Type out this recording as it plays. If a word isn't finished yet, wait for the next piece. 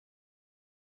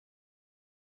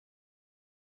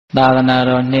သာသနာ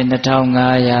တော်နှစ်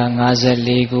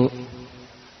2554ခု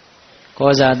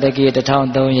ကောဇာတက္ကီ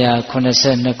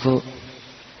1382ခု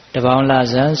တပေါင်းလ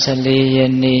ဆန်း14ရ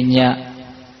က်နေ့ညရ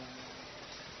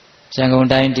န်ကုန်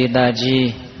တိုင်းဒေသကြီး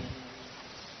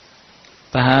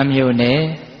ဗဟန်းမြို့နယ်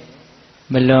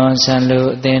မလွန်ဆန်လူ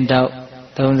အသင်းတော်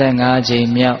35ကြိမ်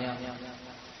မြောက်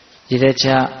ရည်ရချ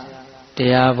တ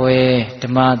ရားပွဲဓ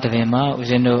မ္မသဘင်မှာဦး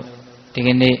ဇင်းတို့ဒီက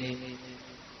နေ့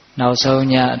နောက်ဆုံး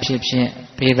ညအဖြစ်ဖြင့်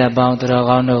ဘေးသက်ပေါင်းသူတော်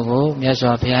ကောင်းတို့ကိုမြတ်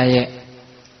စွာဘုရားရဲ့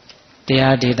တ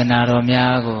ရားဒေသနာတော်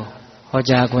များကိုဟော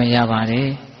ကြားခွင့်ရပါတယ်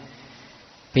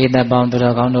ဘေးသက်ပေါင်းသူ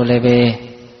တော်ကောင်းတို့လည်းပဲ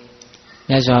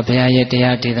မြတ်စွာဘုရားရဲ့တ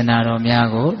ရားဒေသနာတော်များ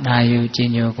ကိုနာယူကြည်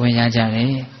ညိုခွင့်ရကြတ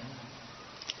ယ်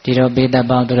ဒီတော့ဘေးသက်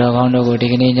ပေါင်းသူတော်ကောင်းတို့ကိုဒီ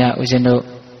ကနေ့ညဦးဇင်းတို့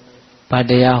ဗတ်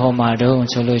တရားဟောမှာတော့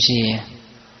ဆိုလို့ရှိရင်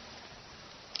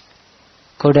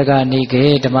ခုတ္တကနိကေ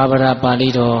ဓမ္မပဒပါဠိ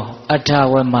တော်အဋ္ဌ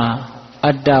ဝက်မှာအ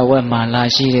တ္တဝက်မှာလာ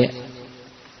ရှိတဲ့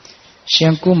ရှ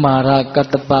င်ကုမာရကတ္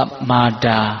တပမာ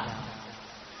တာ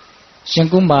ရှင်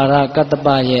ကုမာရကတ္တပ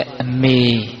ရဲ့အမေ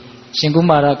ရှင်ကု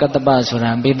မာရကတ္တပဆို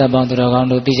တာဘေးသက်ပေါင်းသူတော်ကောင်း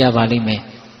တို့သိကြပါလိမ့်မယ်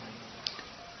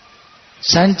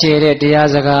စမ်းကြဲတဲ့တရား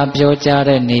စကားပြောကြား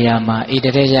တဲ့နေရာမှာဣတ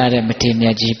ရေရတဲ့မထေရမြ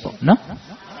တ်ကြီးပေါ့နော်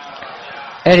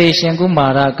အဲ့ဒီရှင်ကုမာ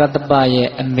ရကတ္တပရဲ့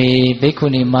အမေဘိက္ခု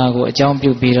နီမကိုအကြောင်း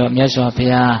ပြုပြီးတော့မြတ်စွာဘု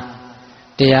ရား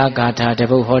တရားဂါထာတ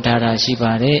ပုတ်ဟောထားတာရှိ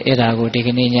ပါတယ်အဲ့ဒါကိုဒီက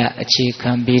နေ့ညအခြေ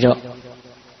ခံပြီးတော့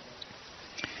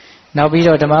နောက်ပြီး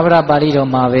တော့ဓမ္မပဒပါဠိတော်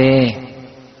မှာပဲ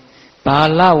ဘာ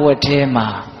လဝတ်ထဲမှာ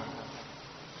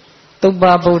သုပ္ပ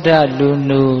ဗုဒ္ဓလူ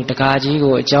နုတကားကြီး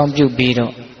ကိုအကြောင်းပြုပြီး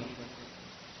တော့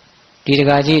ဒီတ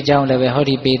ကားကြီးအကြောင်းလည်းပဲဟော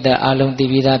ဒီပေသက်အလုံးသိ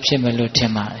ပြီးသားဖြစ်မယ်လို့ထ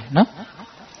င်ပါတယ်နော်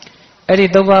အဲ့ဒီ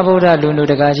သုပ္ပဗုဒ္ဓလူနု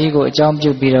တကားကြီးကိုအကြောင်း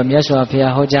ပြုပြီးတော့မြတ်စွာဘု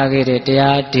ရားဟောကြားခဲ့တဲ့တ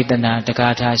ရားဒေသနာတ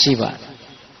ကားထာရှိပါတယ်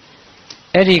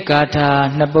အဲ့ဒီဂါထာ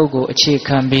နှစ်ပုဒ်ကိုအခြေ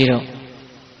ခံပြီးတော့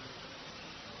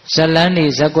ဇလန်းနေ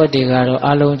ဇက်ွက်တွေကတော့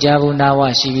အလုံးကြားဘူးနာဝ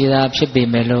ရှိပြီးသားဖြစ်ပေ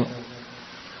မဲ့လို့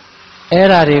အဲ့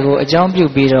ဓာတွေကိုအကြောင်းပြု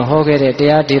ပြီးတော့ဟောခဲ့တဲ့တ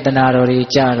ရားဒေသနာတော်တွေ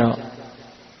ကြတော့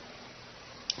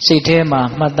စိတ်ထဲမှာ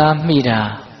မှတ်သားမိတာ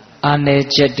အာနယ်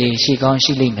ချက်တွေရှိကောင်း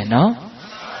ရှိလိမ့်မယ်နော်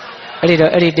အဲ့ဒီ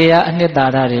တော့အဲ့ဒီတရားအနှစ်သာ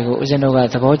ရတွေကိုဦးဇင်းတို့က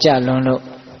သဘောကျလွန်းလို့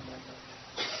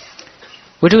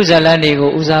ဝိထုဇလန်းတွေ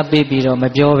ကိုဦးစားပေးပြီးတော့မ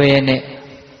ပြောဘဲနဲ့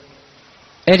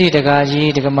အဲ့ဒီတကား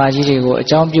ကြီးတက္ကမကြီးတွေကိုအ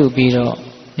ကြောင်းပြုပြီးတော့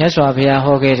မြတ်စွာဘုရား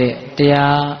ဟောခဲ့တဲ့တ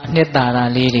ရားအနှစ်သာရ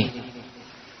လေးတွေ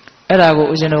အဲ့ဒါကို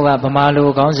ဦးဇင်းတို့ကဗမာလို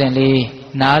ခေါင်းစဉ်လေး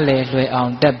နားလည်လွယ်အော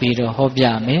င်တက်ပြီးတော့ဟောပြ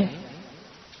မယ်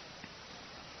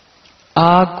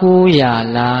အာကိုရ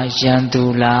လားယံသူ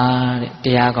လားတဲ့တ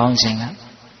ရားခေါင်းစဉ်က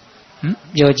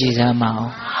ပြောကြည့်စမ်းမအော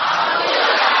င်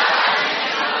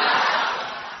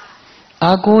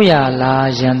အာကိုရလား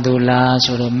ယံသူလား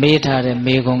ဆိုတော့မေးထားတဲ့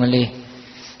မေးခွန်းကလေး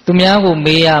သူများကို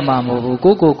မေးရမှာမဟုတ်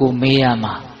ဘူးကိုမေးရ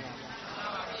မှာ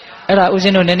အဲ့ဒါဦးဇ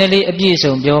င်းတို့နည်းနည်းလေးအပြည့်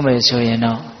စုံပြောမယ်ဆိုရင်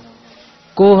တော့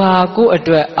ကိုဟာကိုအ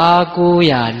တွက်အားကိုး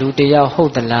ရာလူတယောက်ဟု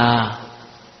တ်သလား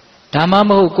ဒါမှမ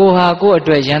ဟုတ်ကိုဟာကိုအ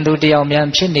တွက်ရန်သူတယောက်များ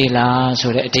ဖြစ်နေလား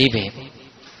ဆိုတဲ့အဓိပ္ပာယ်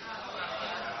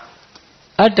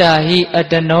အတ္တဟိအတ္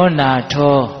တနောနာ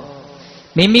ထော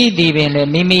မိမိဒီပင်လေ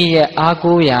မိမိရဲ့အား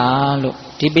ကိုးရာလို့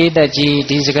ဒီပိဋကကြီး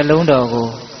ဒီစကလုံးတော်ကို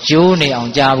ရိုးနေအော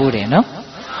င်ကြားဘူးတယ်နော်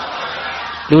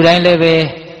လူတိုင်းလည်းပဲ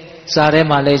စာထဲ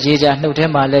မှာလည်းရေးကြနှုတ်ထဲ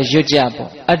မှာလည်းရွတ်ကြပေါ့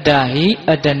အတ္တဟိ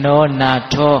အတ္တနောနာ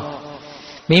ထော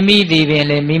မိမိဒီပင်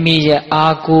လေမိမိရဲ့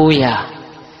အားကိုးရာ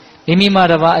မိမိမှ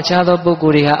တပါအခြားသောပုဂ္ဂို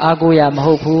လ်တွေဟာအားကိုးရာမ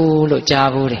ဟုတ်ဘူးလို့ကြား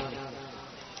ဘူးတယ်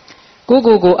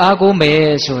ကိုအားကိုးမ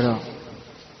ယ်ဆိုတော့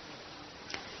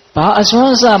ဘာအစွ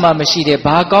မ်းအစမှမရှိတဲ့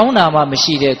ဘာကောင်းတာမှမ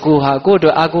ရှိတဲ့ကိုဟာကိုအတွ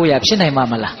က်အားကိုးရာဖြစ်နိုင်မှာ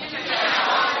မလား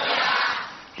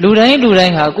လူတိုင်း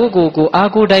ဟာကိုအား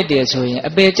ကိုးတတ်တယ်ဆိုရင်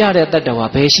အပေကြတဲ့တတ္တဝါ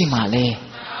ဘယ်ရှိမှလဲ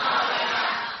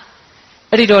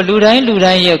အဲ့ဒီတော့လူတိုင်း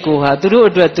ရဲ့ကိုဟာသူတို့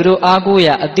အတွက်သူတို့အားကိုး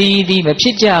ရာအသီးသီးမဖြ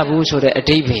စ်ကြဘူးဆိုတဲ့အ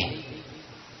ဓိပ္ပာယ်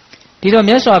ဒီတော့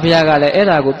မြတ်စွာဘုရားကလည်းအဲ့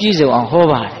ဒါကိုပြည့်စုံအောင်ဟော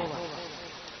ပါတယ်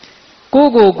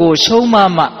ကိုရှုံးမှ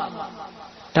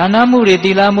ဒါနမှုတွေ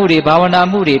သီလမှုတွေဘာဝနာ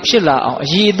မှုတွေဖြစ်လာအောင်အ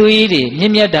ည်အသွေးတွေမြ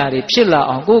င့်မြတ်တာတွေဖြစ်လာ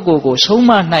အောင်ကိုရှုံးမ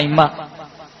နိုင်မှ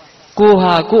ကို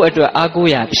ဟာကိုအတွက်အားကိုး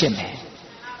ရာဖြစ်မယ်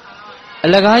အ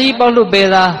လကားကြီးပေါက်လို့ပဲ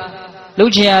သားလှု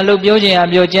ပ်ချင်ရလှုပ်ပြောချင်ရ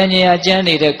ပြောကြမ်းချင်ရကြမ်း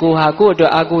နေတဲ့ကိုဟာကိုအတွ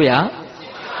က်အားကိုးရာ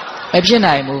မဖြစ်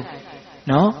နိုင်ဘူး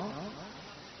နော်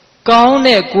ကောင်း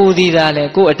တဲ့ကိုယ်ဒီသာလဲ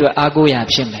ကိုအတွက်အားကိုးရာ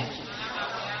ဖြစ်မယ်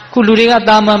ခုလူတွေက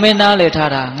တာမန်ပဲနားလည်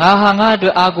ထားတာငါဟာငါအတွ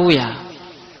က်အားကိုး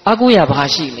ရာဘာ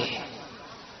ရှိလဲ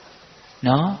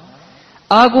နော်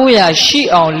အားကိုးရာရှိ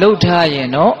အောင်လှုပ်ထားရင်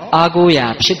တော့အားကိုးရာ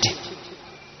ဖြစ်တယ်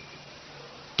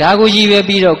ဒါကိုရည်ရွယ်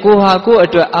ပြီးတော့ကိုဟာကိုအ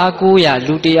တွက်အားကိုးရာ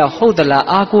လူတယောက်ဟုတ်သလား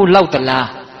အားကိုးလောက်သလား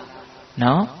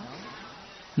နော်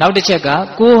နောက်တစ်ချက်က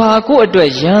ကိုဟာကိုအတွက်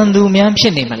ရန်သူများဖြ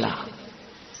စ်နေမလား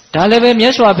ဒါလည်းပဲမြ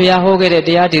တ်စွာဘုရားဟောခဲ့တဲ့တ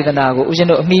ရားဒေသနာကိုဦးဇင်း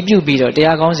တို့အမိပြုပြီးတော့တ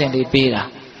ရားကောင်းစဉ်တွေပေးတာ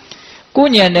ကို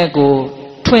ဉာဏ်နဲ့ကို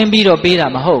ထွင်ပြီးတော့ပေးတာ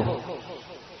မဟုတ်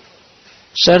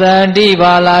စရန္တိ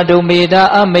ဘာလာဒုမေတာ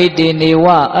အမိတ်တေနေဝ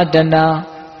အတ္တနာ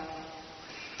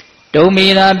ဒုမေ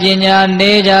တာပညာ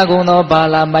နေကြကုန်သောဘာ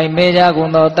လာမိုက်မဲကြကု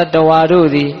န်သောတတ္တဝါတို့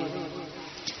သည်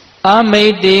အမိ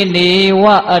တ်တေနေဝ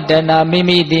အတ္တနာမိ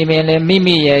မိသည်ပင်လည်းမိ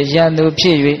မိရဲ့ယံသူဖြ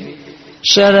စ်၍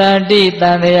စရန္တိတ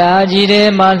န်တရားကြီးထဲ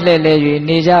မှလှည့်လည်၍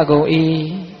နေကြကုန်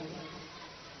၏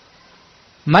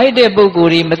မိုက်တဲ့ပုဂ္ဂို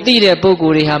လ်တွေမသိတဲ့ပုဂ္ဂို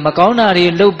လ်တွေဟာမကောင်းတာတွေ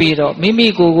လုပ်ပြီးတော့မိမိ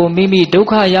ကိုယ်ကိုမိမိဒုက္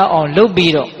ခရောက်အောင်လုပ်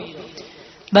ပြီးတော့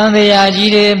တန်တရား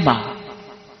ကြီးထဲမှာ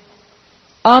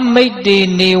အမိတ်တေ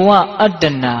နေဝအတ္တ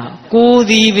နာကိုယ်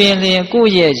သည်ပင်လျင်ကို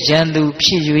ယ့်ရဲ့ယံသူဖြ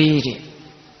စ်၍တဲ့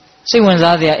စိတ်ဝင်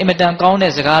စားစရာအင်မတန်ကောင်း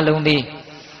တဲ့စကားလုံးလေး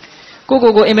ကို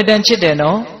ကိုအင်မတန်ချစ်တယ်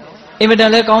နော်အင်မတန်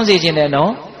လည်းကောင်းစေခြင်းတယ်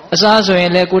နော်အစားဆိုရ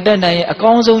င်လည်းကိုတက်နိုင်ရင်အ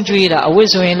ကောင်းဆုံးကြွေးတာအဝတ်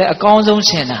ဆိုရင်လည်းအကောင်းဆုံး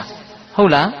ဆင်တာဟု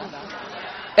တ်လား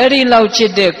အဲ့ဒီလောက်ချ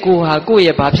စ်တဲ့ကိုဟာကိုယ့်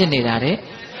ရဲ့ဘာဖြစ်နေတာတဲ့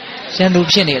ယံသူ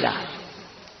ဖြစ်နေတာ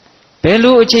ဘယ်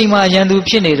လိုအချိန်မှယံသူ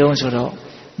ဖြစ်နေတုံးဆိုတော့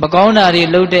မကောင်းတာတွေ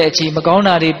လုပ်တဲ့အချိန်မကောင်း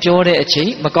တာတွေပြောတဲ့အချိန်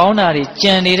မကောင်းတာတွေ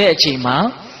ကြံနေတဲ့အချိန်မှာ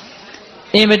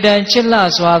အင်မတန်ချစ်လှ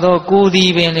စွာသောကိုယ်သ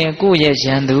ည်ပင်လင်ကိုယ့်ရဲ့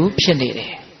ယံသူဖြစ်နေတ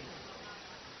ယ်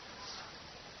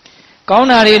ကောင်း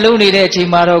တာတွေလုပ်နေတဲ့အချိန်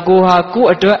မှာတော့ကိုဟာကို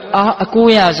ယ့်အတွက်အ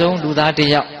ကိုးရဆုံးလူသားတစ်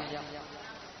ယောက်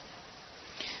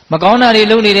မကောင်းတာတွေ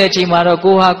လုပ်နေတဲ့အချိန်မှာတော့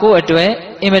ကိုဟာကိုယ့်အတွက်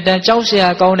အင်မတန်ကြောက်စရာ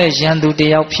ကောင်းတဲ့ယံသူတစ်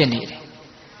ယောက်ဖြစ်နေတယ်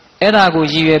အဲ့ဒါကို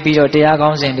ရည်ရွယ်ပြီးတော့တရားကော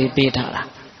င်းစဉ်လေးပေးထားတာ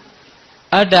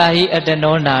အတ္တဟိအတ္တ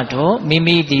နောနာတော့မိ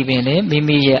မိသည်ပင်လေမိ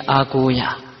မိရဲ့အာကိုးရာ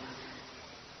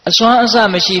အစွမ်းအစ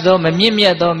မရှိသောမမြင့်မြ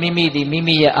တ်သောမိမိသည်မိ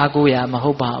မိရဲ့အာကိုးရာမ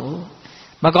ဟုတ်ပါဘူး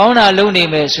မကောင်းတာလုပ်နေ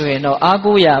မယ်ဆိုရင်တော့အာ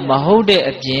ကိုးရာမဟုတ်တဲ့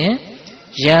အပြင်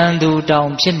ယံသူတော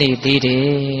င်ဖြစ်နေသေးတ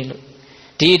ယ်လို့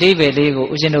ဒီအဓိပ္ပာယ်လေးကို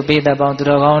ဦးဇင်းတို့ပေးသက်ပေါင်းသူ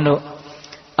တော်ကောင်းတို့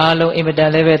အားလုံးအင်မတ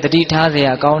န်လည်းပဲသတိထားစ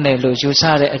ရာကောင်းတယ်လို့ယူဆ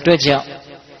တဲ့အတွက်ကြောင့်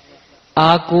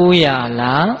အာကိုးရာ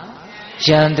လား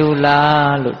ယံသူ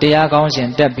လားလို့တရားကောင်းစဉ်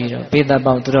တက်ပြီးတော့ပေးသက်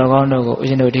ပေါင်းသူတော်ကောင်းတို့ကိုဦး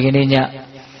ဇင်းတို့ဒီကနေ့ည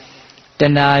တ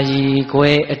ဏှာကြီး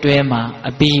ခွဲအတွဲမှာ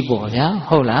အပြီးပေါ့ဗျာ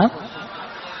ဟုတ်လား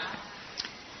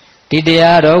ဒီတ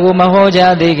ရားတော်ကိုမဟော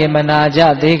ကြားသေးခင်မနာကြ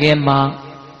သေးခင်မှာ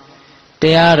တ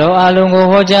ရားတော်အလုံးကို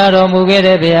ဟောကြားတော်မူခဲ့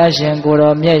တဲ့ဘုရားရှင်ကို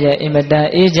တော်မြတ်ရဲ့အင်မတန်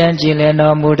အေးချမ်းကြည်လင်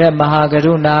တော်မူတဲ့မဟာက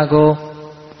ရုဏာကို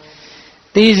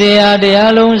သိစေရာတ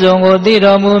ရားလုံးစုံကိုသိ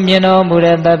တော်မူမြင်တော်မူ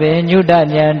တဲ့သဗ္ဗညုတဉာ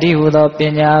ဏ်တည်းဟူသောပ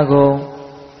ညာကို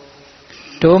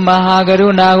တို့မဟာကရု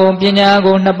ဏာကိုပညာ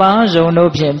ကိုနှစ်ပါးစုံ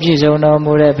တို့ဖြင့်ပြည့်စုံတော်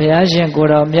မူတဲ့ဘုရားရှင်ကို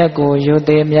တော်မြတ်ကိုယု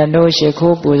သေးမြတ်တို့ရှိ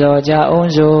ခိုးပူဇော်ကြအောင်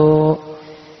စို့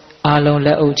အလုံးလ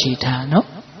က်အုပ်ချီထား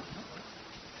နော်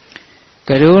က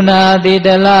ရုဏာတိတ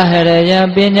လဟရယံ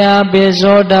ပညာပိ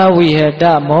သောတဝိဟတ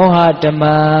မောဟတ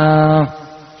မံ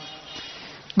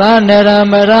သန္နရ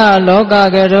မရလောက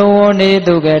ကရဝနေ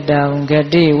တုကတံဂ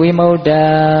တိဝိမုဒ္ဒံ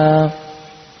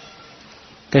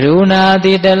ကရုဏာ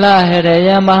တိတလဟရ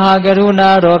ယံမဟာကရုဏာ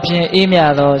တော်ဖြင့်အေးမြ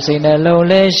သောစိတ်နှလုံး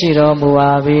လေးရှိတော်မူ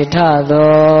ပါ၏ထ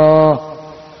သော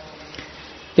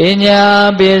ပညာ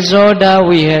ပိသောတ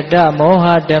ဝိဟတမောဟ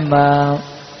တမံ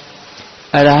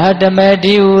အရဟတမေ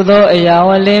တိဟုသောအရာဝ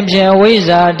လင်းဖြင့်ဝိဇ္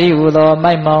ဇာတိဟုသော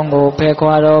မိုက်မောင်းကိုဖယ်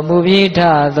ခွာတော်မူပြီးထ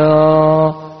သော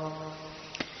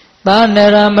သန္န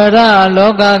ရမရ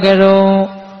လောကကရုံ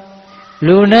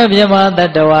လူနှင့်မြမတ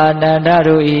တဝအနန္တ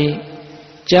တို့၏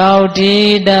ကြောက်တီ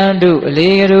တန်တုအ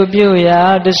လေးကရုပြုရာ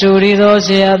တဆူရီသောဆ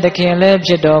ရာသခင်လည်း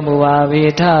ဖြစ်တော်မူပါ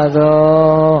၏ထ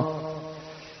သော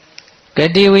ဂ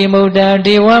တိဝိမုဒ္ဒံ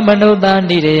ဒေဝမနုဿာ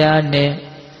နိရယနှင့်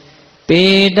ပေ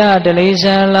တတလိ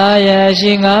ဆံလာယ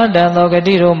ရှိငါတန်သောဂ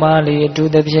တိတို့မှလီအ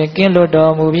ထူးသဖြင့်ကင်းလွတ်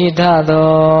တော်မူပြီးထ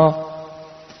သော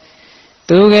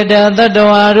သူကတသတ္တ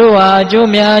ဝါတို့ဟာအကျိုး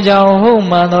များကြောင်းဟုတ်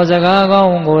မှန်သောစကားကော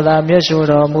င်းကိုသာမျက်ဆို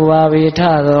တော်မူပါ၏ထ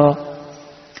သော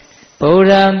ဗုဒ္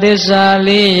ဓံသစ္စာ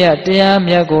လေးရတရား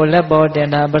မြတ်ကိုလက်ပေါ်တင်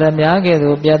တာပရမ ्या ကဲ့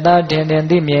သို့ပြတ်သားထင်ထင်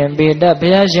သိမြင်ပေတဘု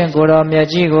ရားရှင်ကိုတော်မြတ်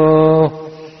ကြီးကို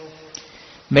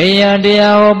မေယံတ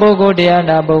ရားဟောပုဂ္ဂိုလ်တရား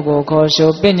နာပုဂ္ဂိုလ်ခေါ်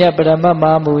ဆိုပညတ်ပရမတ်မ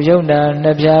မူယုံနာနှ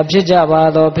စ်ဖြာဖြစ်ကြပါ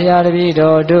သောဘုရားတပည့်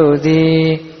တော်တို့သည်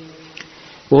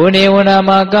ဝိနေဝနာ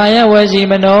မှာကာယဝစီ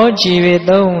မနောချီ၍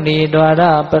သုံးဤဒွါရ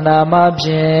ပနာမဖြ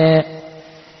င့်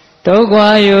ဒုက္ခ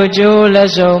ယုကျိုးလ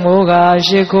က်ဆုံမူကား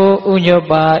ရှိခိုးဥညွတ်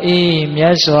ပါ၏မြ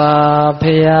တ်စွာ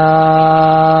ဘု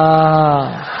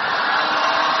ရား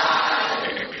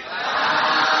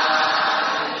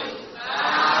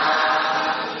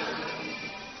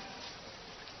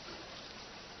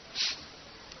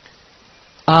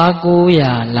အာကိုးရ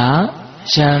လား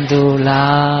ရန်သူ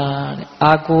လား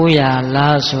အာကိုးရ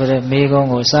လားဆိုတဲ့မေးခွန်း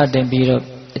ကိုစတင်ပြီးတော့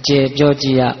အကျေပြောကြ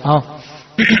ည့်ရအောင်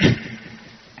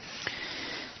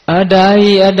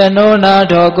Adai adano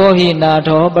nato kohi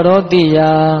nato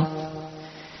parotiya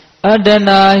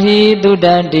Adanahi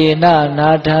dudandi na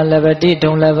nata levati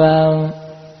dong levam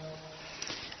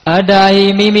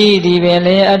Adai mimi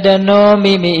divele adano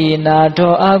mimi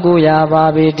nato aguya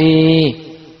babidi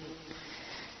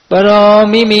Paro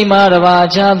mimi marava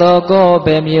chado ko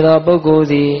bemiro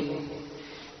bugudi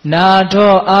Nato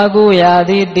aguya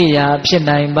didiya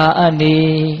pshinaimba ani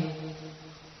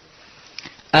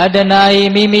Adonai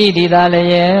mimi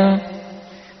didalaye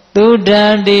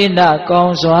Dudandi na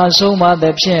konswa suma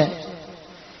depshe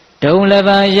Dong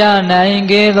leva ya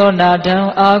naingedo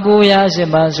natang aguya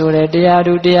simasure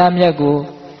diadu diamyagu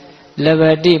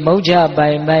Levadi moja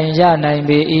bai bai ya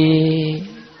naimbi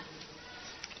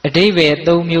Adive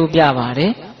tomyu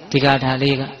pyabare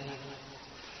digadaliga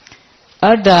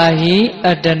Adahi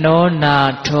adano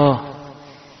nato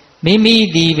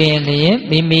Mimi divele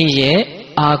mimi ye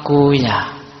aguya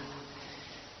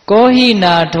Kohi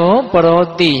nato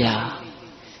parotiya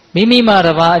Mimi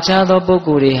marava achado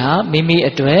bukuriha Mimi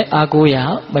atwe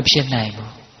aguya mapshinaibu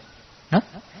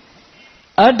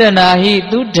Adanahi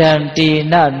dudanti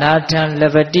na natan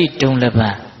levati dung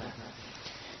leva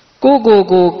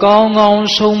Kuku kaung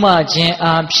soma jen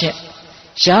apshe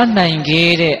Ya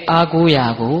naingere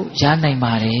aguya gu ya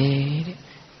naimare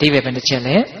Dive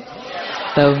pendechele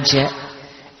Tongche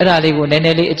Raligu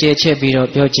neneli eche biro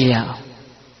byojiya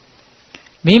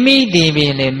Mimi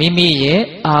divile mimi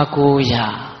ye aguya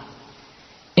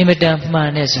Imedam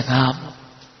mane sagam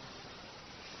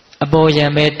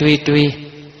Aboyame tui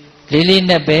Lili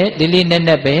nebe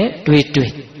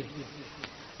tui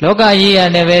Loka yiya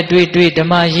nebe tui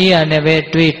Dhamma yiya nebe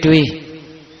tui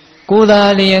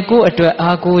Kuda liya ku atwe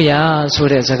aguya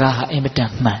Sure sagaha imedam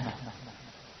man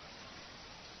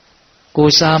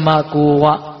Kusama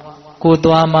kuwa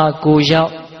Kudwama kuya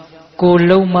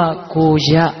Kuluma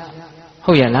kuya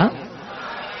Ho ya la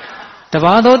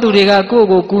Tabado duriga ko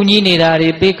kunyi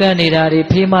nidari Peka nidari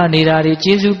Pema nidari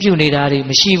Jesu pyu nidari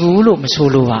Mashibu lo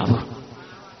masolo babu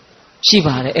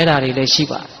Shibare erari le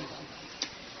shibare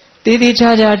Tidi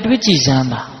chaja dwichi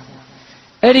zamba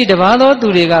Eri tabado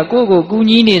duriga ko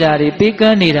kunyi nidari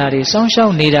Peka nidari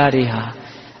Songshao nidari ha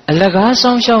Alaga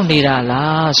songshao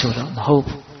nidala Suro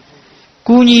mahobu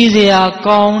Kunyi zia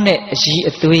kaung ne aji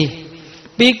atui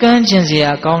Pekan jen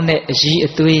zia kaung ne aji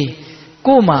atui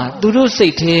Koma duru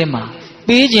sikte ma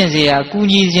Pejen zia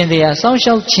kunyi jen zia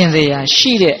Songshao chen zia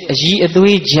Shire aji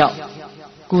atui jiao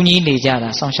Kunyi ne jara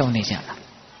Songshao ne jara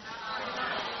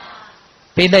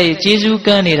Pedai Jesu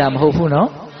kan nira mahofu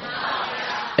no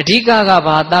Adhika ka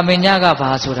ba Tamenya ka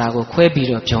ba Sura ko khwe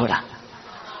biro pyoda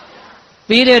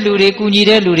Pede lure kunyi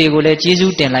de lure ko le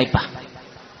Jesu ten lai pa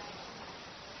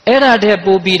Era de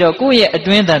bobiro ko ye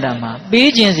atwin tanda ma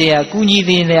Pejin seya kunyi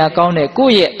din leya kaung ne ko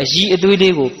ye aji atwi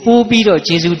le ko po biro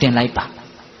Jesu tin lai pa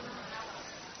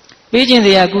Pejin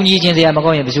seya kunyi jin seya ma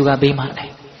kaung ye basu ka pe ma le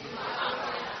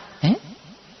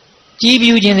Ji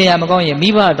pyu jin seya ma kaung ye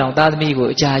miba taung ta thami ko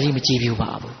aja ji ma ji pyu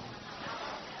ba bu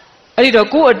Eri to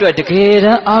ko atwet takae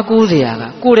tan aako seya ka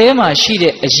ko the ma shi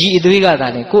de aji atwi ka ta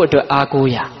le ko atwet aako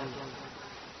ya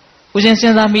Usin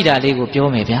sinsa mi da le ko pyo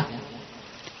me bya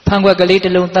Pangwa kali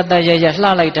telung tata ya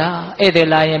hla lai da Ede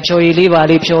la yin pyo yi li ba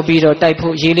li pyo pi do tai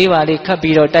phu Yi li ba li khat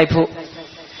pi do tai phu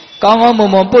Kaung kaung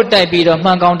mung mung put tai pi do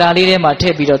Man kaung da li de ma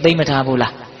thep pi do Tain ma tha bu la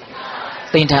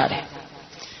Tain tha de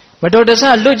Mato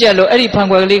tasa lut jet lo Eri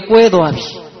pangwa kali kwe twa pi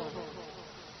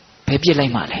Phe pit lai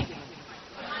ma le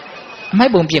Amai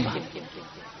pung pit ma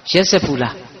Yet set phu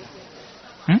la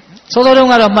So so dong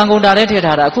ka do man kaung da le the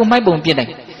tha da Aku mai pung pit lai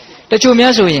Tachu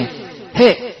mya so yin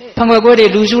He Pangwa kwe de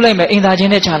lu su lai me Inda jin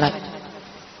ne cha lai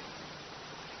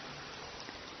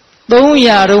Tong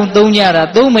ya rong tong ya da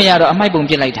Tong ma ya do amai pung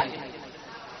pit lai da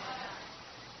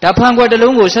Da pangwa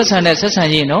talong ko sat san ne sat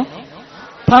san yin no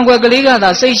Pangwa kali ka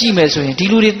da sai shi me so yin Di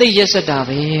lu de tait yet set da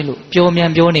be lo Pyo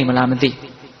myan pyo ne ma la ma thi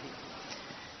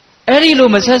Eri lo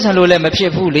ma sat san lo le ma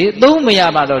phit phu le Tong ma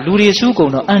ya ma do lu de su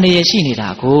kaung do an ne shi ni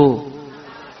da ko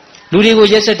Lu de ko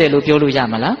yet set de lo pyo lo ya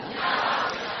ma la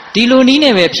Di lo ni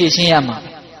ne be phit chin ya ma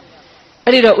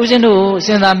Eri do usin do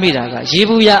sin sa mi da ka Ye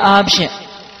bu ya a phit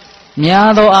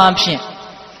Nya do a phit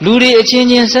Lu de a chin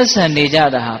chin sat san ne ja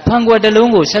da ha Pangwa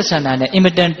talong ko sat san da ne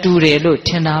imatan tu de lo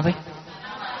thin da be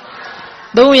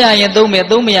Tong ya yin tong me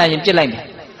tong ma ya yin pit lai me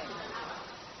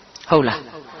Hou la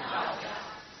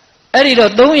Eri do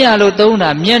tong ya lo tong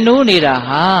da Myat no ne da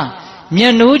ha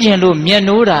Myat no jin lo myat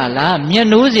no da la Myat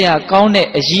no seya kaung ne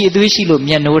aji atwi shi lo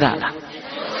myat no da la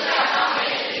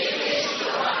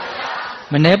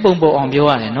Mane pung po ong pyo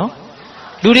yare no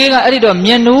Lu de ka eri do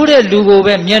myat no de lu ko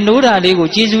be myat no da le ko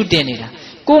Jesu tin ni da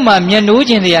Ko ma myat no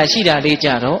jin seya shi da le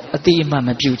ja do Ati imat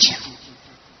ma pyu chin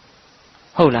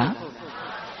ဟုတ်လား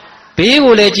ဘေး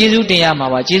ကိုလည်းကျေးဇူးတင်ရမှာ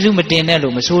ပါကျေးဇူးမတင်တဲ့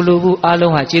လို့မဆိုလိုဘူးအား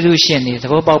လုံးဟာကျေးဇူးရှင်နေသ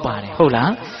ဘောပေါက်ပါတယ်ဟုတ်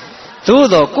လားသို့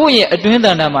တော့ကိုယ့်ရဲ့အတွင်းတ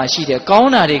ဏ္ဍာမှာရှိတဲ့ကော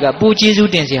င်းတာတွေကပူကျေး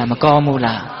ဇူးတင်စရာမကောင်းဘူး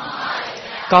လား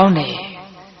ကောင်းတယ်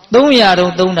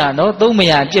300တုံး3တာနော်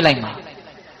300ပြစ်လိုက်မှာ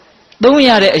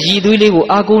300တဲ့အည်အသွေးလေးကို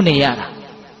အားကိုးနေရတာ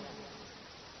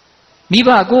မိဘ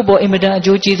ကိုယ့်ဘောအင်မတန်အ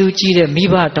ကျိုးကျေးဇူးကြီးတဲ့မိ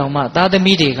ဘတောင်မှသားသ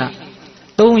မီးတွေက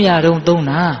300တုံး3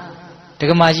တာဒ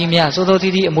ကမာကြီးများစိုးစိုး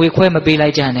သီးသီးအမွေခွဲမပေးလို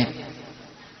က်ကြနဲ့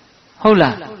ဟုတ်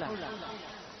လား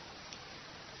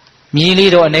မြေး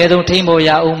လေးတော့အ ਨੇ ဆုံးထိမ့်ဖို့ရ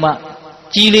အောင်မ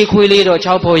ကြီးလေးခွေးလေးတော့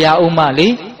6ဖို့ရအောင်မလေ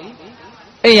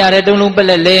အဲ့ရတဲ့တုံးလုံးပက်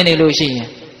လက်လဲနေလို့ရှိရင်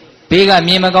ဘေးက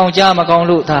မြင်မကောင်းကြားမကောင်း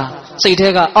လို့သာစိတ်ထဲ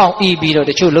ကအောင့်အီးပြီးတော့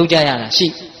တချို့လုံးကြရတာရှိ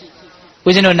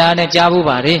ဦးဇင်းတို့နားနဲ့ကြားဖို့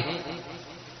ပါတယ်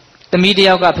သမီးတ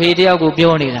ယောက်ကဖေးတယောက်ကို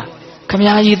ပြောနေတာခမ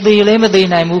ကြီးသေလဲမသေး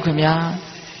နိုင်ဘူးခမ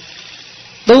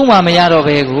သုံးမှမရတော့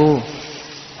ပဲကို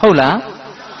ဟုတ်လား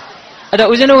အဲ့တော့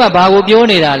ဦးဇင်းတို့ကဘာကိုပြော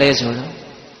နေတာလဲဆိုတော့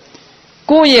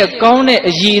ကိုယ့်ရဲ့ကောင်းတဲ့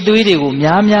အည်အသွေးတွေကို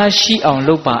များများရှိအောင်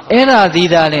လုပ်ပါအဲ့ဒါသည်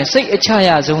သာလဲစိတ်အချရ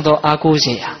ဆုံးသောအာကိုး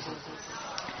စေရာ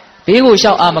ဘေးကို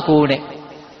လျှောက်အာမကိုနဲ့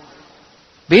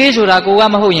ဘေးဆိုတာကိုက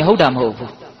မဟုတ်ရင်ဟုတ်တာမဟုတ်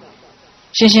ဘူး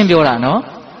ရှင်းရှင်းပြောတာနော်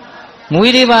ငွေ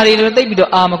တွေပါတွေလို့သိပ်ပြီး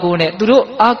တော့အာမကိုနဲ့သူတို့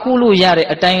အာကိုလို့ရတဲ့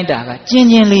အတိုင်းအတာကကျင်း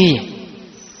ချင်းလေး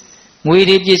ငွေ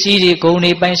တွေပစ္စည်းတွေဂုဏ်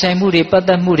တွေပိုင်ဆိုင်မှုတွေပတ်သ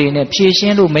က်မှုတွေနဲ့ဖြည့်ရှ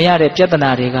င်းလို့မရတဲ့ပြဿနာ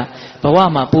တွေကဘဝ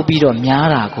မှာပို့ပြီးတော့များ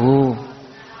တာကို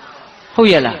ဟုတ်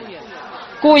ရဲ့လား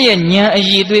ကိုယ့်ရဲ့ဉာဏ်အ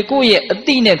ည်အသွေးကိုယ့်ရဲ့အ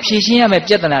သိနဲ့ဖြည့်ရှင်းရမယ့်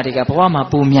ပြဿနာတွေကဘဝမှာ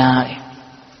ပိုများတယ်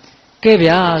ကဲ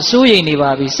ဗျာစိုးရိမ်နေပါ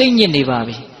ပြီစိတ်ညစ်နေပါ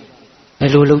ပြီဘ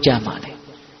ယ်လိုလုပ်ကြမှာလဲ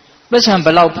ပတ်စံဘ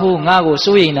လောက်ဖိုးငါ့ကို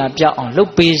စိုးရိမ်တာပြောက်အောင်လု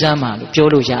ပ်ပေးစမ်းပါလို့ပြော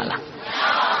လို့ရလား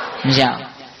မရ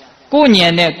ကိုယ့်ဉာ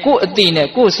ဏ်နဲ့ကိုယ့်အသိနဲ့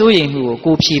ကိုယ့်စိုးရိမ်မှုကို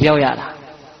ကိုယ်ဖြေပြောက်ရတာ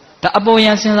ဒါအပေါ်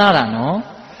ယံစဉ်းစားတာနော်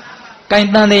ကင်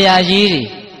တန်တရားကြီးတွေ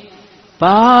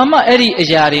ဘာမှအဲ့ဒီအ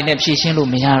ရာတွေနဲ့ဖြေရှင်းလို့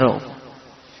မရတော့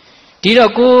ဒီ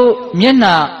တော့ကိုမျက်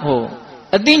နှာ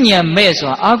အသိဉာဏ်မဲ့ဆို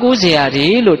တာအာကိုးစရာတွေ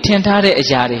လို့ထင်ထားတဲ့အ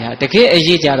ရာတွေဟာတကယ်အ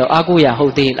ရေးကြတော့အာကိုးရဟု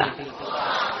တ်သေးလား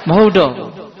မဟုတ်တော့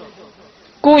ဘူး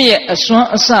ကိုယ့်ရဲ့အစွမ်း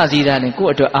အစသည်သာနဲ့ကို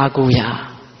ယ့်အတွက်အာကိုးရ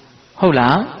ဟုတ်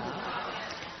လား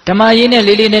ဓမ္မရေးနဲ့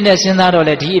လေးလေးနက်နက်စဉ်းစားတော့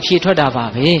လေဒီအဖြေထွက်တာပါ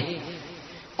ပဲ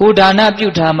ကိုဒါနပြု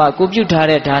ထားမှကိုပြုထား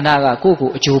တဲ့ဒါနကကိုယ့်ကို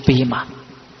အကျိုးပေးမှာ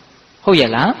ဟုတ်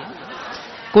ရဲ့လား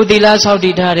ကိုသီလဆောက်တ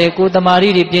ည်ထားတယ်ကိုတမာရီ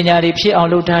တွေပညာတွေဖြစ်အောင်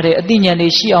လုပ်ထားတယ်အသိဉာဏ်တွေ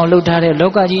ရှိအောင်လုပ်ထားတယ်လော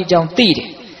ကကြီးအကြောင်းသိတယ်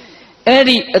အဲ့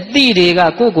ဒီအသိတွေက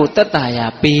ကိုယ့်ကိုတတ်တာရာ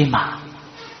ပေးမှာ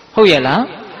ဟုတ်ရဲ့လား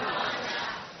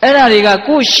အဲ့ဒါတွေက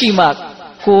ကိုယ့်ရှိမှ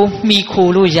ကိုမှီခို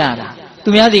လို့ရတာသူ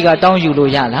များတွေကတောင်းယူ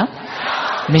လို့ရလား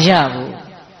မရဘူး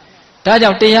ဒါ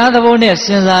ကြောင့်တရားသဘောနဲ့စ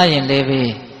ဉ်းစားရင်လည်းပဲ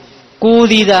ကိုယ်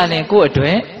ဒီသာနဲ့ကိုယ့်အတွ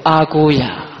က်အာကိုးရ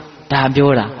ဒါ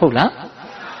ပြောတာဟုတ်လား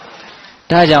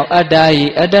ဒါကြောင့်အတ္တဟိ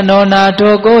အတ္တနောနာ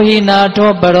ထောကိုဟိနာ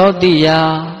ထောပရောတိယ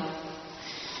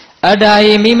အတ္တ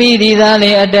ဟိမိမိဒီသာလ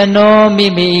ည်းအတ္တနောမိ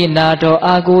မိနာထော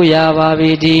အာကိုးရပါ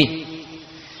ပေတည်း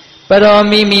ပရော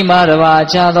မိမိမှာတပါအ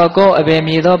ခြားသောကိုယ်အဘယ်မ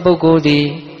ည်သောပုဂ္ဂိုလ်သည်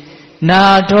နာ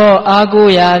ထောအာ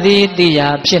ကိုးရသည်တိယ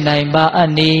ဖြစ်နိုင်ပါအ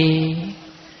နိ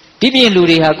ဒီပြင်လူ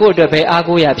တွေဟာကိုယ့်အတွက်ပဲအာ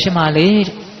ကိုးရဖြစ်မှာလေ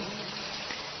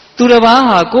သူတစ်ပါး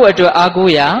ဟာကိုယ့်အတွက်အာ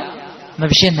ကိုးရမ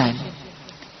ဖြစ်နိုင်ဘူး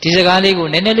ဒီစကားလေးကို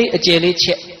နည်းနည်းလေးအကျယ်လေးချ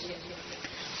က်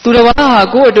သူတစ်ပါးဟာ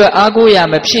ကိုယ့်အတွက်အာကိုးရ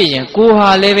မဖြစ်ရင်ကိုယ်ဟာ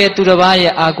လည်းပဲသူတစ်ပါး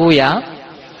ရဲ့အာကိုးရ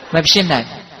မဖြစ်နိုင်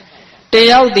ဘူးတ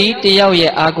ယောက်သည်တယောက်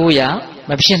ရဲ့အာကိုးရ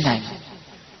မဖြစ်နိုင်ဘူး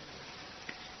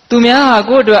သူများဟာ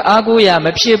ကိုယ့်အတွက်အာကိုးရမ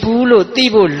ဖြစ်ဘူးလို့သိ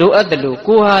ဖို့လိုအပ်တယ်လို့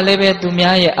ကိုယ်ဟာလည်းပဲသူ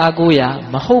များရဲ့အာကိုးရ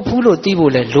မဟုတ်ဘူးလို့သိ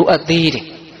ဖို့လည်းလိုအပ်သေးတယ်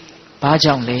ဘာ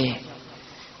ကြောင့်လဲ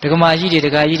ဒကမာကြီးတွေဒ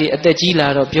ကာကြီးတွေအသက်ကြီးလာ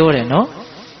တော့ပြောတယ်နော်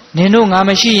နင်တို့ငါ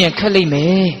မရှိရင်ခက်လိမ့်မ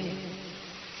ယ်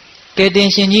ကဲတင်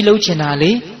ရှင်ကြီးလှုပ်ချင်တာ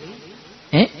လေ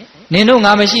နင်တို့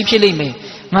ငါမရှိဖြစ်လိမ့်မယ်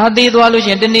ငါသေးသွားလို့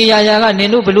ရှင်တနေရာရာကနင်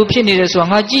တို့ဘလို့ဖြစ်နေတယ်ဆိုတာ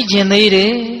ငါကြည့်ကျင်သေးတ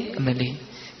ယ်အမလေး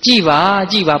ကြည့်ပါ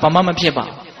ဘာမှမဖြစ်ပါ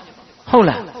ဘူးဟုတ်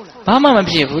လားဘာမှမ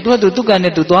ဖြစ်ဘူးသူက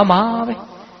နဲ့သူသွားမှာပဲ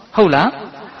ဟုတ်လား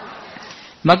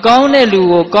မကောင်းတဲ့လူ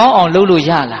ကိုကောင်းအောင်လုပ်လို့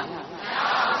ရလား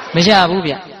မရဘူး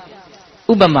ဗျ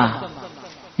ဥပမာ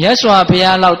မြတ်စွာဘု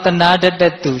ရားလောက်တနာတတ်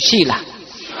တဲ့သူရှိလား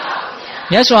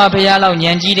မြတ်စွာဘုရားလောက်ဉာ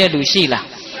ဏ်ကြီးတဲ့လူရှိလား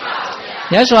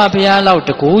မြတ်စွာဘုရားလောက်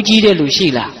တကူကြီးတဲ့လူရှိ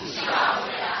လား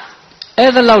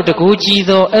အဲ့ဒါလောက်တကူကြီး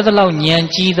သောအဲ့ဒါလောက်ဉာဏ်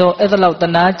ကြီးသောအဲ့ဒါလောက်တ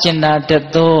နာကျင်နာတတ်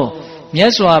သောမြ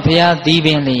တ်စွာဘုရားသည်ပ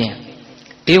င်လျင်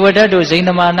ဒေဝဒတ်တို့ဇိန္ဒ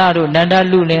မာနတို့နန္ဒ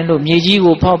လူလင်တို့မြေကြီး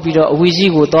ကိုဖောက်ပြီးတော့အဝီ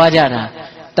စီးကိုသွားကြတာ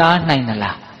တားနိုင်သ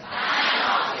လား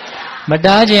မ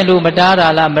တားခြင်းလို့မတားတာ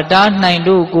လားမတားနိုင်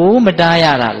လို့ကိုမတားရ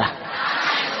တာလား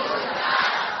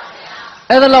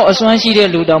အဲ့ဒါလောက်အစွမ်းရှိတဲ့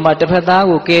လူတောင်မှတစ်ဖက်သား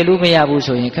ကိုကယ်လို့မရဘူး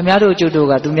ဆိုရင်ခမည်းတော်ကျုပ်တို့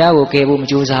ကသူများကိုကယ်ဖို့မ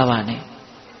ကြိုးစားပါနဲ့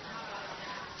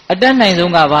အတတ်နိုင်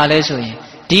ဆုံးကဘာလဲဆိုရင်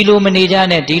ဒ ဒီလိုမနေကြ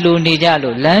နဲ့ဒီလိုနေကြ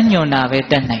လို့လမ်းညွန်တာပဲ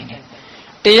တက်နိုင်တယ်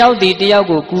တယောက်ဒီတယောက်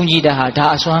ကိုကူညီတာဟာဒါ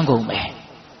အစွမ်းကုန်ပဲ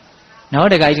နော်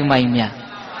တခါကြီးမိုင်းများ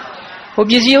ဟို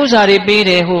ပစ္စည်းဥစ္စာတွေပေး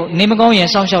တယ်ဟိုနေမကောင်းရင်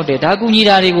စောင့်ရှောက်တယ်ဒါကူညီ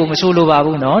တာတွေကိုမဆိုလိုပါ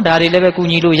ဘူးနော်ဒါတွေလည်းပဲကူ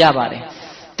ညီလို့ရပါတယ်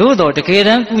သို့တော်တကယ်တ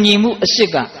မ်းကူညီမှုအစ်စ်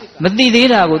ကမသိသေး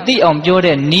တာကိုသိအောင်ပြော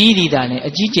တဲ့နီးဒီတာနဲ့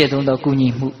အကြီးကျယ်ဆုံးသောကူညီ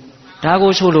မှုဒါ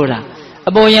ကိုဆိုလိုတာ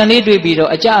အပေါ်ယံလေးတွေ့ပြီးတော့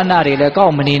အကြအနတွေလည်းကော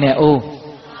က်မနေနဲ့အိုး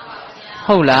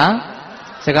ဟုတ်လား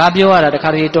စကားပြောရတာတခါ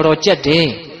တည်းတော်တော်ကြက်တယ်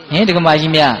ဟင်ဒကမာ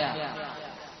ကြီးများ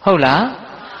ဟုတ်လား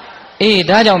အေး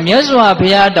ဒါကြောင့်မြတ်စွာဘု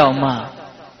ရားတောင်မှ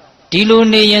ဒီလို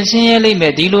နေရင်ဆင်းရဲလိမ့်မ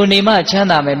ယ်ဒီလိုနေမှချမ်း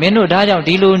သာမယ်မင်းတို့ဒါကြောင့်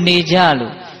ဒီလိုနေကြ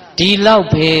လို့ဒီလောက်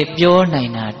ပဲပြောနို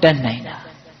င်တာတတ်နိုင်တာ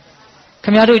ခ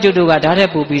မရတို့ကျုပ်တို့ကဓာတ်ထက်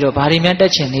ပို့ပြီးတော့ဘာတွေများတ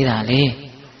က်ချင်နေတာလဲ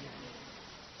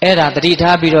အဲ့ဒါတတိ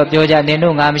ထားပြီးတော့ပြောကြနင်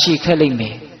တို့ငါမရှိခက်လိမ့်မ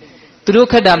ယ်သူတို့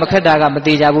ခက်တာမခက်တာကမ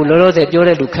သေးကြဘူးလောလောဆယ်ပြော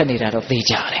တဲ့လူခက်နေတာတော့သေ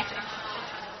ကြတယ်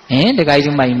ဟင်တခါ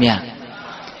ကြီးမိုင်းမြ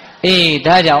အေး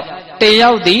ဒါကြောင့်တ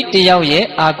ယောက်သည်တယောက်ရဲ့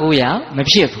အာကိုရာမ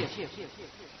ဖြစ်ဘူး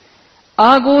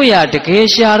အာကိုရာတကယ်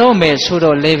ရှာတော့မယ်ဆို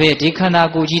တော့လည်းပဲဒီခန္ဓာ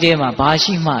ကိုယ်ကြီးထဲမှာဘာ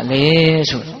ရှိမှလဲ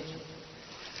ဆိုတော့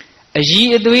အည်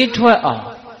အသွေးထွက်အောင်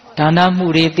ဒါနမှု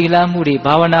တွေသီလမှုတွေ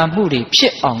ဘာဝနာမှုတွေဖြ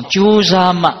စ်အောင်ကြိုး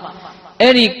စားမှ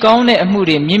အဲ့ဒီကောင်းတဲ့အမှု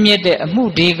တွေမြင့်မြတ်တဲ့အမှု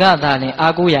တွေကသာလျှင်အာ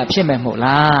ကိုရာဖြစ်မယ်မဟုတ်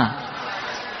လား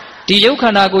ဒီယုတ်ခ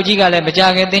န္ဓာကိုယ်ကြီးကလည်းမကြ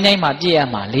ခင်သင်္ချိုင်းမှာပြည့်ရ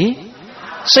မှာလေ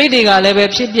စိတ်တွေကလည်းပဲ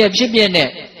ဖြစ်ပြနဲ့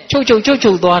ချု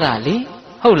ပ်သွားတာလေ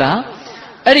ဟုတ်လား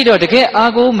အဲ့ဒီတော့တကယ်အာ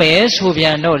ကိုမယ်ဆိုပြ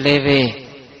န်တော့လည်းပဲ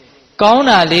ကောင်း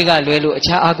တာလေးကလွယ်လို့အ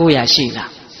ခြားအာကိုရာရှိလား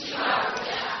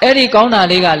အဲ့ဒီကောင်းတာ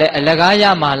လေးကလည်းအလကားရ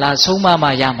မှာလားဆုံးမမှ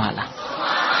ရမှာလား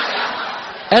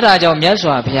အဲ့ဒါကြောင့်မြတ်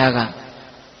စွာဘုရားက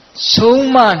ဆုံး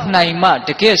မနိုင်မှတ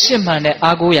ကယ်စစ်မှန်တဲ့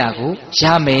အာကိုရာကိုရ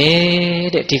မယ်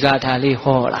တဲ့ဒီဂါထာလေး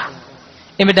ဟောတာ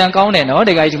အင်မတန်ကောင်းတယ်နော်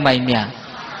တကယ်ကြီးမိုင်းများ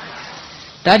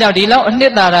ဒါကြောင့်ဒီလောက်အနှ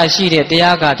စ်သာရရှိတဲ့တ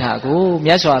ရားဂါထာကိုမြ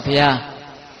တ်စွာဘုရား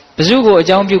ဘယ်သူကိုအ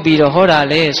ကြောင်းပြုပြီးတော့ဟောတာ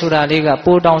လဲဆိုတာလေးက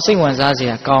ပိုတောင်စိတ်ဝင်စားစ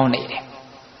ရာကောင်းနေတယ်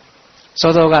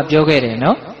စောစောကပြောခဲ့တယ်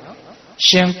နော်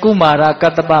ရှင်ကုမာရက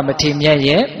တ္တပမထေရမြတ်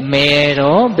ရဲ့မေ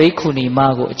တော်ဘိက္ခုနီမ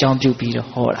ကိုအကြောင်းပြုပြီးတော့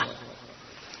ဟောတာ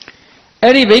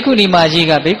အဲ့ဒီဘိက္ခုနီမကြီး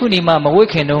ကဘိက္ခုနီမမဝိ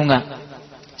ခင်တုန်းက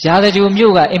ရာဇဂို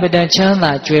မြို့ကအင်မတန်ချမ်း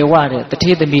သာကြွယ်ဝတဲ့တ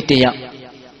ထေသမီးတစ်ယောက်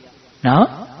နော်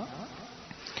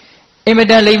အင်မ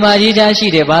တန်လိမ္မာရေးချရှိ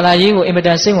တယ်ဘာသာရေးကိုအင်မတ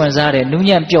န်စိတ်ဝင်စားတယ်နူး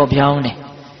ညံ့ပျော့ပြောင်းတယ်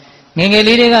ငယ်ငယ်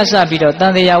လေးတွေကစပြီးတော့တ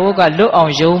န်တရားဝတ်ကလွတ်အော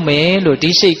င်ယုံမယ်လို့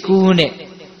ဒီစိတ်ကူးနဲ့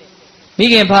မိ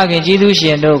ခင်ဖခင်ကျေးဇူးရှ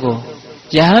င်တို့ကို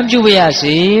ယဟန်ပြုပါရ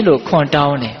စေလို့ခွန်တော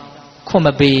င်းတယ်ခွန်မ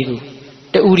ပေးဘူး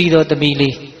တူရီတော်သမီး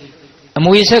လေးအ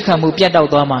မွေဆက်ခံမှုပြတ်တောက်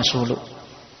သွားမှဆိုလို့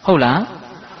ဟုတ်လား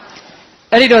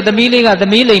အဲ့ဒီတော့သမီးလေးကသ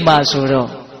မီးလိမ္မာဆိုတော့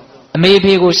အမေ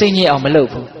ဖေကိုစိတ်ညစ်အောင်မလုပ်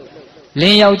ဘူးလ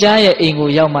င်းယောက်ျားရဲ့အိမ်ကို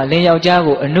ရောက်မှလင်းယောက်ျား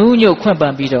ကိုအနူးညွတ်ခွန့်ပ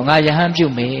န်ပြီးတော့ငါယဟန်ပြု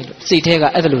မယ်လို့စိတ်ထဲက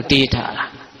အဲ့ဒါလိုတေးထားတာ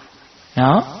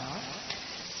နော်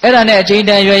အဲ့ဒါနဲ့အချိန်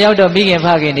တန်ရွယ်ရောက်တော့မိခင်ဖ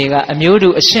ခင်တွေကအမျိုးတူ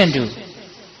အဆင့်တူ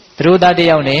သူတို့သားတစ်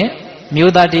ယောက်နဲ့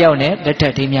မျိုးသားတစ်ယောက်နဲ့လက်ထ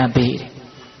ပ်သေးများပေးတယ်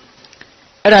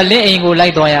အဲ့ဒါလင်းအိမ်ကိုလို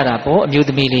က်သွားရတာပေါ့အမျိုးသ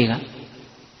မီးလေးက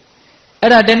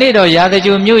အဲ့ဒါတနေ့တော့ရာဇ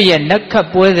ဂိုမြို့ရဲ့နက်ခတ်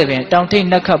ပွဲသဘင်တောင်ထိပ်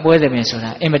နက်ခတ်ပွဲသဘင်ဆို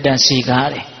တာအင်မတန်စီကား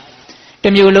တယ်တ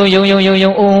မျိုးလုံးယုံ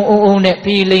အုံနဲ့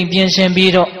ဖီလိန်ပြင်းစင်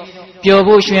ပြီးတော့ပျော်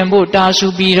ဖို့ရွှင်ဖို့တာဆူ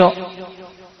ပြီးတော့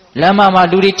လမ်းမှာ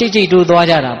လူတွေကြိတ်တိုးသွား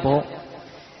ကြတာပေါ့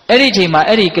အဲ့ဒီချိန်မှာ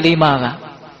အဲ့ဒီကလေးမက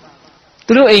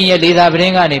သူတို့အိမ်ရဲ့လေသာပရ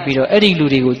င်းကနေပြီးတော့အဲ့ဒီလူ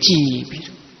တွေကိုကြည်ပြီး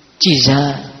ကြည်စ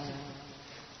မ်း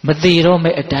မသေးတော့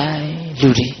မဲ့အတိုင်းလူ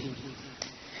တွေ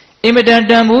အင်မတန်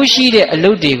တန်ဖိုးရှိတဲ့အ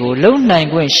လုပ်တွေကိုလုံနိုင်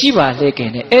ခွင့်ရှိပါလေခ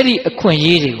င်တဲ့အဲ့ဒီအခွင့်အ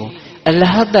ရေးတွေကိုအလ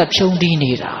ဟတ်ဖြုံးတီး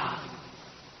နေတာ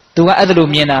သူကအဲ့ဒါလို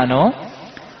မြင်တာနော်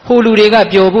ဟိုလူတွေက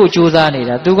ပျော်ဖို့ကြိုးစားနေ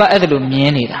တာသူကအဲ့ဒါလိုမြ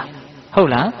င်နေတာဟုတ်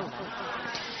လား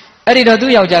အဲ့ဒီတော့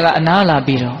သူ့ယောက်ျားကအနားလာ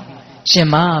ပြီးတော့ရှင်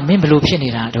မမင်းဘလို့ဖြစ်နေ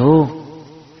တာတော့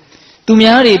သူ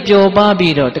များတွေပျော်ပါ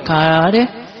ပြီးတော့တခါတည်း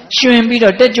ရှင်ပြီး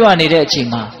တော့တက်ကြွနေတဲ့အချိန်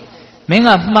မှာမင်းက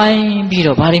မှိုင်းပြီး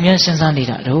တော့ဘာတွေများစဉ်းစားနေ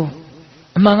တာတော့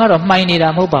အမှန်ကတော့မှိုင်းနေတာ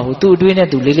မဟုတ်ပါဘူးသူ့အတွင်းနဲ့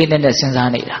သူလေးလေးနက်နက်စဉ်းစား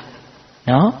နေတာ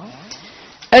နော်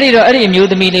အဲ့ဒီတော့အဲ့ဒီအမျိုး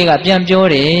သမီးလေးကပြန်ပြော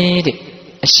တယ်တဲ့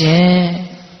အရှင်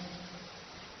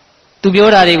သူပြော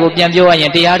တာတွေကိုပြန်ပြောရရ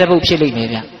င်တရားတစ်ပုဒ်ဖြစ်လိမ့်မယ်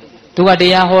ဗျသူကတ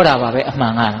ရားဟောတာပါပဲအမှ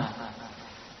န်ကတော့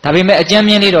ဒါပေမဲ့အကျဉ်း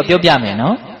မြင့်လေးတော့ပြောပြမယ်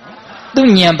နော်သူ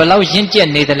ညံဘလောက်ရင့်ကျက်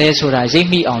နေတယ်လဲဆိုတာရိပ်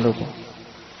မိအောင်လို့ပေါ့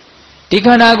ဒီခ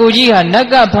န္ဓာကိုယ်ကြီးဟာနတ်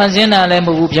ကဖန်ဆင်းတာလည်းမ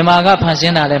ဟုတ်ဘူးဗြဟ္မာကဖန်ဆ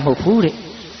င်းတာလည်းမဟုတ်ဘူးတဲ့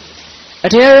အ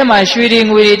ထဲထဲမှာရွှေတွေ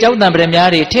ငွေတွေကြောက်တံပရမ ्या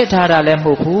တွေထည့်ထားတာလည်းမ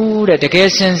ဟုတ်ဘူးတဲ့တကယ်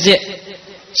စင်စစ်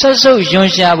ဆက်စုပ်ယွန်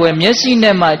ရှာပွဲမျက်စိ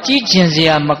နဲ့မှကြည့်ကျင်စ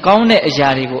ရာမကောင်းတဲ့အရာ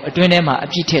တွေကိုအတွင်းထဲမှာအ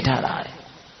ပြည့်ထည့်ထားတာတဲ့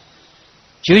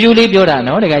ယူလေးပြောတာ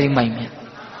နော်တကယ်ကြီးမိုက်မယ်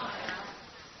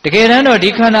တကယ်တမ်းတော့ဒီ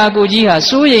ခန္ဓာကိုယ်ကြီးဟာ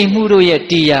စိုးရိမ်မှုတို့ရဲ့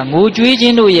တရားငိုကြွေးခြ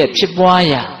င်းတို့ရဲ့ဖြစ်ပွား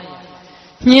ရာ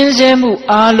ညှင်းဆဲမှု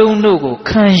အားလုံးတို့ကို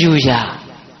ခံယူရာ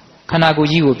ခန္ဓာကိုယ်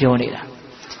ကြီးကိုပြောနေတာ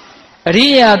အရိ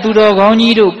ယာသူတော်ကောင်း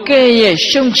ကြီးတို့ကဲ့ရဲ့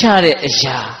ရှုံချတဲ့အ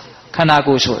ရာခန္ဓာ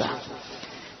ကိုယ်ဆိုတာ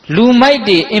လူမိုက်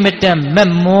တွေအင်မတန်မ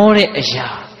က်မောတဲ့အရာ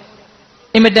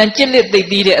အင်မတန်ကြစ်လက်သိပ်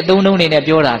ပြီးတဲ့အသုံးအနှုန်းတွေနဲ့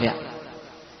ပြောတာဗျ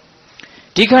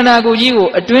ဒီခန္ဓာကိုယ်ကြီးကို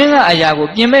အတွင်းကအရာကို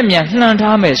ပြင်မဲ့မြန်လှန်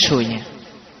ထားမယ်ဆိုရင်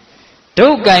ဒု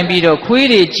တ်ကင်ပြီးတော့ခွေး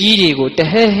တွေကြီးတွေကိုတ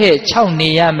ဟဲ့ဟဲ့ခြောက်နေ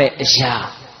ရမယ်အရာ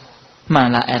မှန်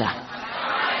လားအဲ့ဒါ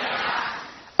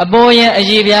အပေါ်ယံအ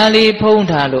ရေးပြားလေးဖုံး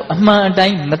ထားလို့အမှန်အတို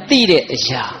င်းမသိတဲ့အ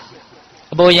ရာ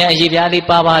အပေါ်ယံအရေးပြားလေး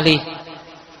ပါပါလေး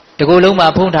ဒီကိုယ်လုံးမှာ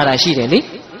ဖုံးထားတာရှိတယ်လေ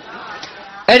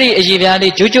အဲ့ဒီအရေးပြား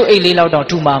လေးဂျွတ်ဂျွတ်အိတ်လေးလောက်တောင်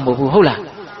ထူမှာမဟုတ်ဘူးဟုတ်လား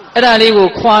အဲ့ဒါလေးကို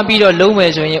ခွာပြီးတော့လုံးမ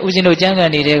ယ်ဆိုရင်ဦးဇင်းတို့ကျမ်းဂ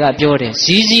န်တွေကပြောတယ်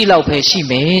ဇီးဇီးလောက်ပဲရှိ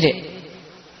မယ်တဲ့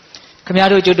ခင်ဗျား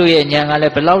တို့ကျွတ်တို့ရဲ့ဉာဏ်ကလ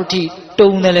ည်းဘယ်လောက်ထိ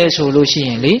တုံတယ်လဲဆိုလို့ရှိရ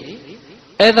င်လေ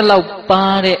အဲ့ဒါလောက်ပါ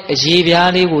တဲ့အရေးပြား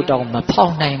လေးကိုတောင်မဖော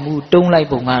က်နိုင်ဘူးတုံးလိုက်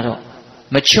ပုံကတော့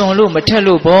မချွန်လို့မထက်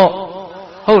လို့ပေါ့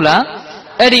ဟုတ်လား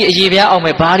အဲ့ဒီအရေးပြားအောင်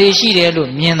မဲ့ဘာတွေရှိတယ်လို့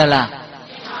မြင်သလား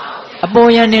အ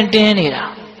ပေါ်ယံတင်တင်းနေတာ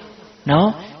နော်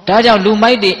ဒါကြောင့်လူ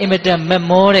မိုက်တွေအင်မတန်မက်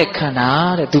မောတဲ့ခန္ဓာ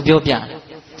တဲ့သူပြောပြတယ်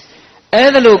အဲ့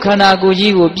ဒါလို့ခန္ဓာကိုယ်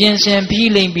ကြီးကိုပြင်ဆင်ပြီး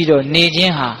လိမ့်ပြီးတော့နေခြ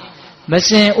င်းဟာမစ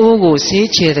င်အိုးကိုဆေး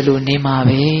ချေတယ်လို့နေမှာ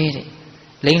ပဲတဲ့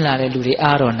လိမ့်လာတဲ့လူတွေ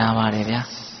အားတော့နာပါတယ်ဗျာ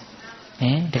ဟ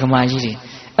င်ဒကမာကြီးတွေ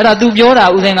အဲ့ဒါ तू ပြောတာ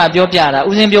ဦးစင်းကပြောပြတာ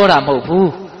ဦးစင်းပြောတာမဟုတ်ဘူး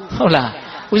ဟုတ်လား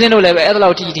ဦးဇင်းတို့လည်းပဲအဲ့ဒါ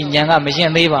လောက်ထိဉာဏ်ကမရှ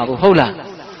င်းသေးပါဘူးဟုတ်လား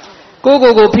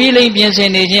ကိုဖီးလိမ့်ပြင်ဆင်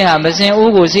နေခြင်းဟာမစင်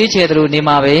အိုးကိုဆေးချေတယ်လို့နေ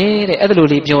မှာပဲတဲ့အဲ့ဒါလို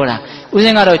လေးပြောတာဦးဇ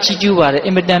င်းကတော့ချီးကျူးပါတယ်အ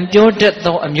င်မတန်ပြောတတ်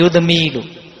သောအမျိုးသမီးလို့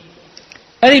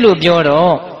အဲ့ဒီလိုပြော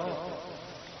တော့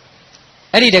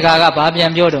အဲ့ဒီတကာကဘာပြ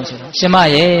န်ပြောတုံးဆိုတော့ရှင်မ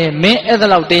ရဲ့မင်းအဲ့ဒါ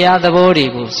လောက်တရားသဘောတွေ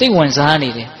ကိုစိတ်ဝင်စားနေ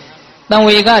တယ်တန်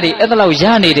ဝေကတွေအဲ့ဒါလောက်ရ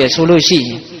နေတယ်ဆိုလို့ရှိရ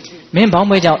င်မင်းဘောင်း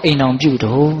မွေးကြောင့်အိမ်အောင်ပြု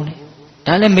တော့တဲ့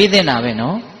ဒါလည်းမေးသင့်တာပဲ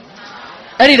နော်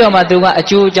အဲ့ဒီတော့မှသူကအ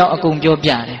ကျိုးအကြောင်းအကုန်ပြောပြ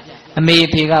တယ်အမေ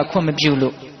ဖေကခွင့်မပြု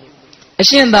လို့အ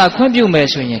ရှင်သာခွင့်ပြုမယ်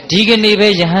ဆိုရင်ဒီကနေ့ပဲ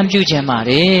ယဟန်ပြုခြင်းပါ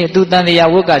တယ်သူတန်တရား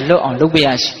ဝတ်ကလွတ်အောင်လုပ်ပြရ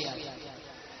ရှိ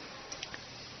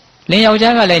လင်ယော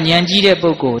က်ျားကလည်းဉာဏ်ကြီးတဲ့ပု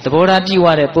ဂ္ဂိုလ်သဘောထားပြည့်ဝ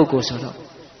တဲ့ပုဂ္ဂိုလ်ဆိုတော့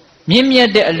မြင့်မြတ်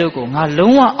တဲ့အလုပ်ကိုငါ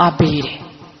လုံးဝအားပေးတယ်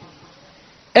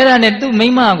အဲ့ဒါနဲ့သူ့မိ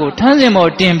န်းမကိုထမ်းစင်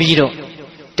ပေါ်တင်ပြီးတော့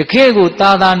တခဲကို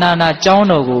သာသာနာနာကျောင်း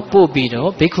တော်ကိုပို့ပြီးတော့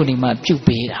ဘိက္ခုနီမပြု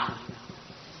ပေးတာ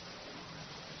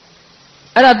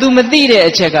အဲ့ဒါ तू မသိတဲ့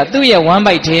အချက်ကသူ့ရဲ့ဝမ်း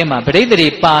ပိုက်ထဲမှာပဋိသန္ဓေ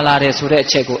ပါလာတယ်ဆိုတဲ့အ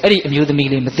ချက်ကိုအဲ့ဒီအမျိုးသမီး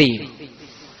လေးမသိဘူး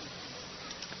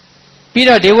ပြီး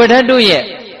တော့ဒေဝဒတ်တို့ရဲ့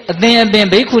အသင်အပင်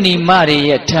ဘိက္ခုနီမတွေ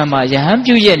ရဲ့ထံမှာယဟန်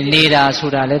ပြုရဲ့နေတာဆို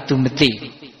တာလည်း तू မသိ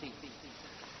ဘူး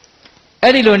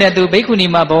အဲ့ဒီလိုနဲ့ तू ဘိက္ခုနီ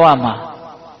မဘဝမှာ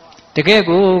တကယ်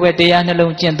ကိုပဲတရားနှ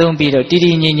လုံးကျင့်သုံးပြီးတော့တည်တ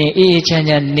ည်ငြိမ်ငြိမ်အေးအေးချမ်း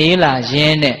ချမ်းနေလာရ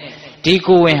င်းနဲ့ဒီ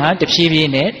ကိုယ်ဝင်ဟာတဖြည်းဖြ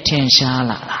ည်းနဲ့ထင်ရှား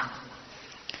လာတာ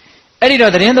အဲ့ဒီ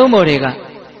တော့သတင်းသုံးပေါ်တွေက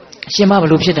ရှင်မဘ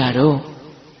လို့ဖြစ်တာတော့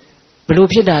ဘလို့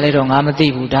ဖြစ်တာလဲတော့ငါမသိ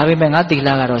ဘူးဒါပေမဲ့ငါသီလ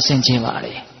ကတော့ဆင်ခြင်ပါ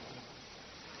လေ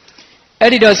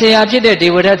အဲ့ဒီတော့ဆရာဖြစ်တဲ့ဒေ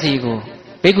ဝဒတ်စီကို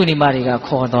ဘိက္ခုနီမတွေက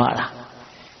ခေါ်သွားတာ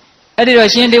အဲ့ဒီတော့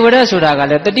ရှင်ဒေဝဒတ်ဆိုတာက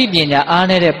လည်းတတိပညာအား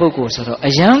နေတဲ့ပုဂ္ဂိုလ်ဆိုတော့အ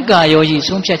ယံကာယောကြီး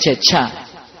ဆုံးဖြတ်ချက်ချ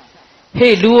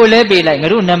ဟေးလူကိုလဲပေးလိုက်ငါ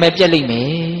တို့နာမည်ပြက်လိမ့်မယ်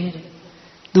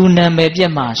သူနာမည်ပြ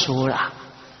က်မှဆိုတာ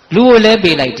လူကိုလဲ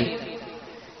ပေးလိုက်တယ်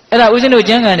အဲ့ဒါဦးဇင်းတို့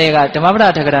ကျမ်းဂန်တွေကဓမ္မပဒ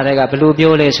ထက္ကရာတွေကဘလို့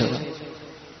ပြောလဲဆိုတော့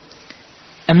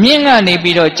အမြင့်ကနေ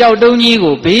ပြီးတော့ကြောက်တုံးကြီး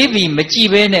ကိုဘေးပြီးမကြည့်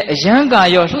ဘဲနဲ့အယံကာ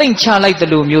ရောလှိမ့်ချလိုက်တယ်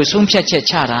လို့မျိုးဆုံးဖြတ်ချက်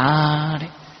ချတာ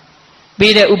တဲ့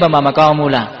ပေးတဲ့ဥပမာမကောင်း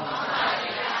ဘူးလား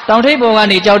တောင်ထိပ်ပေါ်က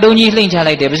နေကြောက်တုံးကြီးလှိမ့်ချ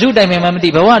လိုက်တယ်ဘယ်သူတိုင်မယ်မှမသိ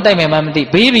ဘဝတိုင်မယ်မှမသိ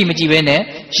ဘေးပြီးမကြည့်ဘဲနဲ့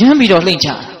ရမ်းပြီးတော့လှိမ့်ချ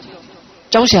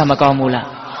ကြောက်စရာမကောင်းဘူးလား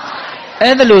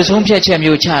အဲ့ဒါလို့ဆုံးဖြတ်ချက်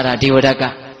မျိုးချတာဒေဝဒတ်က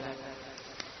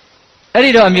အဲ့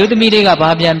ဒီတော့အမျိုးသမီးလေးကဘာ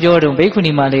ပြန်ပြောတုံးဘိက္ခု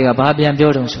နီမလေးကဘာပြန်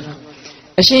ပြောတုံးဆိုတော့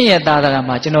အရှင်ရဲ့သာသနာ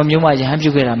မှာကျွန်တော်မျိုးမယဟန်ပြု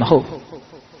ခဲ့တာမဟုတ်ဘူး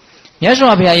မြတ်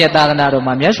စွာဘုရားရဲ့သာသနာတော်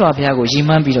မှာမြတ်စွာဘုရားကိုရည်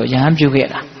မှန်းပြီးတော့ယဟန်ပြုခဲ့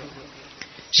တာ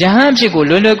ယဟန်ဖြစ်ကို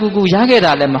လွယ်လွယ်ကူကူရခဲ့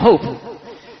တာလည်းမဟုတ်ဘူး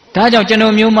ဒါကြောင့်ကျွန်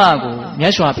တော်မျိုးမကိုမြ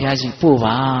တ်စွာဘုရားကြီးပို့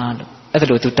ပါလို့အဲ့ဒါ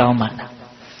လို့သူတောင်းပန်တာ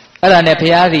အဲ့ဒါနဲ့ဘု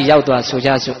ရားကြီးရောက်သွားဆိုကြ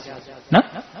စို့နော်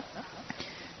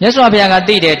မြတ်စွာဘုရားက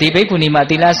သိတယ်ဒီဘိက္ခုနီမ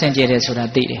သီလစင်ကြယ်တယ်ဆိုတာ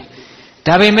သိတယ်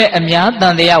ဒါပေမဲ့အများတ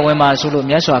န်တရားဝင်ပါဆိုလို့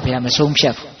မြတ်စွာဘုရားမဆုံးဖြ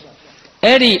တ်ဘူး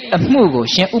အဲ့ဒီအမှုကို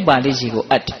ရှင်ဥပါလိကြီးကို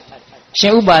အပ်တယ်ရှ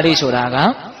င်ဥပါလိဆိုတာက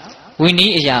ဝိန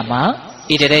ည်းအရာမှာ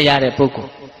ဣတရေရတဲ့ပုဂ္ဂို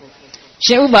လ်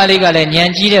ရှင်ဥပါလိကလည်းဉာ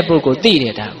ဏ်ကြီးတဲ့ပုဂ္ဂိုလ်သိတ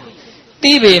ယ်ဒါကို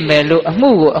သိပေမဲ့လို့အမှု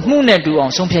ကိုအမှုနဲ့တူအော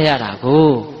င်ဆုံးဖြတ်ရတာ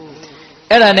ကို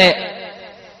အဲ့ဒါနဲ့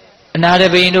အနာတ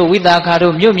ပိန်တို့ဝိသခါ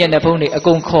တို့မြို့မြတ်တဲ့ဘုန်းတွေအ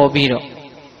ကုန်ခေါ်ပြီးတော့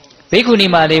ဘိက္ခုနီ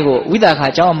မလေးကိုဝိသခါ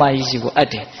ကျောင်းအမကြီးစီကိုအပ်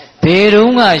တယ်ဘယ်တု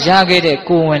န်းကရခဲ့တဲ့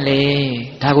ကိုဝင်လေ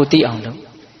ဒါကိုသိအောင်လို့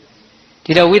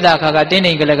ဒီတော့ဝိသခါကတင်း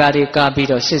နေကလကားတွေကာပြီး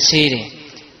တော့စစ်ဆေးတယ်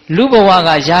လူဘဝက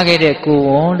ရခဲ့တဲ့ကိုဝ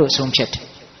န်လို့ဆုံးဖြတ်တယ်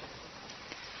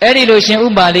Eri lo shin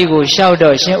upali go shout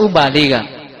out shin upali ga.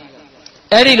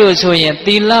 Eri lo so yin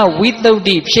tila without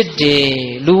ဖြစ်တယ်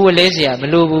လူဝလဲเสียမ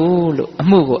လိုဘူးလို့အ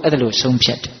မှုကိုအဲ့ဒါလို့ဆုံးဖြ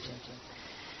တ်တယ်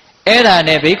အဲ့ဒါ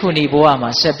နဲ့ဘိက္ခုနီဘဝမှာ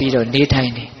ဆက်ပြီးတော့နေထို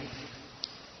င်တယ်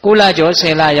9 လကျော်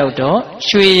10 လရောက်တော့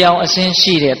ရွှေရောင်အစင်း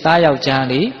ရှိတဲ့သားယောက်ျား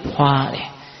လေးဖွာတယ်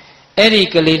အဲ့ဒီ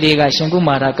ကလေးလေးကရှင်ကု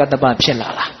မာရကတ္တပဖြစ်လာ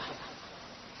တာ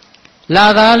လာ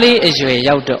သားလေးအရွယ်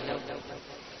ရောက်တော့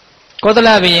ကောသလ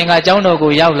ဘုရင်ကကျောင်းတော်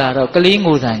ကိုရောက်လာတော့ကလေး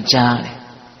ငိုသံကြားတယ်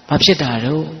ဘာဖြစ်တာ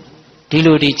တော့ဒီ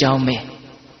လိုဒီကျောင်းမဲ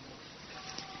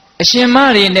အရှင်မ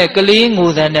တွေနဲ့ကလေးငို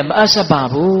သံနဲ့မအပ်ဆက်ပါ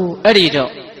ဘူးအဲ့ဒီ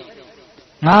တော့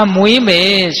ငါမွေးမ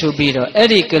ယ်ဆိုပြီးတော့အဲ့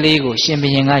ဒီကလေးကိုရှင်ဘု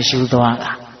ရင်ကယူသွား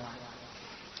တာ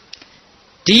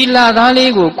ဒီလာသား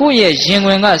လေးကိုကိုယ့်ရဲ့ရင်ဝ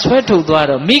င်ကဆွဲထုတ်သွား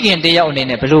တော့မိခင်တယောက်အနေ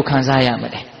နဲ့ဘယ်လိုခံစားရမ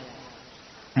လဲ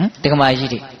တက္ကမ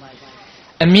ကြီးတွေ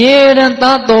အမြဲတမ်း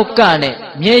သားတော်ကနဲ့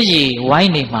မျက်ရည်ဝို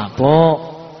င်းနေမှာပေါ့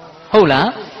ဟုတ်လား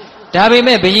ဒါပေ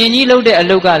မဲ့ဘယင်ကြီးလှုပ်တဲ့အ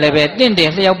လုပ်ကလည်းပဲတင့်တယ်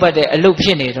လျှောက်ပတ်တဲ့အလုပ်ဖြ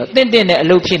စ်နေတော့တင့်တဲ့အ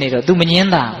လုပ်ဖြစ်နေတော့ तू မငင်း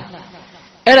တာ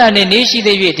အဲ့ဒါနဲ့နေရှိ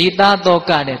သေး၍ဒီသားတော်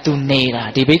ကနဲ့ तू နေတာ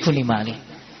ဒီဘိက္ခုနီမလေး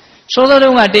စောစောတု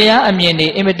န်းကတရားအမြင်နေ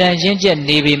အင်မတန်ရင့်ကျက်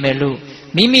နေပြီမဲ့လို့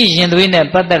မိမိရင်သွေးနဲ့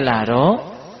ပတ်သက်လာတော့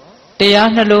တရား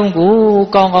နှလုံးကို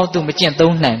ကောင်းကောင်း तू မကျင့်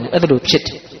သုံးနိုင်ဘူးအဲ့ဒါလိုဖြစ်တ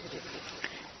ယ်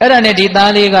အဲ့ဒါနဲ့ဒီ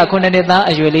သားလေးက9 နှစ်သား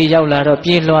အရွယ်လေးရောက်လာတော့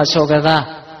ပြေးလွှာဆော်ကစား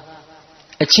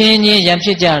အချင်းချင်းရံဖြ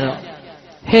စ်ကြတော့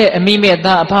ဟဲ့အမိမဲ့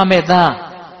သားအဖမဲ့သား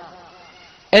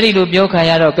အဲ့ဒီလိုပြောခံ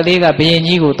ရတော့ကလေးကဘယင်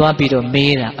ကြီးကိုသွားပြီးတော့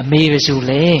မေးတာအမေပဲဆို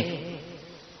လေ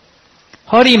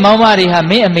ဟောဒီမောင်မတွေဟာ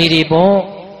မင်းအမေတွေပေါ့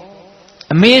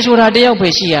အမေဆိုတာတယောက်ပဲ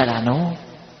ရှိရတာနော်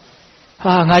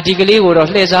ဟာငါဒီကလေးကိုတော့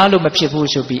လှည့်စားလို့မဖြစ်ဘူး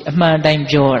ဆိုပြီးအမှန်တိုင်း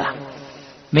ပြောတာ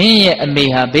မင်းရဲ့အမေ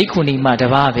ဟာဘိက္ခုနီမတ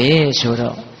စ်ပါးပဲဆို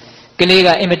တော့ကလေးက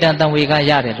အင်မတန်တန်ဝေက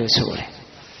ရတယ်လို့ဆိုတယ်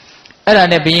အဲ့ဒါ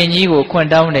နဲ့ဘယင်ကြီးကိုခွန့်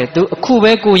တောင်းတယ်သူအခု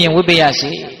ပဲကိုရင်ဝိပ္ပယ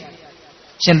စီ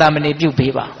ရှင်သာမဏေပြုတ်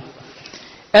ပေးပါ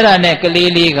အဲ့ဒါနဲ့က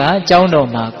လေးလေးကကျောင်းတော်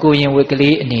မှာကိုရင်ဝိက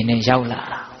လေးအနေနဲ့ရောက်လာ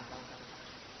တာ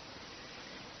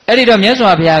အဲ့ဒီတော့မြတ်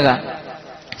စွာဘုရားက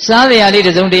စားစရာလေးတ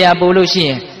စ်စုံတရာပို့လို့ရှိရ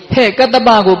င်ဟဲ့ကတ္တပ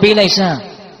ကိုပေးလိုက်စမ်း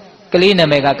ကလေးနာ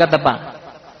မည်ကကတ္တပ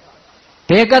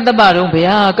ဘယ်ကတ္တပတုံး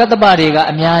ဗျာကတ္တပတွေက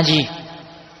အများကြီး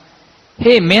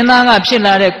ဟေးမင်းသားကဖြစ်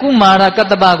လာတဲ့ကုမာရကတ္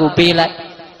တပကိုပေးလိုက်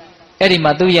အဲ့ဒီ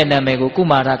မှာသူ့ရဲ့နာမည်ကိုကု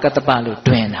မာရကတ္တပလို့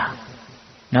တွင်တာ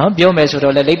နော်ပြောမယ်ဆို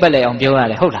တော့လည်းလိပ်ပတ်လိုက်အောင်ပြောရ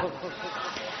တယ်ဟုတ်လား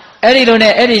အဲ့ဒီလို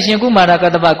နဲ့အဲ့ဒီရှင်ကုမာရက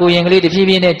တ္တပကိုရင်ကလေးတဖြည်း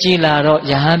ဖြည်းနဲ့ကြီးလာတော့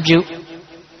ယဟန်ပြု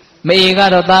မေက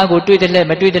တော့သားကိုတွေ့တယ်လက်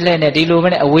မတွေ့တယ်လက်နဲ့ဒီလိုပဲ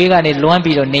နဲ့အဝေးကနေလွမ်း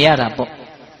ပြီးတော့နေရတာပေါ့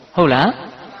ဟုတ်လား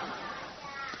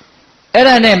အဲ့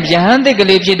ဒါနဲ့ယဟန်သစ်က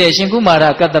လေးဖြစ်တဲ့ရှင်ကုမာရ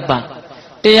ကတ္တပ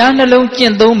တရားနှလုံးကျ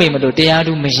င့်သုံးမိမလို့တရား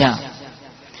သူမရ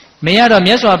မရတော့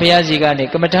မြတ်စွာဘုရားကြီးကနေ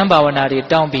ကမ္မထံဘာဝနာတွေ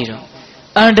တောင်းပြီးတော့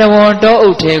အန္တဝံတောအု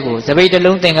ပ်ထဲကိုသပိတ်တ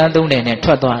လုံးသင်္ကန်းသုံးတယ်နဲ့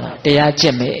ထွက်သွားတာတရားကျ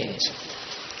င့်မယ်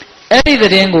အဲ့ဒီသ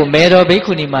တင်းကိုမေတော်ဘိက္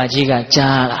ခုနီမကြီးက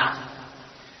ကြားလာ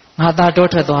ငါသားတော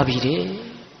ထွက်သွားပြီတဲ့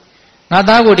ငါ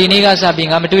သားကိုဒီနေ့ကစပြီး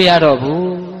ငါမတွေ့ရတော့ဘူး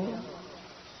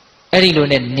အဲ့ဒီလို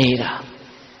နဲ့နေတာ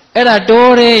အဲ့ဒါတော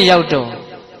ထဲရောက်တော့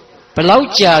ဘလောက်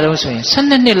ကြာတော့ဆိုရင်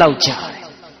12 နှစ်လောက်ကြာတယ်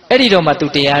အဲ့ဒီတော့မှသူ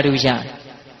တရားဓုရတယ်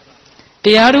တ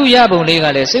ရားဓုရပုံလေးက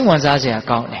လည်းစိတ်ဝင်စားစရာ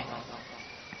ကောင်းတယ်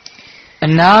အ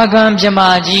နာဂံမြမ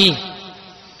ကြီး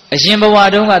အရှင်ဘဝ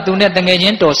တုန်းကသူနဲ့တငယ်ချ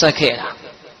င်းတော်ဆက်ခဲ့တာ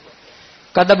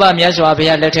ကတ္တပမြတ်စွာဘု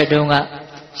ရားလက်ထက်တုန်းက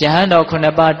ယဟန်တော်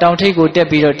9 ပါးတောင်ထိပ်ကိုတက်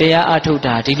ပြီးတော့တရားအထုတ်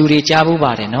တာဒီလူတွေကြားဘူး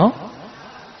ပါတယ်နော်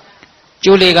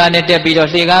ကျိုးလေကားနဲ့တက်ပြီးတော့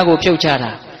လှေကားကိုဖြုတ်ချ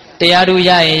တာတရားဓုရ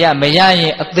ရင်ရမရရ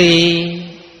င်အသေး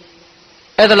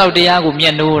အဲ့ဒါလောက်တရားကိုမျ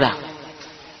က်နှိုးတာ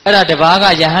အဲ့ဒါတပါးက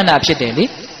ယဟန္တာဖြစ်တယ်လေ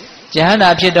ယဟန္တာ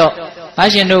ဖြစ်တော့ငါ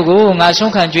ရှင်တို့ကိုငါ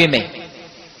ဆုံးခံကြွေးမယ်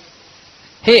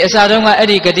ဟေးအစာတုန်းကအဲ့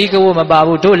ဒီဂတိကဝတ်မပါ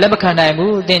ဘူးတို့လက်မခံနိုင်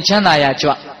ဘူးသင်ချမ်းသာရကြွ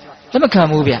လက်မခံ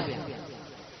ဘူးဗျ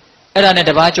အဲ့ဒါနဲ့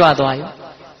တပါးကြွသွားရော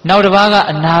နောက်တပါးက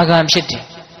အနာဂံဖြစ်တယ်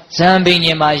ဇံပင်ញ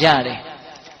င်မှာရတယ်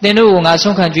သင်တို့ကိုငါ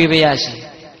ဆုံးခံကြွေးပေးရစီ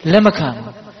လက်မခံ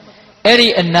ဘူးအဲ့ဒီ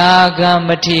အနာဂံမ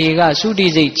ထေကသုတိ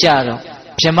စိတ်ကြတော့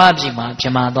ဗြဟ္မပြည်မှာဗြ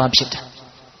ဟ္မာသွားဖြစ်တာ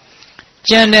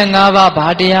ကျန်တဲ့၅ ပါးဘာ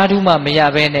တရားဓုမှမရ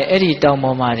ဘဲနဲ့အဲ့ဒီတောင်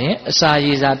ပေါ်မှာတင်အစာ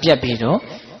ရေစာပြတ်ပြီးတော့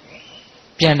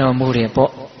ပြန်တော်မူတယ်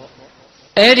ပေါ့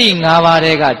အဲ့ဒီ၅ ပါး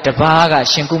တဲကတပါးက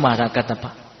ရှင်ကုမာရကတ္တပ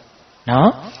နော်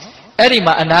အဲ့ဒီ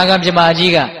မှာအနာဂံမြမ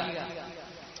ကြီးက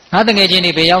ငါတငယ်ချင်း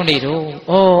တွေဘယ်ရောက်နေတော့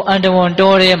ဩအန္တဝံ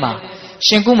တောထဲမှာ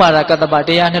ရှင်ကုမာရကတ္တပတ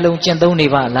ရားနှလုံးကျင့်သုံးနေ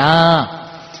ပါလား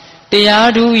တရား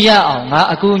ဓုရအောင်ငါ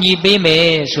အကူအညီပေးမယ်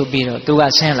ဆိုပြီးတော့သူက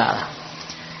ဆင်းလာတာ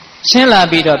ဆင်းလာ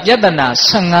ပြီးတော့ပြဿနာ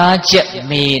15 ချက်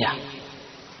မေးတာ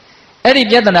အဲ့ဒီ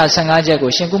ပြဿနာ15 ချက်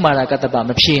ကိုရှင်ကုမာရကတ္တပမ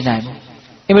ဖြေနိုင်ဘူး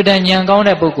အင်မတန်ဉာဏ်ကောင်း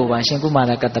တဲ့ပုဂ္ဂိုလ်ပါရှင်ကုမာ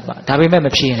ရကတ္တပဒါပေမဲ့မ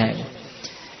ဖြေနိုင်ဘူး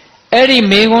အဲ့ဒီ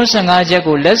မေခွန်း15 ချက်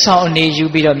ကိုလက်ဆောင်အနေယူ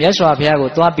ပြီးတော့မြတ်စွာဘုရားကို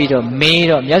သွားပြီးတော့မေး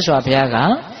တော့မြတ်စွာဘုရားက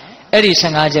အဲ့ဒီ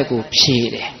15 ချက်ကိုဖြေ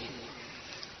တယ်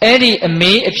Eri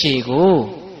ame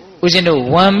apego, Ujino,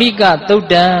 Wamika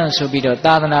Todan, Subido,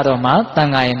 Tadanaroma,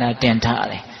 Tangayana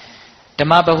Dentale. The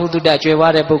Mapa who do that, you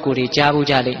are a Bokuri, Jabu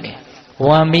Jalime.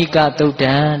 Wamika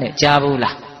Todan,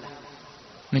 Jabula.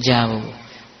 Jabu.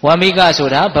 Wamika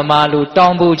Soda, Bamalu,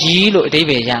 Tombu Jilo,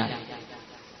 Deveya.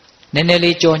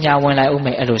 Neneli Jonia when I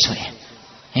ume Elosoy.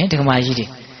 Ain't my yidi.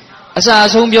 As I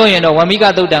assume you know,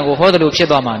 Wamika Todan will hold the loop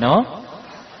Shedoma, no?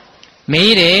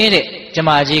 Made it,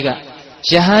 Jamajiga.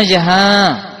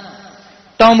 Jahan.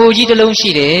 Tomboji the lone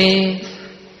sheet.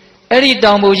 Eddie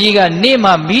Tombojiga,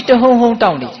 Nema, meet the home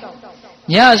town.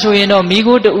 Ya, so you know, me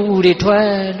go to Uri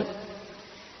 12.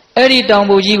 Eddie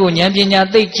Tombojigo,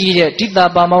 Yampiana, they cheated, Tita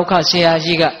Bamoka, Sea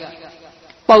Jiga.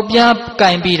 Popia,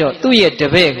 kind beetle, 2 years the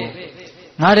bego.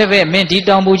 Not ever meant it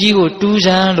Tombojigo, 2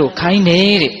 zan, kind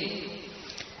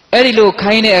Eddie look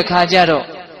kind a cajado.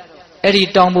 Eddie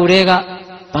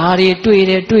Tombodega, body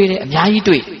tweeted, Yai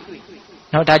tweet.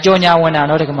 Not a Jonia when I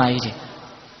not a maid.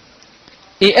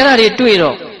 E era de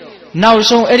tweedo. Now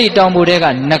so Eddie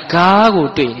Tombodega,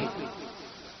 Nakago tweet.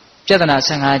 Jadana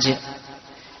Sangaji.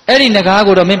 Eddie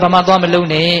Nakago to Mimpama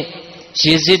Malone.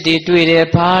 She said they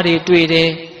tweeted, party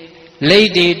tweeted,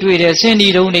 lady tweeted,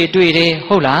 Cindy don't tweeted,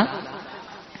 hola.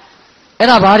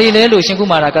 Era body lelu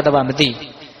Shinkumara Katabamati.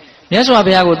 Yaswa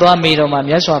Piago to a maid of my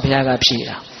Yaswa Piaga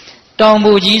Pira.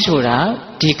 Tomboji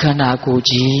Sura, Dikana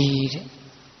Goji.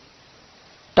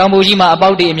 Tombojima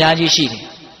about the Imyaji sheet.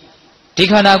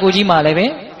 Dikana Gojima leve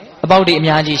about the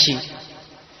Imyaji sheet.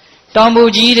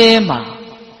 Tomboji de ma.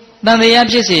 Then the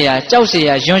Yamsia,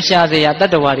 Chausia, Jonsha, the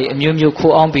Tatawari, Mumu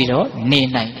Ku on Bido, Ne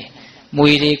 90.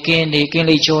 Muiri, Kenny,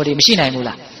 Kenley Chori, Machina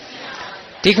Mula.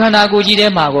 Dikana Goji de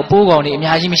ma, Pogon,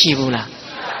 Imyaji Mishibula.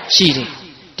 Sheet.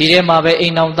 Didema be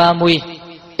in on Damui.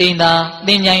 Ina,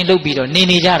 Ninya Lubido,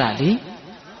 Nini Jaradi.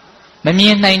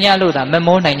 Mammy Nanya Luda,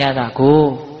 Memo Nanya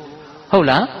go.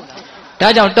 Hola.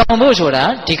 Taja Tombo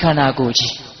Soda, Tikana Goji.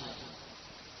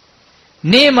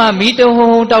 Nema Mito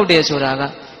Ho Daude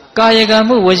Soraga.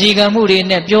 Kayagamu, Wazigamu,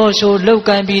 Nepio so low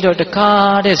kind beetle, the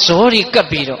car, the sorry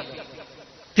capido.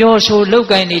 Pure so low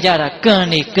kind Nijara,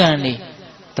 Gurney.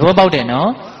 The about it,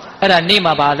 no? At a name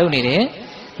about Lunide.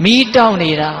 Me down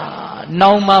here.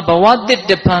 Now, ma, but what did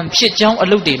the pump shit young a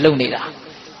loody lonida?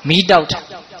 Me doubt.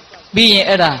 Being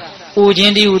at a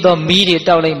Ujendi with the media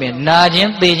doubting me,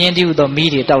 Najan, they jendi with the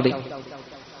media doubting.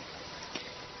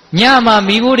 Nyama,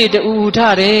 me would it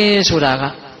Utare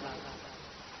Suraga.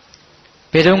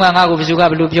 Pedunga Vizuga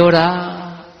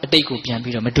Lupiora, a decupian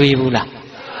bit of Madribula.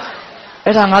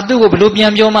 At Angadu of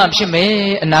Lupian Yoma,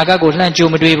 Shime, and Nagago Lancho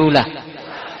Madribula.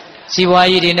 See why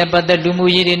you didn't but the Lumu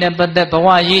you didn't but the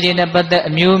Pawa you didn't but the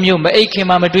Mew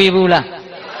Makima Madribula.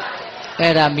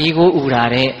 Era Migo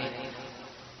Urare.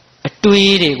 A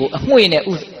tweedy, a win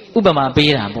Ubama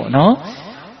Bira, no?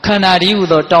 Canadi with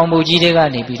the Tomboji de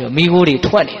Ganibido, Miguri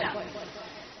 20.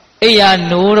 Eya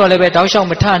no, or lebe Dausha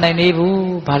Matana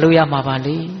Nebu, Baluya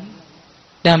Mabali.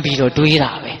 Dambido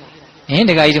Duirabe. And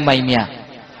the guy to my mia.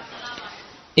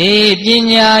 E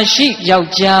Pinya sheep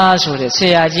Yauja, so the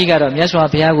Sea Giga of Yaswa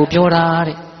Piago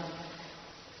Piorari.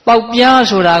 Paupia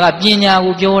Suraga Pinya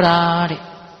Upiorari.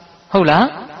 Hola?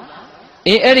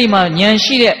 E Erima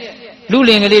Yanshi,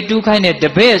 Luling a little kind of the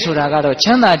bear Suraga,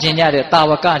 Chana Genia, the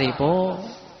Tawakari po.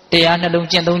 They are no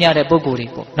Gendonia de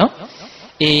Boguripo, no?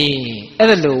 E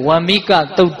Everlo,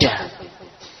 Wamika Toda.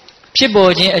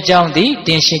 Chiboji a Jondi,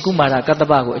 then Shikumara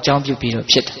Katabago, a Jambu Piro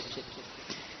Chit.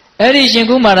 Eri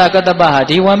Shikumara Katabaha,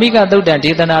 the Wamika Toda,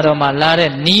 Ditanaro Malare,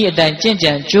 Ni a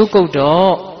Danjan, Joko do.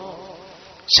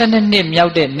 Sananim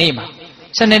Yaude Nema.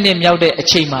 Sananim Yaude a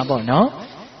Chima bono.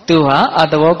 Tuha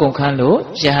at the Wokon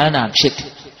Kanlo, Jahana Chit.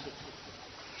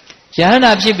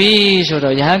 Jahana Chibi, so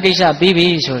Yahangisha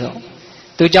Bibi, so.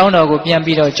 To Jauno go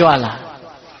Piambido Joala.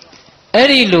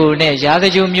 Eri Lune,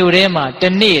 Yadaju Murema, the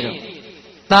Nero.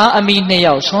 Ta Amine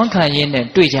Yao, Sonka Yin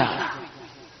and Tuja.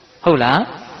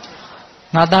 Hola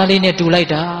Nadalina to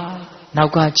later.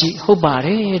 Naukaji,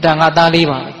 Hobare,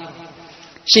 Dangadaliva.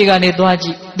 Shigani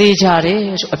Dwaji,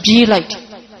 Dejare, a pea light.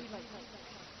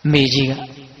 Mejiga.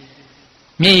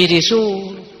 Made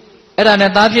so. Erana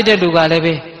Davi de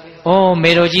Lugalebe. Oh,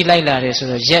 Meroji Laila,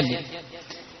 so Jenny.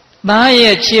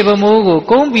 Maya Chibamogo,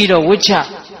 Combido, Witcha.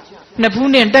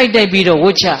 Napunian died Bido,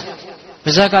 Witcha.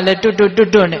 Zaka let to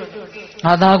done.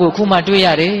 Adago Kuma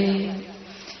Duyare.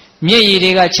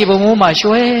 Mia Chibamoma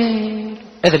Shue.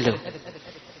 Edelo.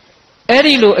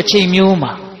 Erilo a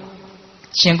Chimuma.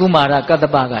 Shingumara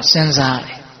Katabaga,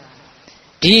 Senzare.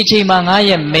 DJ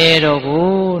Mangaya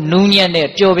Merogo,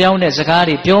 Nunian, Jobione,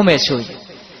 Zakari, Piomesu.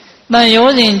 My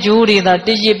yours in Judy that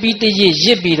did you beat the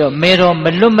Jibido, Mero,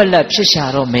 Melumala,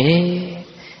 Pisharo me.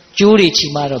 ကျိုးတွေချီ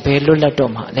မှတော့ဘယ်လွတ်လပ်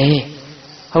တော့မှာလဲ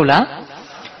ဟုတ်လား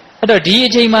အဲ့တော့ဒီအ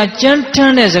ချိန်မှာကြမ်းတ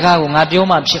မ်းတဲ့စကားကိုငါပြော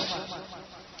မှဖြစ်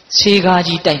ဆေးကား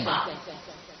ကြီးတိုက်မှာ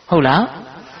ဟုတ်လား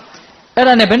အဲ့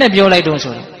ဒါနဲ့ဘယ်နဲ့ပြောလိုက်တုံး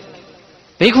ဆိုတော့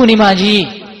ဘိက္ခုနီမကြီး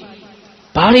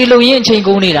ဘာတွေလုံရင်အချိန်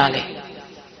ကုန်နေတာလဲ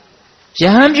ယ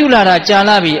ဟန်ပြုလာတာကြာ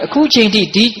လာပြီအခုချိန်ထိ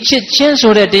ဒီချစ်ချင်း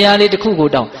ဆိုတဲ့တရားလေးတစ်ခုကို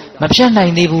တောင်မဖြတ်နို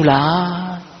င်သေးဘူး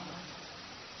လား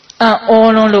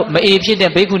အော်လုံးလို့မအေဖြစ်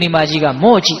တဲ့ဘိက္ခုနီမကြီးက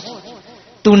မော့ကြည့်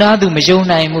သူနာသူမယုံ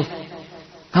နိုင်ဘူး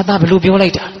ငါသားဘလို့ပြောလို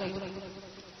က်တာ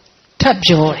ထပ်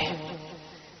ပြောတယ်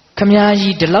ခမည်း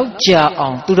ကြီးဒီလောက်ကြာအော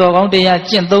င်သူတော်ကောင်းတရား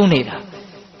ကျင့်သုံးနေတာ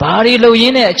ဘာတွေလုံရ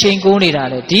င်းနဲ့အချိန်ကုန်နေတာ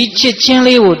လဲဒီချစ်ချင်း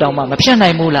လေးကိုတောင်မှမဖြတ်နို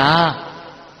င်ဘူးလား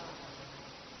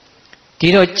ဒီ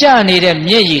တော့ကြာနေတဲ့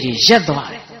မျက်ရည်တွေရက်သွား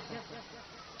တယ်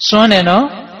စွန်းတယ်နော်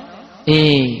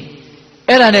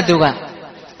အဲ့ဒါနဲ့သူက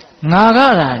ငါက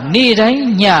နေ့တိုင်း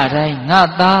ညတိုင်းငါ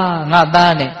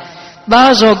သားနဲ့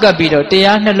သားစောကပ်ပြီးတော့တ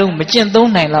ရားနှလုံးမကျင့်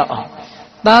သုံးနိုင်တော့အောင်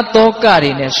သားတောက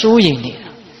တွေနဲ့စိုးရိမ်နေတာ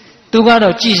သူက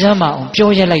တော့ကြည်စမ်းမအောင်ပြော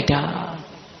ရလိုက်တာ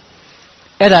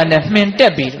အဲ့ဒါနဲ့မှင်တ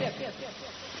က်ပြီးတော့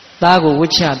သားကိုဝှ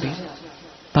ချပြီး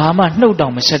ဘာမှနှုတ်တော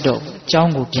င်မဆက်တော့ဘူးကျော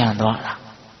င်းကိုပြန်သွားတာ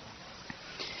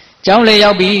ကျောင်းလေ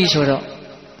ရောက်ပြီဆိုတော့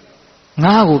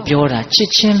ငါ့ကိုပြောတာချစ်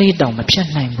ချင်းလေးတောင်မဖြတ်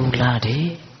နိုင်ဘူးလားတဲ့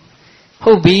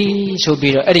ဟုတ်ပြီဆို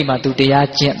ပြီးတော့အဲ့ဒီမှာသူတရား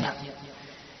ကျင့်တာ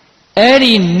အဲ့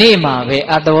ဒီနေ့မှာပဲ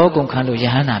အတ္တဝေါကုန်ခံလို့ယ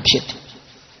ဟန္တာဖြစ်တယ်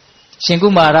ရှင်ကု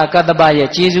မာရကတ္တပရဲ့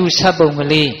ကျေးဇူးဆက်ပုံက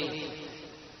လေး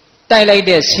တိုက်လိုက်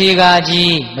တဲ့ဆေးကား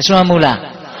ကြီးမစွမ်းဘူးလား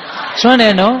စွမ်းတ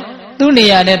ယ်နော်သူ့နေ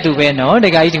ရာနဲ့သူပဲနော်ဒ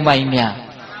ကာကြီးဒီမကြီးများ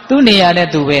သူ့နေရာနဲ့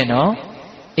သူပဲနော်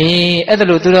အဲ့ဒါ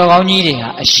လို့သူတော်ကောင်းကြီးတွေဟာ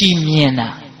အရှိမြင်တာ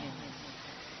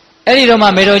အဲ့ဒီတော့မှ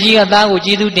မေတော်ကြီးကသားကို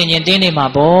ကျေးဇူးတင်ခြင်းတင်းနေမှာ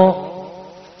ပေါ့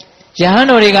ယဟန်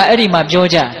တော်တွေကအဲ့ဒီမှာပြော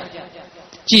ကြ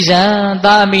ကြည်စံ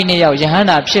သားအမိနှစ်ယောက်ယဟန္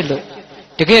တာဖြစ်လို့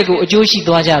တကယ့်ကိုအကျိုးရှိ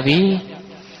သွားကြပြီ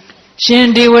ရှင်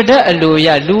ဒေဝဒတ်အလိုရ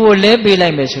လူကိုလဲပေးလို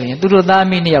က်မယ်ဆိုရင်သူတို့သားအ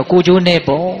မိနှစ်ယောက်ကိုကျိုးနေ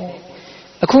ပေါ့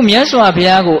အခုမြတ်စွာဘု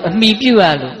ရားကိုအမိပြုရ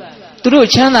လို့သူတို့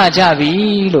ချမ်းသာကြပြီ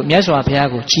လို့မြတ်စွာဘုရား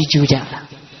ကိုချီးကျူးကြတာ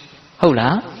ဟုတ်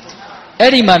လား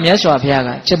အဲ့ဒီမှာမြတ်စွာဘုရားက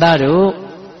จิตသားတို့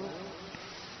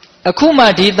အခုမှ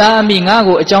ဒီသားအမိငါ့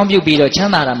ကိုအကြောင်းပြုပြီးတော့ချ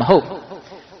မ်းသာတာမဟုတ်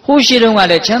ဟိုရှိတုန်းက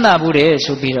လည်းချမ်းသာဘူးတယ်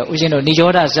ဆိုပြီးတော့ဦးဇင်းတို့နိရော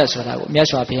ဓဇတ်ဆိုတာကိုမြတ်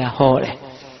စွာဘုရားဟောတယ်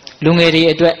လူငယ်တွေ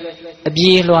အတွက်အ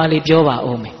ပြေးလွှာလေးပြောပါ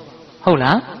ဦးမယ်ဟုတ်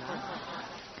လား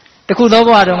တခုသောဘ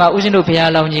ဝတုန်းကဦးဇင်းတို့ဘု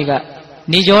ရားလောင်းကြီးက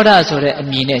နိရောဓဆိုတဲ့အ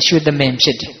မည်နဲ့ရွှေသမင်ဖြ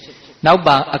စ်တယ်နောက်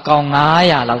ပါအကောင်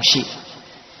900လောက်ရှိ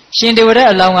ရှင်ဒေဝရတ်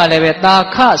အလောင်းကလည်းပဲတာ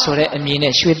ခဆိုတဲ့အမည်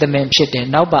နဲ့ရွှေသမင်ဖြစ်တယ်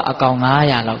နောက်ပါအကောင်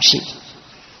900လောက်ရှိ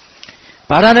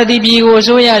ဗာရာဏသီပြည်ကိုအ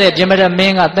စိုးရတဲ့ပြမရမ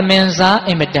င်းကသမင်စား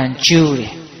အင်မတန်ကျူးတ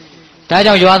ယ်ဒါ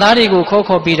ကြောင့်ရွာသားတွေကို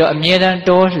ခေါ်ပြီးတော့အမြဲတမ်း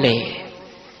တောလှယ်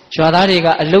ရွာသားတွေက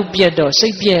အလုတ်ပြက်တော့စိ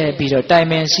တ်ပြက်ပြီးတော့တိုင်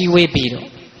ပင်စည်းဝေးပြီးတော့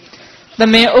သ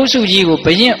မင်အုပ်စုကြီးကိုဘ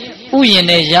ရင်ဥယျာဉ်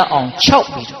နဲ့ရအောင်ခြောက်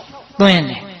ပြီးတော့သွင်း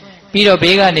တယ်ပြီးတော့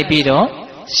ဘေးကနေပြီးတော့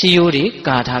စီယိုးတွေ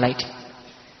ကာထားလိုက်တယ်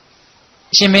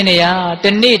အရှင်မင်းနေရတ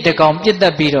နေ့တကောင်ပြစ်တ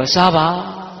က်ပြီးတော့စားပါ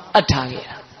အပ်ထားခဲ့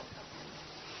တာ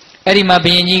အဲ့ဒီမှာဘ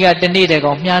ရင်ကြီးကတနေ့တ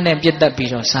ကောင်မြားနဲ့ပြစ်တက်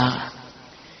ပြီးတော့စား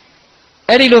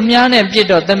အဲ့ဒီလိုမြားနဲ့ပြစ်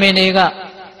တော့သမင်တွေက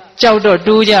ကြောက်တော့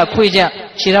တိုးကြခွေကြ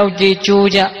ခြေထောက်ကြီးကျိုး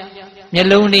ကြမျက်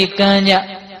လုံးတွေကန်းကြ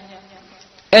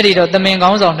အဲ့ဒီတော့သမင်ကော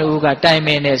င်းဆောင်2ဦးကတိုင်ပ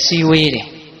င်နဲ့စီဝေးတယ်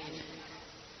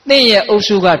သင်ရဲ့အုပ်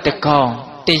စုကတကောင်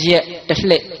တရက်တစ်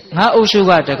လှည့်ငါအုပ်စု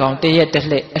ကတကောင်တရက်တစ်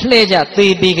လှည့်အလှည့်ကြ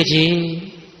သေးပေးကြကြီး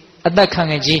အသက်ခံ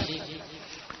ကြကြီး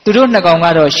သူတို့2ကောင်က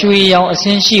တော့ရွှေရောင်အစ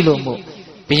င်းရှိလို့မို့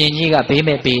ဘုရင်ကြီးကဘေး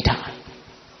မဲ့ပေးထား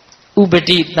ဥပ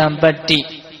တိတံပတ္တိ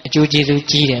အကျိုးကျေးဇူး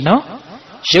ကြီးတယ်နော်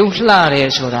ရုပ်လှတယ်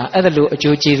ဆိုတာအဲ့ဒါလိုအ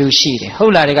ကျိုးကျေးဇူးရှိတယ်ဟု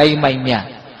တ်လားတခါကြီးမိုက်မြ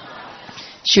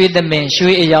ရွှေသမင်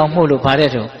ရွှေအယောင်မှုလို့ဗါတဲ့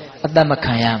တော့အသက်မ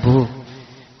ခံရဘူး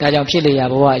ဒါကြောင့်ဖြစ်လေရ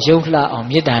ဘဝရုပ်လှအောင်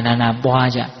မေတ္တာနာနာပွား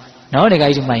ကြနော်တခါ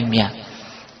ကြီးမိုက်မြ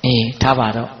ထားပါ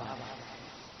တော့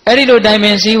အဲ့ဒီလိုတိုင်ပ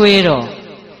င်စည်းဝေးတော့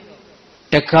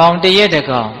တကောင်တရက်တ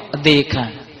ကောင်အသေးခံ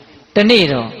တနေ့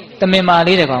တော့သမင်မာ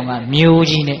လေးတကောင်ကမျိုး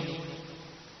ကြီးနဲ့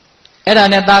အဲ့ဒါ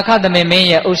နဲ့တာခသမင်မင်း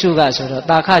ရဲ့အုပ်စုကဆိုတော့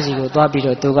တာခစီကိုသွားပြီး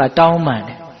တော့သူကတောင်းပန်တ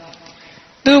ယ်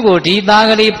သူ့ကိုဒီသား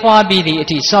ကလေးဖွားပြီးဒီအ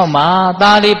ထိစောင့်မှာ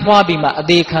သားလေးဖွားပြီးမှအ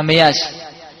သေးခံမရရှိ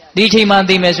ဒီချိန်မှ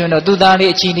သိမယ်ဆိုရင်တော့သူ့သားလေး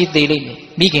အချီးလေးသေးလိမ့်မယ်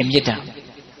မိခင်မြစ်တာ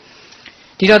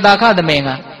ဒီတော့တာခသမင်က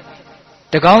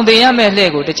တကောင်သေးရမဲ့လှဲ့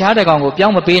ကိုတခြားတကောင်ကိုပြော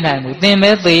င်းမပေးနိုင်ဘူးသင်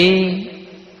မဲသေး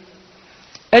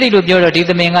အဲ့ဒီလိုပြောတော့ဒီ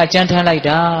သမင်ကကြမ်းထမ်းလိုက်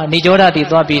တာဏိကြောဓာတိ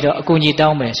သွားပြီးတော့အကူကြီးတော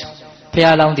င်းမယ်ဆိုဘု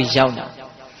ရားလောင်းတီရောက်လာ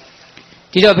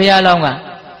ဒီတော့ဘုရားလောင်းက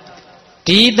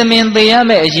ဒီသမင်သေးရ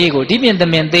မယ့်အရေးကိုဒီပြင်သ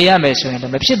မင်သေးရမယ်ဆိုရင်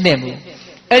တော့မဖြစ်သင့်ဘူး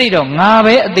အဲ့ဒီတော့ငါ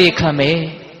ပဲအသေးခံမယ်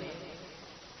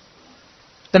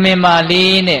သမင်မာ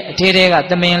လေးနဲ့အထေးက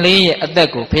သမင်လေးရဲ့အသက်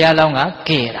ကိုဘုရားလောင်းက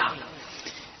ကဲတာ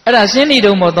အဲ့ဒါဆင်းနေ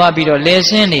တုံးပေါ်သွားပြီးတော့လဲ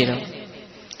ဆင်းနေတော့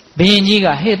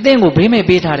Binjiga, hey, then will be me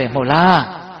beat her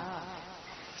mola.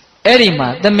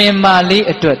 Erima, the memali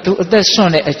to the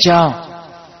son a chow.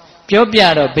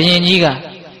 Piopiado, Binjiga.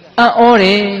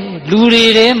 Ore,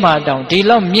 Luri, Madam,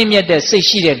 Dilo, Mimia, the say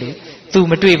she did to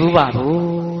Madrid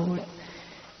Babu.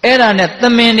 Eranet, the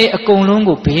many a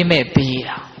colungu be me be.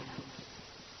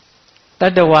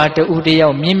 That the water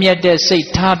Udio, Mimia, the say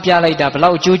Tapia like the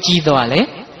Blau Juji Doale.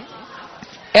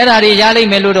 Era Yali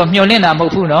Meludo Mulina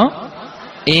Mopuno.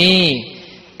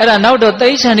 Era now the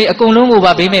days and a column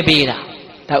of Bime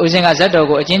Bida. That was in a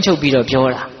Zadogo, a gentle bit of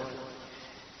Pura.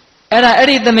 Era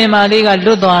edit the Memaliga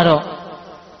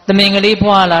Ludoro, the Mingli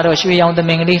Poalado, she on the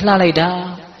Mingli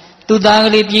Lalida, to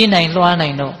Dagli Pina in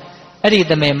Luana, no. Edit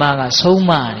the Memaga so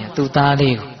many to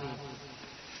Dali.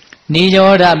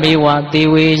 Nijoda Miwa,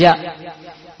 Deweya.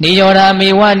 Nijoda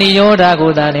Miwa, Nijoda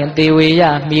Godan,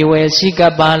 Deweya, Miwe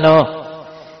Sika Balo.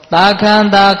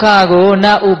 Takanda kago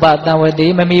na ubata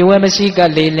wadi mami wemesika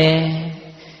lele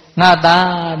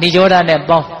ngata nijoda ne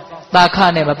bong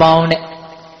takha ne mabong ne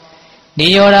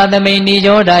nijoda thami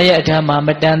nijoda ye athama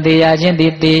matan teya chin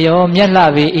ti teyo myat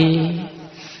la bi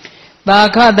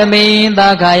takha thami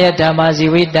takha ye dhamma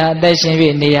zivita athat shin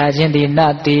wi neya chin ti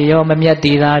na teyo mamyat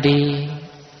ti tha di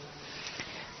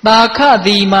takha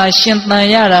ti ma shin tan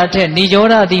ya ra the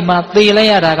nijoda ti ma te lai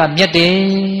ya ra ka myat de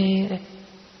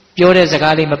Pure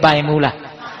Zakali Mapai Mula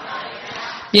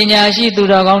Pinyashi to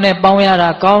the Gone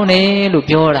Pawara Kaune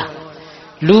Lupiora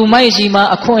Lu Maisima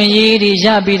Akoye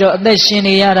Jabido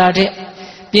Deshini Yara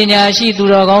Pinyashi to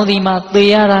the Gondima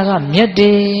Tiara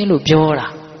Miede Lupiora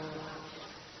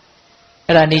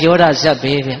Era Nijora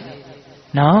Zababy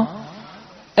No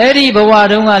Eri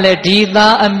Bawadunga let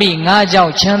Dida and me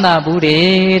Najao Chana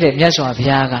Bude Yaswa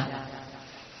Piaga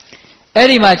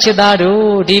Eri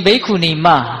Machidado Di Bekuni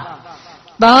Ma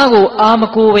Tago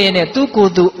Amaku in a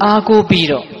Tukudu Ako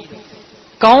Biro.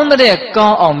 Count the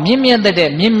count on Mimia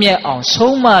the Mimia on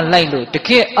Soma Lailu, the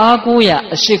K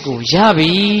Aguya, a Sigu,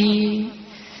 Yabi.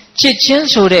 Chichin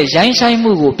so the Yansai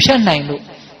Mugu, Pianailu,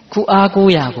 Ku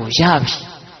Aguyago, Yabi.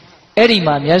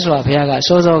 Erima Yaswa Piaga,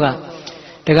 Sozoga,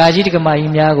 the Gajitika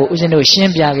Maimiago, Uzino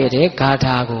Shimpiagate,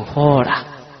 Katago, Hora.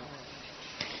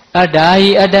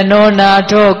 Adai Adanona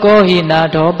to Kohi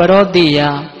Nato,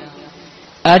 Barodia.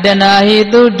 Adanahi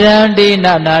Dudandi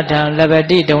Nanadan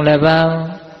Labadi Don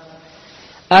Labao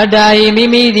Adai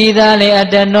Mimi Didale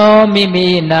Adano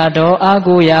Mimi Nado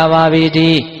Aguya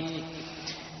Vavidi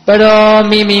Pero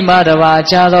Mimi Madava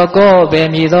Chalo Go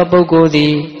Bemido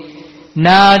Bugudi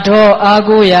Nato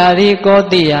Aguya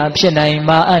Rikodia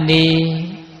Pinaima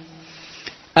Ani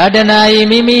Adanahi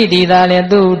Mimi Didale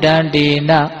Dudandi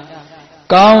Na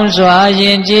Kaunzwa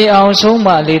Yinji on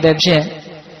Suma Lidapshin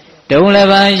Don't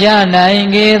let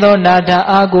Yana though Nata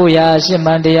Aguya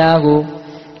Simandiago,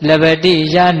 Labadi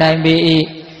Yana be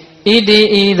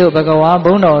Idi Ido Bagawa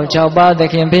Bono, Chauba the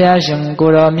Kimpiasham,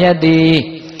 Guru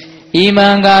Miadi,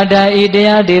 Imangada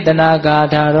Idea did the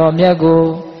Nagata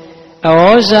Romiago,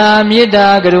 Aosa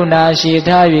Mida Garuna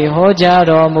Shitavi Hoja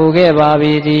Romuge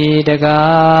Babi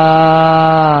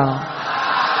Daga.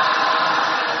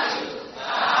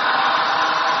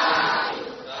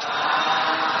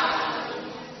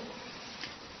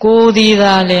 Go the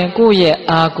Dale, go ye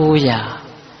Aguya.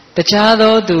 The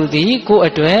Chado do thee, go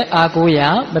adware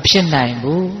Aguya,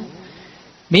 Mapshinaibu.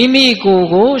 Mimi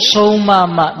go, so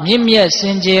mamma, Mimia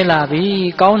Sinje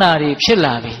Labi, Gaunari,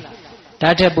 Chilabi.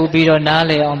 Data Bubido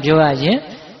Nale on Joaye,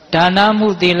 Dana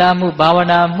Mudilamu,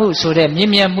 Bawana Mu, so that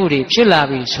Mimia Mudi,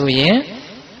 Chilabi, so ye.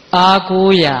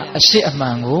 Aguya, a sit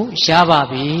amango,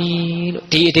 Shababi,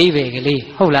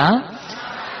 David, Hola.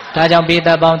 Tajam be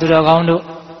the bound to the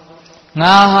Gondo.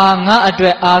 Nga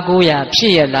adwe Aguya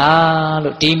Pia la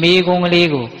Dimi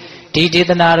Gongaligo, Didi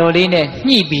the Naroline,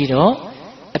 Nibido,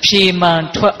 a Psi man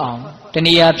 12, the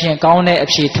Niapian Gaune, a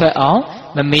Psi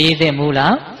 12, Mame de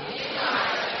Mula,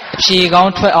 Psi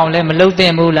Gaun 12, Lemelo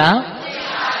de Mula,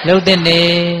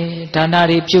 Lodene,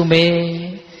 Danari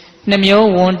Pume,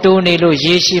 Nemio won't do Nilo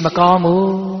Yeshi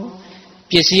Makamu,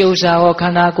 Piesiosa or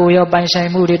Kanago,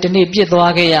 Bansai Moody, the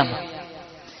Nipia.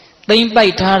 Think by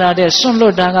Tara, the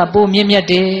Sunlo Danga Boom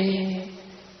Yemiade,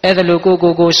 Ether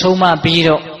Loco Soma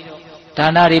Bido,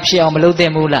 Dana Ripsi on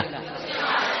Melode Mula.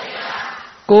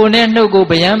 Go no go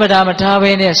Bayamada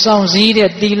Matavene, Sounds either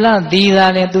Dila,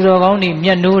 and Duroni,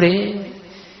 Mianure.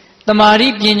 The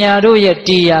Mari Pinyado yet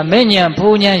Tia, Menyan,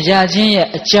 Punya,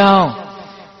 Yajin, a chow.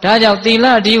 Daja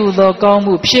Dila Diudo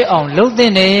Gomu Psi on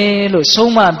Lodene,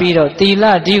 Soma Bido,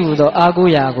 Dila Diudo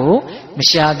Aguyago,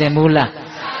 Misha de Mula.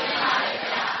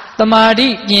 The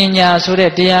Madi Pinya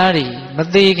Sure Diari,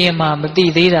 Madigima,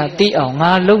 Madida, Tia,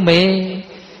 Lume,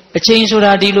 အချိန်ဆို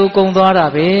တာဒီလိုကုန်သွားတာ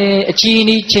ပဲအချင်း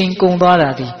ဤချိန်ကုန်သွားတာ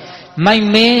ဒီမိုက်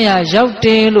မဲရရောက်တ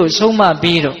ယ်လို့ဆုံးမ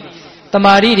ပြီးတော့တ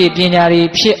မာရီတွေပညာတွေ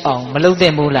ဖြစ်အောင်မလုပ်သ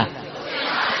င့်ဘူးလား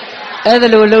အဲ့ဒါ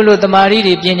လို့လုပ်လို့တမာရီ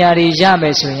တွေပညာတွေရမ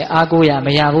ယ်ဆိုရင်အားကိုးရမ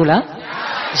ရဘူးလား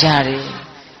ရတယ်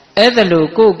အဲ့ဒါလို့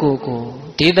ကို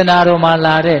ဒေသနာတော်မှာ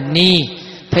လာတဲ့နီး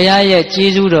ဖရာရဲ့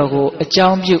ကျေးဇူးတော်ကိုအကြော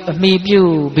င်းပြုအမိပြု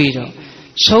ပြီးတော့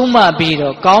ဆုံးမပြီး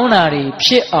တော့ကောင်းတာတွေဖြ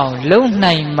စ်အောင်လုပ်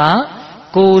နိုင်မှ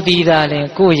ကိုဒီတာလည်း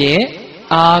ကိုရဲ့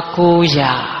အားကိုး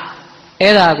ရာ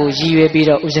အဲ့ဒါကိုရည်ရွယ်ပြီး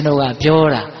တော့ဦးဇင်းတို့ကပြော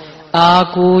တာအား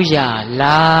ကိုးရာ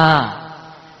လား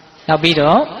နောက်ပြီး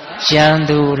တော့ရန်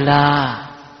သူလား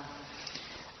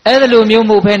အဲ့ဒါလိုမျိုး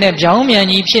မဟုတ်ဘဲနဲ့ပြောင်းမြန်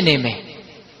ကြီးဖြစ်နေမယ်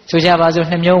ဆိုကြပါစို့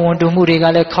နှမျိုးဝန်တူမှုတွေက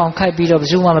လည်းခေါင်ခိုက်ပြီးတော့ဘယ်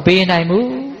သူမှမပေးနိုင်ဘူး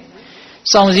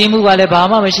စောင့်စည်းမှုကလည်းဘာ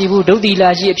မှမရှိဘူးဒုတိလာ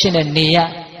ကြီးအဖြစ်နဲ့နေရ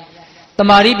တ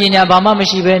မာရီပညာဘာမှမ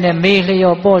ရှိဘဲနဲ့မေး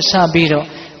လျော့ပေါ့ဆပြီးတော့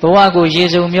ဘဝကိုရေ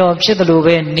စုံမျောဖြစ်တယ်လို့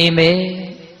ပဲနေမယ်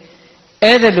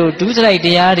အဲ့ဒါလိုဒုစရိုက်တ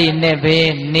ရားတွေနဲ့ပဲ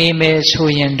နေမယ်ဆို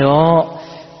ရင်တော့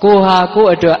ကိုဟာကို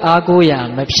အတွက်အားကိုးရ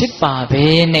မဖြစ်ပါပဲ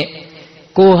နဲ့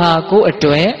ကိုဟာကိုအ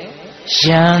တွက်ရ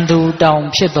န်သူတောင်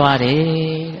ဖြစ်သွားတယ်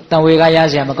တန်ဝေကရ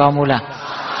စရာမကောင်းဘူးလား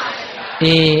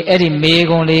အေးအဲ့ဒီမေး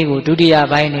ခွန်းလေးကိုဒုတိယ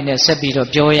ပိုင်းအနေနဲ့ဆက်ပြီးတော့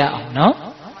ပြောရအောင်နော်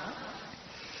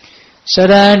စ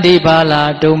ရန္တိပါလာ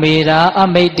ဒုမေရာအ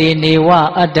မိတ်တေနေဝ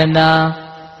အတ္တနာ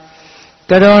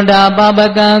ကရွန်တာပပ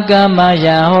ကံကမ္မယ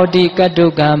ဟောတိကတု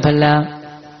ကံဖလံ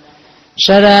စ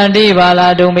ရန္တိပါလာ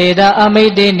ဒုမေရာအမိ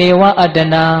တ်တေနေဝအတ္တ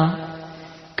နာ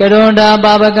ကရွန်တာပ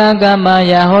ပကံကမ္မ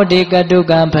ယဟောတိကတု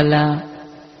ကံဖလံ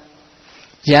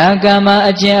ယံကမ္မ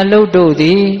အကျင့်အလုပ်တို့သ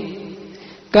ည်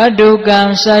ကတုကံ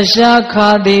ဆရှားခါ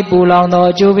သည်ပူလောင်သော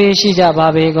အကျိုးပေးရှိကြပါ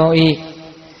ပေကုန်၏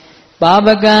ပါပ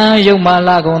ကံယုတ်မာလ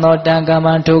ကုန်သောတံကမ္မ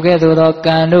ထိုကဲ့သို့သော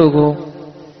ကံတို့ကို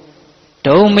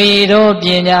ဒုံမီတို့ပ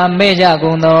ညာမဲ့ကြ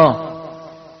ကုန်သော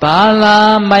ဘာလာ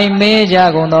မိုက်မဲကြ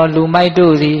ကုန်သောလူမိုက်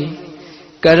တို့သည်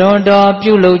ကရွန်တော်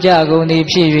ပြုလုပ်ကြကုန်သည်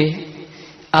ဖြစ်၍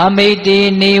အမိတ်တေ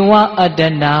နေဝအတ္တ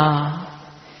နာ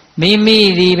မိမိ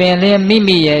သည်ပင်လည်းမိ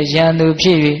မိရဲ့ရန်သူဖြ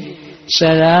စ်၍စ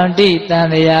ရန္တိတန်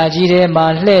တရားကြီးထဲမှာ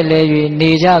လှဲ့လေ၍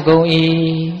နေကြကုန်၏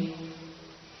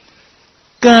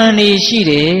ကံနေရှိ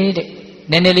တယ်တဲ့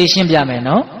နည်းနည်းလေးရှင်းပြမယ်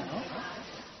နော်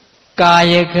ကာ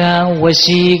ယကံဝ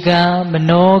စီကံမ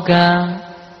နောကံ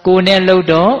ကိုယ်နဲ့လှုပ်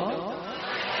တော့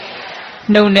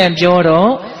နှုတ်နဲ့ပြော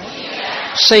တော့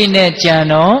စိတ်နဲ့ကြံ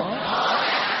တော့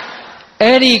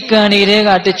အဲ့ဒီကံတွေက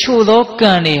တချို့သော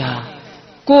ကံတွေဟာ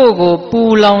ကိုယ့်ကိုပူ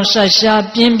လောင်ဆက်ရှား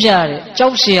ပြင်းပြတဲ့ကြော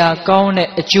က်เสียကောင်းတဲ့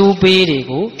အကျိုးပေးတွေ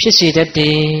ကိုဖြစ်စေတတ်တ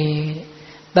ယ်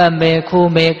။တတ်မယ်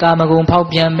ခိုးမယ်ကာမဂုဏ်ဖောက်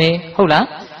ပြန်မယ်ဟုတ်လား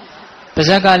။ပါဇ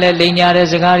က်ကလည်းလိန်ညာတဲ့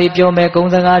စကားတွေပြောမယ်ဂုဏ်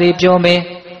စကားတွေပြောမယ်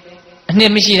အနှ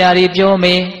စ်မရှိတာတွေပြောမ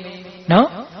ယ်နော်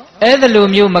။အဲ့ဒါလို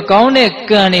မျိုးမကောင်းတဲ့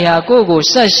ကံတွေဟာကိုယ့်ကို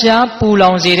ဆက်ရှားပူလော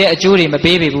င်စေတဲ့အကျိုးတွေမ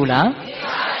ပေးပေဘူးလား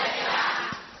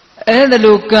။အဲ့ဒါ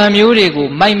လိုကံမျိုးတွေကို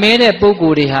မိုက်မဲတဲ့ပုဂ္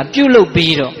ဂိုလ်တွေဟာပြုလုပ်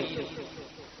ပြီးတော့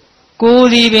ကိုယ်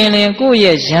ဒီပင်လင်ကိုယ့်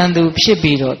ရဲ့ရန်သူဖြစ်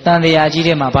ပြီးတော့တန်တရားကြီး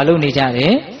ထဲမှာမလုပ်နေကြတ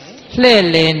ယ်လှဲ့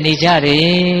လေနေကြတ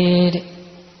ယ်တဲ့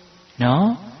နော်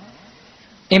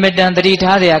အင်မတန်တတိ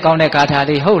ထားစရာကောင်းတဲ့ဂါထာ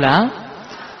လေးဟုတ်လား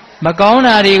မကောင်း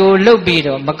တာတွေကိုလှုပ်ပြီး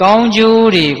တော့မကောင်းကျိုး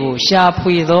တွေကိုရှာ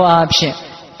ဖွေသောအဖြစ်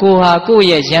ကိုဟာကိုယ့်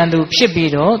ရဲ့ရန်သူဖြစ်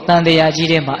ပြီးတော့တန်တရားကြီး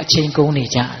ထဲမှာအချိန်ကုန်နေ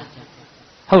ကြတယ်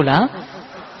ဟုတ်လား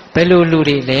ဘယ်လိုလူ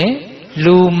တွေလဲ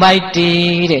လူမိုက်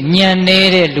တီးတဲ့ညံနေ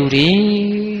တဲ့လူတွေ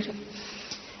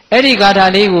အဲ့ဒီဂါထာ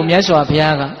လေးကိုမြတ်စွာဘု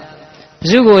ရားကဘု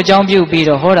သူ့ကိုအကြောင်းပြုပြီး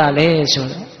တော့ဟောတာလေဆို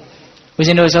တော့ဦးဇ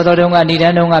င်းတို့သောတော်တုန်းကဏိဒ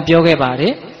န်းတုန်းကပြောခဲ့ပါတ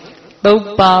ယ်သုပ္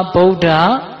ပဗုဒ္ဓ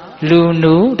လူ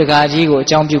နုတကားကြီးကိုအ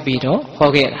ကြောင်းပြုပြီးတော့ဟော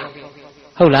ခဲ့တာ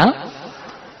ဟုတ်လား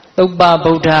သုပ္ပ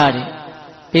ဗုဒ္ဓ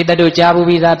တွေပိဋကတို့ကြားဘူး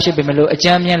ပြီးသားဖြစ်ပြီမလို့အကျ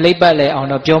မ်းမြင်လိပ်ပတ်လေအောင်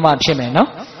တော့ပြောမှဖြစ်မယ်နော်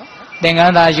သင်္က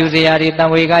န်းသာယူစရာတွေတံ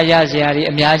ဝေကရစရာတွေ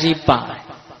အများကြီးပါတယ်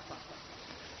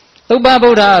သုပ္ပဗု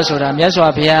ဒ္ဓဆိုတာမြတ်စွာ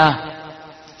ဘုရား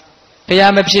ဘု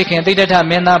ရားမဖြစ်ခင်သိတ္တထ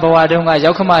မင်းသားဘဝတုန်းက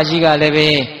ရောက်ခမကြီးကလည်းပဲ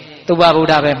သုဘဗုဒ္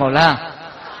ဓပဲမဟုတ်လား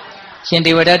ရှင်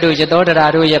ဒေဝဒတ်တို့ရသောတရာ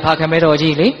တို့ရဲ့ဖာခမဲတော်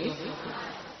ကြီးလေ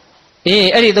အေး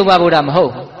အဲ့ဒီသုဘဗုဒ္ဓမဟု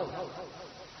တ်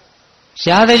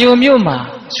ရာဇဂိုမြို့မှာ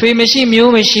ဆွေမရှိ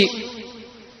မျိုးမရှိ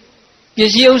ပ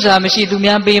စ္စည်းဥစ္စာမရှိသူ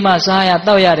များပေးမှစားရ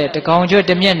တောက်ရတဲ့တကောင်ကျွတ်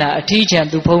တမျက်နှာအထီးချံ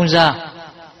သူဖုံးစား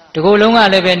တကိုယ်လုံးက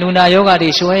လည်းပဲနူနာယောဂတွေ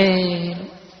ဆွဲ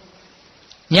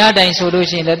ညတိုင်ဆိုလို့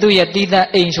ရှိရင်လည်းသူ့ရဲ့တီးသန့်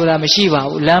အိမ်ဆိုတာမရှိပါ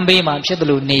ဘူးလမ်းဘေးမှာဖြစ်တယ်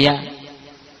လို့နေရ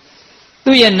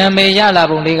သူ့ရဲ့နာမည်ရလာ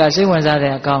ပုံလေးကစိတ်ဝင်စား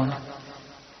တဲ့အကောင်း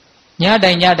ည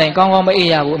တိုင်ကောင်းကောင်းမအိပ်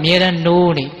ရဘူးအမြဲတမ်း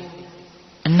နိုးနေ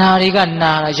အနာတွေက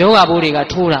နာတာယောဂဘိုးတွေက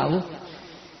ထိုးတာဘူး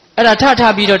အဲ့ဒါထ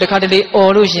ပြီးတော့တခါတလေ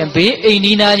អော်လို့ရှိရင်ဘေးအိမ်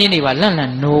နီးနားချင်းတွေပါလန့်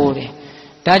နိုးတယ်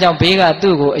ဒါကြောင့်ဘေးက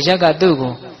သူ့ကိုအရက်ကသူ့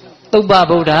ကိုသုပ္ပ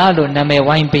ဗုဒ္ဓလို့နာမည်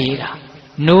ဝိုင်းပေးတာ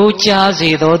နိုးကြားစေ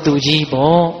သောသူကြီး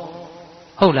ပေါ့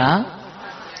ဟုတ်လား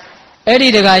အဲ့ဒီ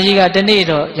တခါကြီးကတနေ့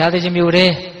တော့ရာသချင်းမျိုး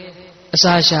တဲ့အ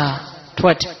စာရှာထွ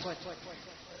က်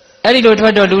အဲ့ဒီလိုထွ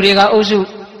က်တော့လူတွေကအုပ်စု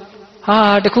ဟာ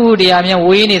တခုတရားမြန်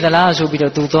ဝေးနေသလားဆိုပြီး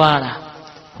တော့သူသွားတာ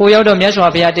ဟိုရောက်တော့မြတ်စွာ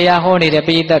ဘုရားတရားဟောနေတဲ့ပ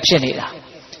ရိသတ်ဖြစ်နေတာ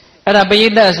အဲ့ဒါပရိ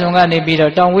သတ်အစွန်ကနေပြီး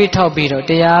တော့တောင်ဝေးထောက်ပြီးတော့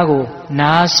တရားကို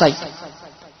နားဆိုင်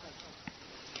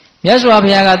မြတ်စွာဘု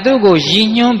ရားကသူ့ကိုရည်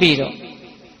ညွှန်းပြီးတော့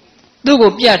သူ့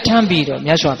ကိုပြတ်ထမ်းပြီးတော့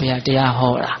မြတ်စွာဘုရားတရား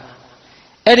ဟောတာ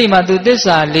အဲ့ဒီမှာသူသစ္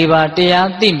စာ၄ပါးတရား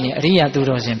သိမြင်အရိယာသူ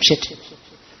တော်စင်ဖြစ်တယ်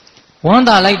ဝမ်း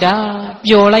သာလိုက်တာ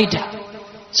ပျော်လိုက်တာ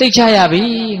စိတ်ချရပြီ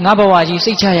ငါဘဝကြီး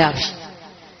စိတ်ချရပြီ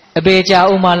အပေကြာ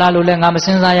ဥမာလားလို့လည်းငါမစ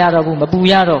င်စားရတော့ဘူးမပူ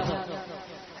ရတော့ဘူး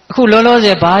အခုလောလောဆ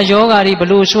ယ်ဘာယောဂါတွေဘ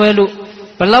လို့ဆွဲလို့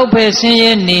ဘလောက်ပဲဆင်း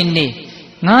ရဲနေနေ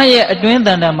ငါရဲ့အတွင်းတ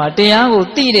န်တန်မှာတရားကို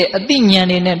သိတဲ့အသိဉာဏ်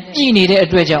တွေနဲ့ပြည့်နေတဲ့အ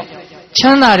တွက်ကြောင့်ချ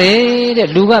မ်းသာတယ်တဲ့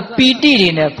လူကပီတိတွေ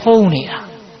နဲ့ဖုံးနေတာ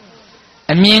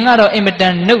အမြင်ကတော့အင်မတ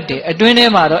န်နှုတ်တယ်အတွင်းထဲ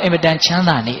မှာတော့အင်မတန်ချမ်း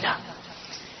သာနေတာ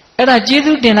အဲ့ဒါကျေး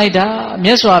ဇူးတင်လိုက်တာမြ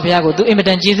တ်စွာဘုရားကိုသူအင်မတ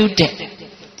န်ကျေးဇူးတင်တယ်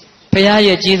ဘုရား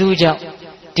ရဲ့ကျေးဇူးကြောင့်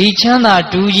ဒီချမ်းသာ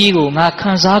ဒူးကြီးကိုငါ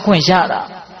ခံစားခွင့်ရတာ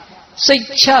စိတ်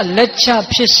ချလက်ချ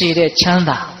ဖြစ်စေတဲ့ချမ်း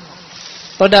သာ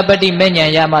သောတာပတ္တိမေညာ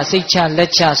ရမှာစိတ်ချလ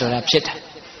က်ချဆိုတာဖြစ်တယ်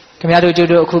ခင်ဗျားတို့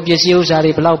တို့အခုပစ္စည်းဥစ္စာ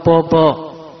တွေဘလောက်ပေါ်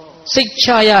စိတ်ချ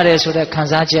ရတယ်ဆိုတဲ့ခံ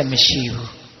စားချက်မရှိဘူး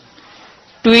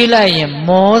တွေးလိုက်ရင်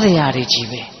မောစရာတွေကြီး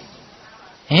ပဲ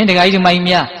ဟင်တခါကြီးဒီမိုင်း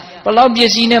များဘလောက်ပ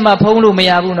စ္စည်းနဲ့မှဖုံးလို့မ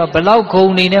ရဘူးနော်ဘလောက်ဂုံ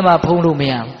နေနဲ့မှဖုံးလို့မ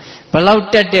ရဘူးဘလောက်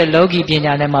တက်တဲ့လောကီပ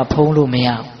ညာနဲ့မှဖုံးလို့မရ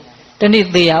ဘူးတနေ့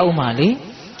သေရအောင်ပါလေ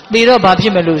သေတော့ဘာဖြ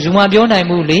စ်မလို့ဇူမပြောနိုင်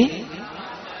ဘူးလေ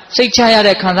စိတ်ချရ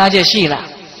တဲ့ခံစားချက်ရှိလား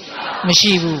မ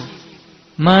ရှိဘူး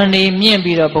မန်နေမြင့်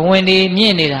ပြီးတော့ဘဝင်နေမြ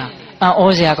င့်နေတာအံ့ဩ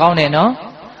စရာကောင်းတယ်နော်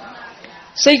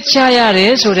စိတ်ချရတ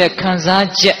ယ်ဆိုတဲ့ခံစား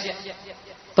ချက်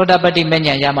သောတာပတ္တိမဉ္ဇ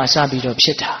ဉ်ရမှစပြီးတော့ဖြ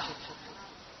စ်တာ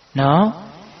နော်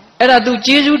အဲ့ဒါသူ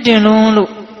ကျေးဇူးတင်လို့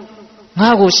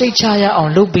ငါ့ကိုစိတ်ချရအော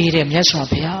င်လုပ်ပေးတဲ့မြတ်စွာ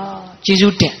ဘုရားကျေး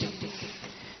ဇူး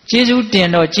တင်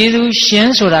တော့ကျေးဇူးရှင်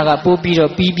ဆိုတာကပို့ပြီး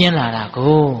တော့ပြီးပြင်းလာတာ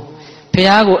ကိုဘု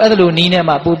ရားကိုအဲ့လိုနီးနဲ့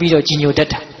မှပို့ပြီးတော့ကြီးညိုတတ်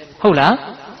တာဟုတ်လား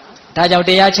ဒါကြောင့်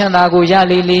တရားချမ်းသာကိုရ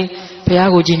လေးလေးဘုရား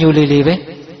ကိုကြီးညိုလေးလေးပဲ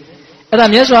အဲ့ဒါ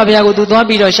မြတ်စွာဘုရားကိုသူသွား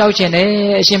ပြီးတော့ရှောက်ချင်တယ်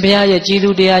အရှင်ဘုရားရဲ့ကျေး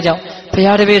ဇူးတရားကြောင့်ဘု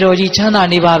ရားတပည့်တော်ကြီးချမ်းသာ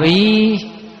နေပါပြီ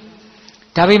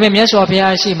ဒါပေမဲ့မြတ်စွာဘု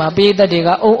ရားရှိမှပိဋကတ်တွေက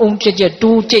အုံကြက်ကြက်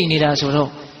တိုးကြိတ်နေတာဆိုတော့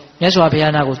မြတ်စွာဘု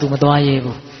ရားနာကိုသူမသွားရဲ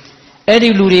ဘူးအဲ့ဒီ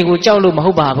လူတွေကိုကြောက်လို့မ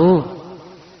ဟုတ်ပါဘူး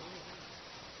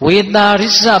ဝေတာရိ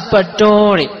စပတ္တော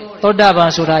တဲ့သောတာပ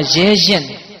န်ဆိုတာရဲရင်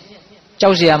ကြော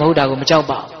က်เสียမဟုတ်တာကိုမကြောက်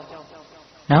ပါဘူး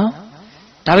နော်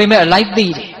ဒါပေမဲ့အလိုက်သိ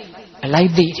တယ်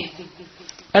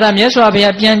အဲ့ဒါမြတ်စွာဘု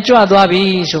ရားပြန်ကြွသွားပြီ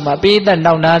ဆိုမှပိဋကတ်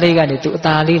နောက်နာလေးကနေသူအ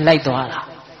သာလေးလိုက်သွားတာ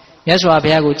မြတ်စွာဘု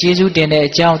ရားကိုကျေးဇူးတင်တဲ့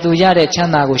အကြောင်းသူရတဲ့ချ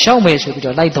မ်းသာကိုရှောက်မယ်ဆိုပြီး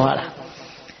တော့လိုက်သွားတာ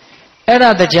အဲ့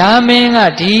ဒါတရားမင်းက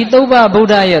ဒီသုဘဗုဒ္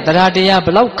ဓရဲ့တရားတရားဘ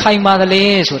လောက်ခိုင်ပါသလဲ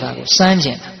ဆိုတာကိုစမ်းကျ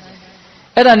င်တာ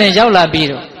အဲ့ဒါနဲ့ရောက်လာပြီး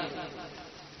တော့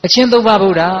အချင်းသုဘဗု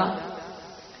ဒ္ဓ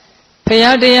ဘု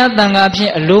ရားတရားတန်ခါဖြ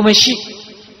င့်အလိုမရှိ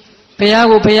ဘုရား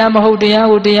ကိုဘုရားမဟုတ်တရား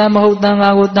ကိုတရားမဟုတ်တန်ခါ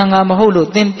ကိုတန်ခါမဟုတ်လို့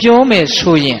သင်ပြောမယ်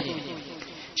ဆိုရင်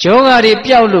ယောဂါတွေ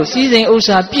ပျောက်လို့စည်းစိမ်ဥစ္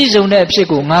စာပြည့်စုံတဲ့အဖြစ်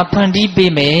ကိုငါဖန်တီး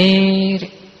ပေးမယ်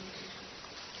တဲ့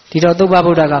ဒီတော့သုဘ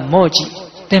ဗုဒ္ဓကမော့ကြည့်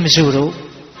သင်မစုတော့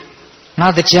ငါ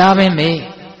တရားပဲမေး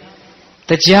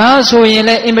တရားဆိုရင်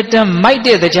လည်းအင်မတန်မိုက်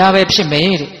တဲ့တရားပဲဖြစ်မ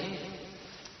ယ်တဲ့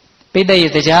ပိဋက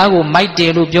ရဲ့တရားကိုမိုက်တ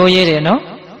ယ်လို့ပြောရဲတယ်နော်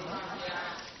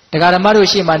တရားဓမ္မတို့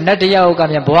ရှိမှနတ်တရားဥက္က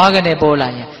မြန်ဘွားကနေပေါ်လာ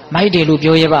ရင်မိုက်တယ်လို့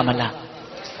ပြောရဲပါမလား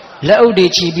လက်အုပ်တွေ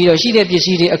ချီပြီးတော့ရှိတဲ့ပစ္စ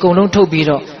ည်းတွေအကုန်လုံးထုတ်ပြီး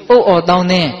တော့အုပ်အော်တောင်း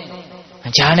သင်း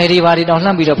ဂျာနယ်တွေဘာတွေတောင်းလှ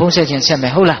မ်းပြီးတော့ဖုံးဆက်ခြင်းဆက်မ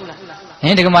ယ်ဟုတ်လားဟ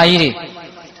င်ဒကမာကြီးတွေ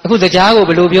အခုတရားကို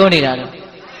ဘယ်လိုပြောနေတာလဲ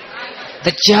တ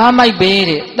ရားမိုက်ပဲ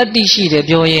တဲ့တတ္တိရှိတယ်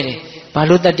ပြောရဲတယ်ဘာ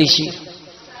လို့တတ္တိရှိ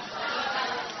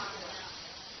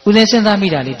ဦးလည်းစဉ်းစားမိ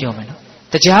တာလေးပြောမယ်နော်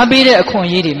တရားပေးတဲ့အခွင့်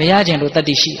အရေးတွေမရခြင်းလို့တတ္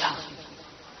တိရှိတာ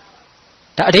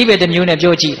ဒါအဓိပ္ပာယ်တစ်မျိုးနဲ့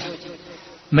ပြောကြည့်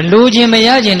မလိုခြင်းမရ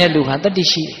ခြင်းတဲ့လူဟာတတ္တိ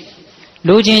ရှိတယ်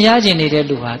လိုခြင်းရခြင်းနေတဲ့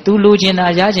လူဟာသူလိုခြင်းတာ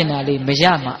ရခြင်းတာလေးမရ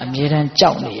မှအမြဲတမ်း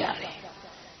ကြောက်နေရတယ်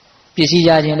ပစ္စည်းရ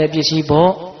ခြင်းလည်းပစ္စည်း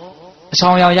ပေါ့အဆော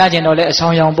င်ရောင်ရခြင်းတော့လည်းအဆော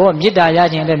င်ရောင်ပေါ့မေတ္တာရ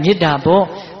ခြင်းလည်းမေတ္တာပေါ့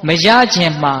မရခြ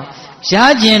င်းမှာရ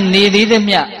ခြင်းနေသေးသ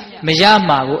မျှမရ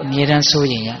မှာကိုအမြဲတမ်းစိုး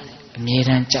ရင်ရအမြဲတ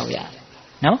မ်းကြောက်ရ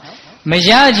နော်မ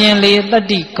ရခြင်းလေတတ္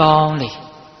တိကောင်းလေ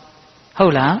ဟု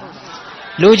တ်လား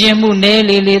လိုခြင်းမှုနည်း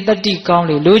လေတတ္တိကောင်း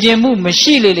လေလိုခြင်းမှုမ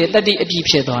ရှိလေတတ္တိအပြည့်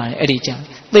ဖြစ်သွားတယ်အဲ့ဒီကြောင့်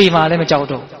သေမှာလည်းမကြောက်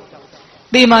တော့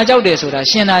သေမှာကြောက်တယ်ဆိုတာ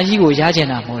ရှင်သာကြီးကိုရခြင်း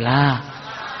တာမဟုတ်လား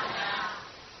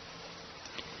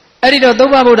အဲ့ဒီတော့သု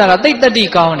ဘဗုဒ္ဓကသိတ္တိ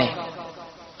ကောင်းတယ်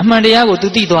အမှန်တရားကိုသူ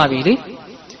သိသွားပြီလေ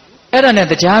အဲ့ဒါနဲ့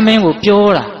တရားမင်းကိုပြော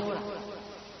တာ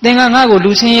သင်္ကငါ့ကို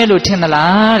လူဆင်းရဲလို့ထင်သ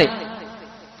လားတဲ့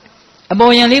အ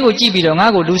ပေါ်ယံလေးကိုကြည့်ပြီးတော့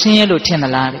ငါ့ကိုလူဆင်းရဲလို့ထင်သ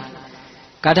လားတဲ့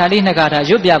ဂါထာလေးနှစ်ဂါထာ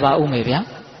ရွတ်ပြပါဦးမယ်ဗျာ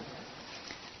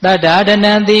Tata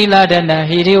Danan Dila Dana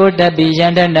Hiri Udabi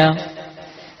Yandana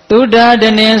Tuda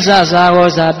Danin Sasa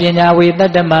Rosa Pina with the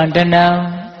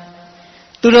Damandana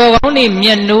Tudo only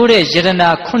Mianure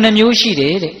Jedana Kunamushi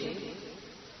did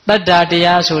Tata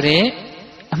Dia Sure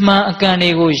Ma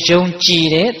Kanigo Jung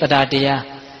Chide Tata Dia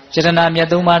Jedana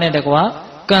Miaduman and the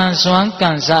Gua Kanswan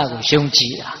Kansago Jung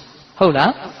Chia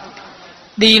Hola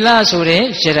Dila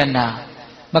Sure Jedana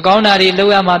Magonari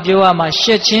Lua Mabua Ma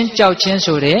Shechin Chow Chin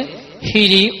Sure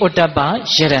Hiri Otaba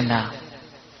Sherana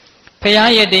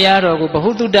Paya Dearo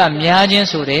Bahutuda Miajan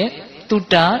Sure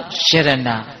Tuta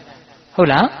Sherana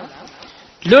Hola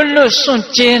Lulu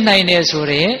Sunche Naine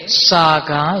Sure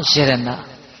Saga Sherana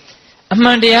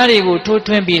Amandiari go to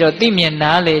twin biro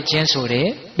Dimianale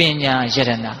Jensure Pena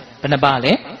Sherana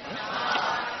Panabale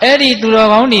Eri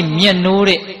Duravani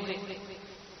Mianure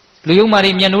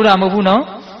Luyumari Mianura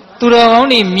Mobuno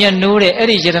Duravani Mianure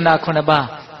Eri Jerana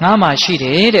Konaba Nama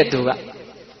Shide Duga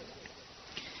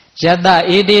Yada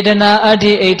Edidana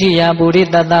Adi Etia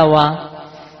Burita Dawa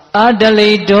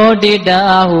Adali Do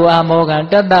Dida Ahu Amogan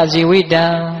Dada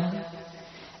Ziwida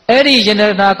Eri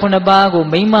General Konabago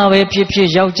Mima we Pipi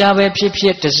Yauja we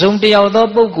Pipi the Zumbi of the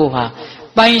Bogoha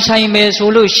Bain Saime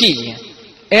Sulu Shi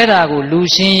Erago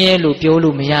Lucian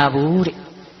Lupiolu Miaburi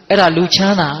Era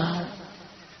Luciana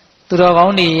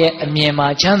Turavani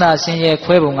Miema Chana Senya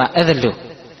Quebunga Edalu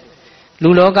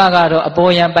Luloga got a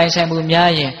boy and by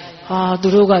Samumiayan. Ah,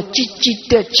 Duruga Chichi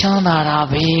de Chana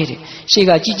Vede. She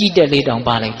got Chichi de lay down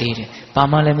Balak lady.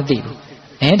 Pamalam Dibu.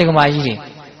 And the Gamai.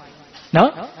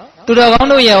 No? To the one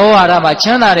way or Araba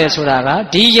Chana Suraga,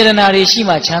 Dijanari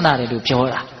Shima Chana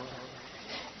Lupiora.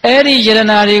 Eri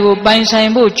Jeranari will bind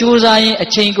Simbo, Chuzai, a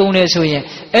chain gone so ye,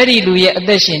 Eri Luya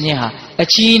addition ya, a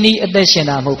chini addition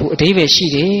Amopu, David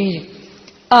Shide.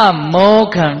 Ah,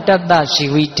 Mokan Tata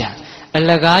Shiwita.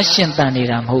 Alagashan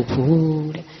Taniram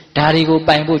Hopu, Dari go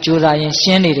Bambo Juza in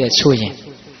Shani de Suyin.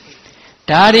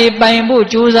 Dari Bambo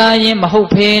Juza in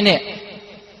Mahopene,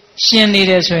 Shani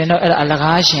de Suino,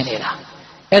 Alagashan era.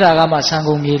 Eragama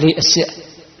Sango Mili,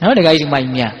 not the guy in my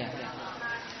mia.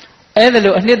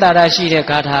 Edalu Nidarashi de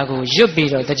Katago,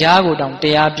 Jubilo, the Jago down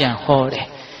Teabian Horde.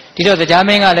 Did the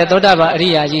Jamanga le Dodaba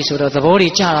Ria Jisuro, the body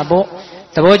charabo,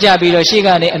 the Boja Biro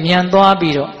Shigani, and Yandoa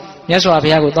Biro, Yaswa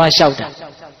Piago, don't shout.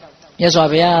 Yes,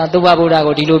 Abia,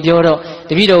 Dubabudago, Dilubio,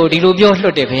 the video Dilubio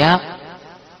Lutevia.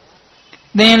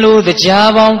 Then lo the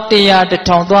Java, the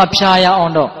Tondoa Pshaya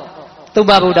Ondo,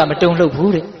 Dubabuda Matung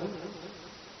Lupuri.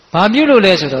 Pabulo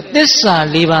Leso, this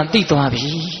son live on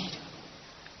Titoabi.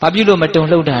 Pabulo Matung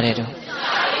Lodaredo.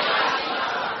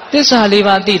 This son live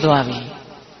on Titoabi.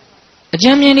 A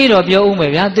Jamini of your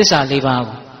own, this son live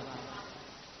on.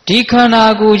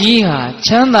 Dikanagu Yiha,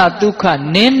 Chanda Duka,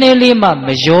 Nenelima,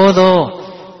 Majodo.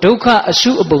 Duka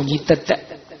Asubu Yitata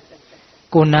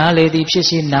Gunale deep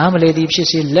sissy, Namale deep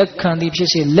sissy, Lekan deep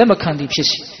sissy, Lemakan deep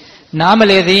sissy.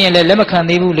 Namale the and Lemakan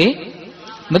de Bule,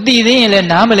 Madi the and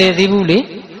Namale de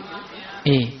Bule.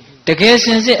 Eh, the guest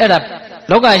is it up.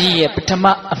 Logaji,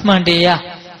 Patama, Mandea,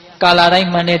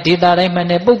 Kalarai Mane, Didarai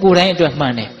Mane, Bugurai to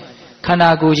Mane.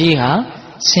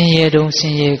 Kanagujiha, Senye don't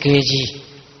Senye Keji.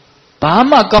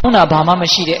 Bama Gona, Bama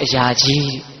Mashide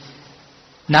Ajaji.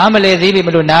 Namale Dibi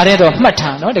Naredo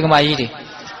Mata, no the Gamaidi.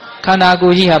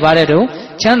 Kanaguji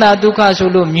Habaredo, Chanda Duka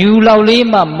Sulu, Mula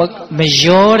Lima,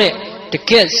 Majore, the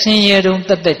kid Senye don't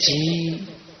Tataji,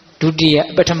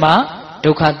 Dudia, Batama,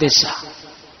 Duka Dessa.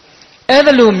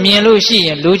 Edalu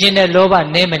Mielushi and Lugina Loba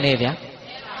Nemenevia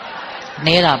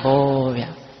Nera Bovia.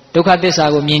 Duka Dessa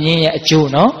go Minia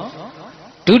Juno.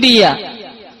 Dudia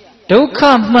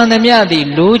Duka Manamiadi,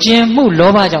 Lugin Mu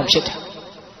Loba Jump.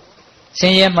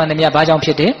 Senye Manamia Bajam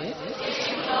Pity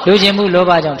Lujimu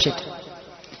Lobajam Pit.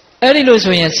 Early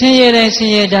Lucian, Senye and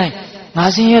Senye Dine,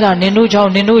 Nasinera, Ninuja,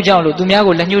 Ninuja,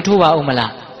 Dumiago, Lenutua Umala.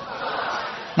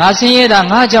 Nasinera,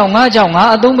 Naja, Naja,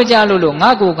 Adumajalu,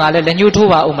 Nago,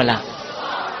 Lenutua Umala.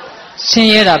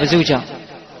 Senye Bazuja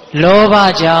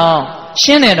Loba Jao,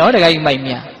 Shin or the guy by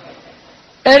me.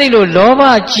 Early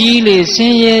Loba Chile,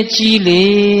 Senye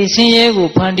Chile,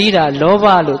 Senye Pandida,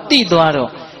 Loba, Tiduaro.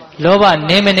 Loba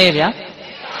Nemenevia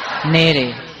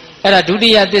Nere. Era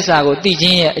Dudia Desago,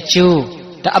 Dijin,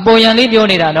 Chu. The Aboyan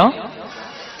Libionida, no?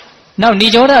 Now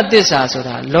Nijora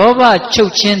Desasura, Loba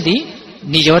Chuchendi,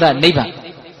 Nijora Neba.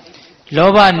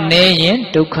 Loba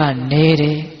Neyen, Duka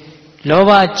Nere.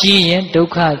 Loba Jiyen,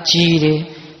 Duka Jire.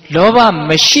 Loba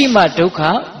Mashima,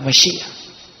 Duka Mashia.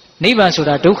 Neba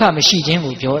Sura, Duka Mashijin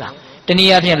will Biora. The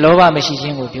Niapian Loba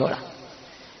Mashijin will Biora.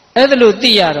 Edalu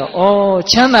Diaro, oh,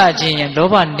 Chana Jin and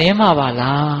Loba Nema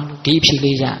Vala, deep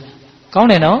Shilija.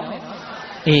 Count no?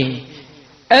 Eh.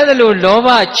 အဲ့ဒါလို့လောဘ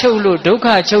ချုပ်လို့ဒုက္ခ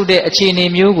ချုပ်တဲ့အခြေအနေ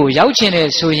မျိုးကိုရောက်ချင်တယ်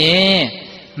ဆိုရင်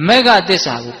မေဃသစ္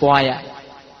စာကိုပွားရ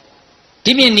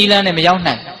ဒီမြင့်နီလန်းနဲ့မရောက်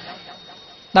နိုင်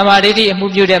သမာဓိဋ္ဌိအမှု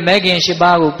ပြုတဲ့မေခင်၈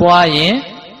ပါးကိုပွားရင်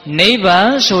နိဗ္ဗာန်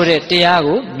ဆိုတဲ့တရား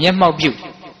ကိုမျက်မှောက်ပြု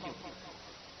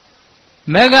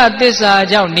မေဃသစ္စာ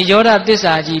ကြောင့်နိရောဓသစ္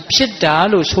စာကြီးဖြစ်တာ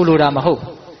လို့ဆိုလိုတာမဟုတ်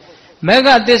မေဃ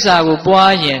သစ္စာကို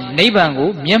ပွားရင်နိဗ္ဗာန်ကို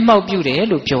မျက်မှောက်ပြုတယ်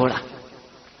လို့ပြောတာ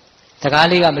တကား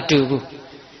လေးကမတူဘူး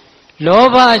လော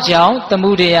ဘကြောင့်သမု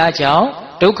ဒယကြောင့်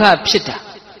ဒုက္ခဖြစ်တာ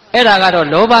အဲ့ဒါကတော့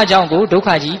လောဘကြောင့်ကိုဒုက္ခ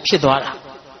ကြီးဖြစ်သွားတာ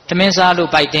သမင်းစားလို့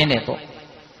ပိုက်တင်းတယ်ပေါ့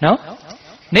နော်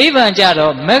နိဗ္ဗာန်ကြ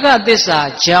တော့မေဃသစ္စာ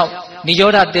ကြောင့်နိရော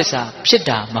ဓသစ္စာဖြစ်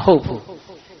တာမဟုတ်ဘူး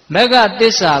မေဃသ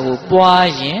စ္စာကိုပွား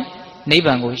ရင်နိဗ္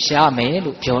ဗာန်ကိုရမယ်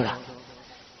လို့ပြောတာ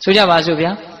ဆိုကြပါစို့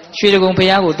ဗျာရွှေတကုံဘု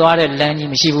ရားကိုသွားတဲ့လမ်းကြီး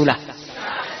မရှိဘူးလား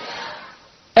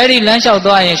အဲ့ဒီလမ်းလျှောက်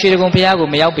သွားရင်ရွှေတကုံဘုရားကို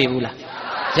မရောက်ပေဘူးလား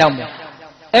ရောက်မယ်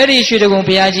အဲ့ဒီရွှေတကုံ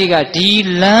ဘုရားကြီးကဒီ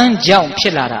လမ်းကြောင့်ဖြ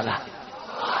စ်လာတာလား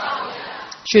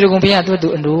ရွှေတကုံဘုရား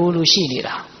သူ့အလိုလိုရှိနေ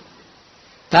တာ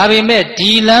ဒါပေမဲ့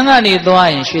ဒီလမ်းကနေသွား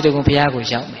ရင်ရွှေတကုံဘုရားကို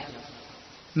ရောက်မယ်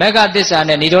မေဃသစ္စာ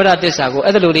နဲ့နိရောဓသစ္စာကို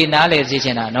အဲ့ဒါလိုလေးနားလည်စေချ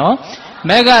င်တာနော်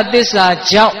မေဃသစ္စာ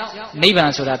ကြောင့်နိဗ္ဗာ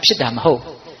န်ဆိုတာဖြစ်တာမဟုတ်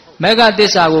မေဃသ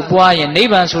စ္စာကိုပွားရင်နိ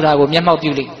ဗ္ဗာန်ဆိုတာကိုမျက်မှောက်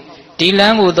ပြုလိမ့်ဒီလ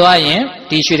မ်းကိုသွားရင်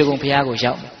ဒီရွှေတကုံဘုရားကို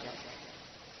ရောက်မယ်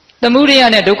သမုဒယ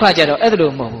နဲ့ဒုက္ခကြတော့အဲ့ဒါ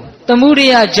လိုမဟုတ်ဘူးသမုဒ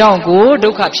ယကြောင့်ကိုဒု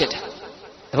က္ခဖြစ်တာ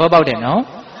သဘောပေါက်တယ်နော်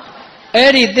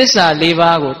အဲ့ဒီသစ္စာ၄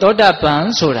ပါးကိုသောတပန်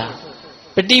ဆိုတာ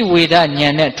ပฏิဝေဒဉာဏ်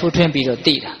နဲ့ထိုးထွင်းပြီးတော့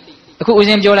သိတာအခုဦးဇ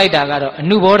င်းပြောလိုက်တာကတော့အ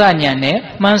နုဘောဓဉာဏ်နဲ့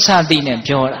မှန်းဆသိနဲ့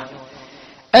ပြောတာ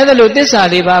အဲ့ဒါလို့သစ္စာ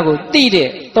၄ပါးကိုသိတဲ့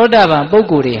သောတပန်ပုဂ္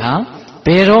ဂိုလ်တွေဟာဘ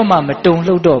ယ်တော့မှမတုံ့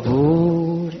လှုပ်တော့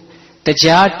ဘူးတဲ့တ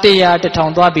ရား100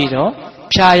 1000သွားပြီးတော့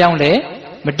ဖြားရောက်လဲ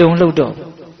မတုံ့လှုပ်တော့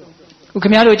ဘူးခ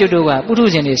င်ဗျားတို့ကျုပ်တို့ကပုထု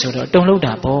ဇဉ်တွေဆိုတော့တုံ့လှုပ်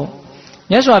တာပေါ့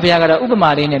မြတ်စွာဘုရားကတော့ဥပမာ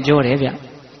လေးနဲ့ပြောတယ်ဗျ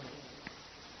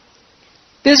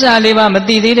သစ္စာ၄ပါးမ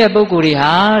သိသေးတဲ့ပုဂ္ဂိုလ်တွေ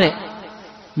ဟာတဲ့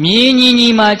မြေညီညီ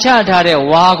မှာချထားတဲ့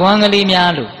ဝါခွမ်းကလေး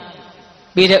များလို့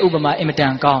ပေးတဲ့ဥပမာအင်မတ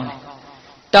န်ကောင်းတယ်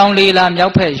တောင်လေလာမြော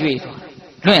က်ဖက်ရွေ့သွား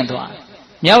လွင့်သွား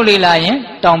မြောက်လေလာရင်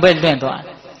တောင်ဘက်လွင့်သွား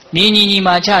မြေညီညီ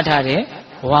မှာချထားတဲ့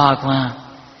ဝါခွမ်း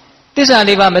သစ္စာ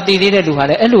၄ပါးမသိသေးတဲ့လူဟာ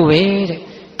လည်းအဲ့လိုပဲတဲ့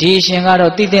ဒီရှင်က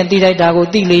တော့သိတဲ့သိလိုက်တာကို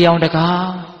သိလေရောင်တ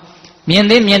ကားမြင်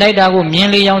သေးမြင်လိုက်တာကိုမြင်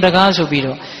လေရောင်တကားဆိုပြီး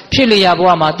တော့ဖြစ်လျာဘဝ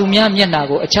မှာသူများမျက်နှာ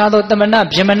ကိုအခြားသောတမနာ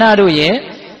ဗြဟ္မဏတို့ရဲ့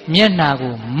မျက်နှာ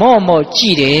ကိုမော့မော့ကြ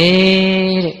ည့်တ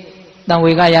ယ်တဲ့တန်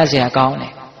ဝေကရเสียကောင်းတ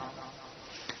ယ်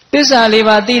သစ္စာ၄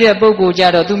ပါးသိတဲ့ပုဂ္ဂိုလ်ကြ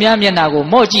တော့သူများမျက်နှာကို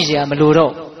မော့ကြည့်เสียမလို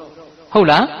တော့ဟုတ်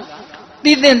လား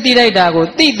သိတဲ့သိလိုက်တာကို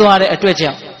သိသွားတဲ့အတွက်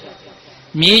ကြောင့်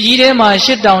မြေကြီးထဲမှာရှ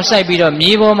စ်တောင်စိုက်ပြီးတော့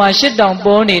မြေပေါ်မှာရှစ်တောင်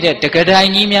ပေါ်နေတဲ့တကတိုင်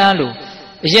ကြီးများလို့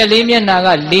အရက်လေးမျက်နှာက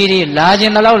လေးတွေလာခြ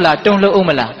င်းတော့လာတုံလှုပ်အောင်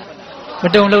မလားမ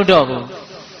တုံလှုပ်တော့ဘူး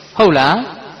ဟုတ်လား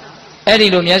အဲ့ဒီ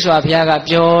လိုမြတ်စွာဘုရားက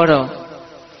ပြောတော့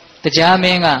တရားမ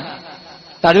င်းက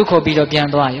သာဓုခေါ်ပြီးတော့ပြန်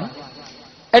သွားရော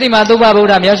အဲ့ဒီမှာသုဘဗုဒ္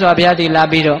ဓမြတ်စွာဘုရားတည်လာ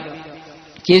ပြီးတော့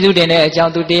ကျေးဇူးတင်တဲ့အကြော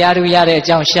င်းသူတရားဓုရတဲ့အ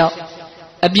ကြောင်းရှောက်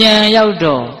အပြန်ရောက်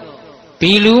တော့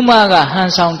ဘီလူမကဟန်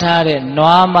ဆောင်ထားတဲ့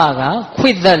နွားမက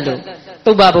ခွေ့သက်လို့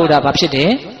သုဘဗုဒ္ဓဘာဖြစ်တ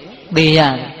ယ်သေရ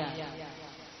တယ်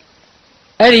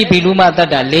အဲ့ဒီဘီလူမတတ္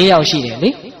တ၄ယောက်ရှိတယ်လေ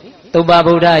သုဘ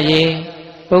ဗုဒ္ဓရေ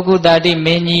ပုဂ္ဂုတာတိမ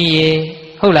င်းကြီးရေ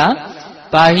ဟုတ်လား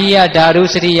ဘာဟိယဓာရု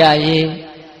စရိယရေ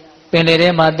ပင်လေထဲ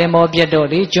မှာသင်္ဘောပြတ်တော့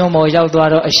လေကျွန်းပေါ်ရောက်သွား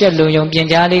တော့အရှက်လုံယုံပြင်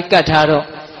ကြားလေးကတ်ထားတော့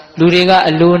လူတွေက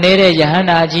အလိုနေတဲ့ယဟန္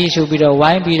တာကြီးဆိုပြီးတော့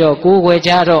ဝိုင်းပြီးတော့ကိုးကွယ်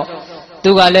ကြတော့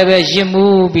သူကလည်းပဲရစ်မှု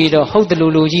ပြီးတော့ဟုတ်တယ်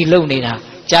လူကြီးလုံနေတာ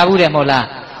ကြားဘူးတယ်မဟုတ်လား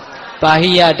ဘာ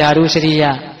ဟိယဓာရုစရိယ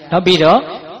နောက်ပြီးတော့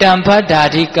တံဖတ်ဓာ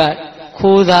တိက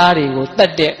ခိုးသားတွေကိုတ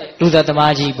တ်တဲ့လူသားသ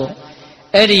မားကြီးပေါ့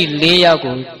အဲ့ဒီ၄ယောက်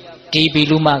ကိုဒီဘီ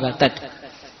လူမကတတ်တယ်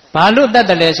ဘာလို့တတ်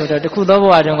တယ်လဲဆိုတော့တခုသောဘ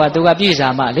ဝတုန်းကသူကပြည့်စာ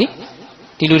မလေ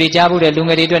ဒီလူတွေကြားဖို့တဲ့လူင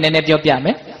ယ်တွေအတွက်နည်းနည်းပြောပြမ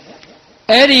ယ်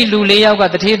အဲ့ဒီလူ၄ယောက်က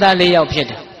တထေးသား၄ယောက်ဖြစ်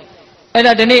တယ်အဲ့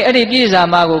ဒါဒီနေ့အဲ့ဒီပြည့်စာ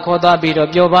မကိုခေါ်သွားပြီးတော့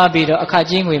ပျော်ပါပြီးတော့အခ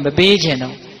ချင်းငွေမပေးချင်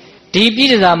တော့ဒီပြည့်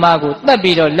စာမကိုတတ်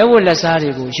ပြီးတော့လက်ဝတ်လက်စား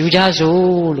တွေကိုယူကြ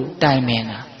စို့လို့တိုင်ပင်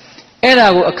တာအဲ့ဒါ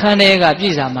ကိုအခန်းထဲကပြ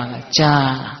ည့်စာမက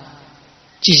ကြား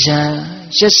ကြည်စမ်း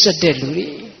ရက်စက်တဲ့လူတွေ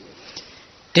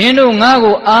ဒင်းတို့ငါ့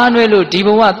ကိုအားနွဲလို့ဒီဘ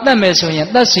ဝတတ်မယ်ဆိုရင်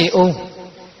တတ်စီအောင်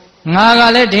ငါက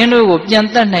လည်းဒင်းတို့ကိုပြန်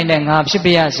တတ်နိုင်တဲ့ငါဖြစ်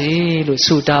ပါရစေလို့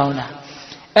ဆုတောင်းတာ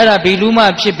အဲ့ဒါဘီလူမ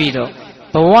ဖြစ်ပြီးတော့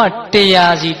ဘဝတ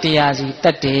ရားစီတ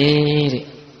တ်တယ်တဲ့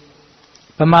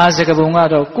ဗမာစကားပုံက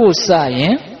တော့ကိုယ်စရ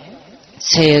င်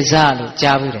ဆယ်စလို့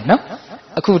ကြားဘူးတယ်နော်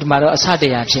အခုဒီမှာတော့အစတ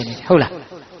ရားဖြစ်နေတယ်ဟုတ်လား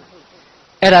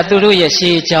အဲ့ဒါသူတို့ရဲ့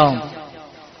ရှေးအကြောင်း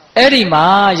အဲ့ဒီမှာ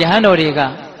ယဟန်တော်တွေက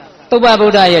သုဘဗု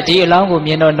ဒ္ဓရဲ့ဒီအလောင်းကို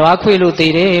မြင်တော့နွားခွေလို့သေ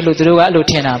တယ်လို့သူတို့ကအဲ့လို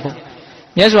ထင်တာပေါ့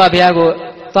မြတ်စွာဘုရားကို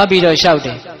သွားပြီးတော့လျှောက်တ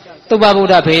ယ်သုဘဗုဒ္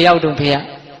ဓဖေရောက်တုံဖေရ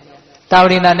တာဝ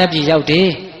ရိန္ဒာနဲ့ပြည်ရောက်တယ်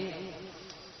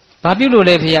ဘာပြုလို့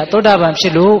လဲဖေရသောတာပန်ဖြ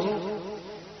စ်လို့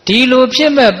ဒီလိုဖြ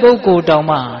စ်မဲ့ပုဂ္ဂိုလ်တောင်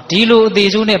မှဒီလိုအသေး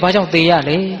ဆုံးနဲ့ဘာကြောင့်သေရ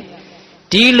လဲ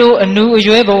ဒီလိုအနုအ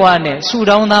ရွယ်ဘဝနဲ့ဆူ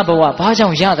တောင်းသားဘဝဘာကြော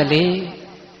င့်ရတယ်လဲ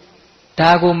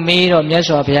ဒါကိုမေးတော့မြတ်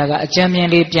စွာဘုရားကအကြံဉာဏ်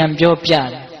လေးပြန်ပြောပြတယ်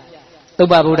သု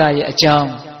ဘဗုဒ္ဓရဲ့အကြောင်း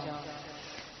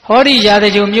ဟောဒီရာဇ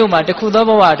ဂုံမြို့မှာတခုသော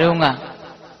ဘဝတုန်းက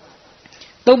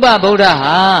သုဘဗုဒ္ဓ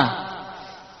ဟာ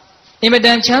အင်မတ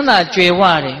န်ချမ်းသာကြွယ်ဝ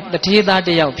တယ်တထေးသားတ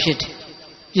စ်ယောက်ဖြစ်တယ်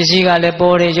ပစ္စည်းကလည်း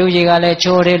ပေါ်တယ်ရုပ်ရည်ကလည်း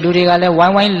ချောတယ်လူတွေကလည်းဝို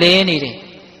င်းဝိုင်းလဲနေတယ်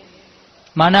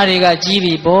မာနတွေကကြီး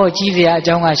ပြီးပေါ်ကြီးစရာအ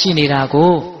ကြောင်းကရှိနေတာ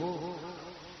ကို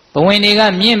ဘဝင်တွေက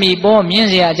မြင့်ပြီးပေါ်မြင့်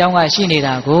စရာအကြောင်းကရှိနေ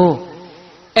တာကို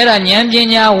အဲ့ဒါဉာဏ်ပ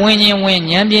ညာဝင်ရင်ဝင်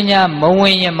ဉာဏ်ပညာမဝ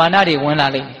င်ရင်မာနတွေဝင်လာ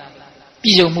လိမ့်မယ်ပြ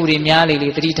ည်စုံမှုတွေများလေလေ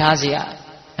တတိထားစရာ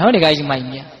နော်ဒီကိစ္စမိုက်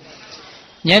မြတ်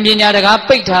ဉာဏ်ပညာတကား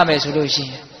ပိတ်ထားမယ်ဆိုလို့ရှိ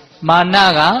ရင်မာန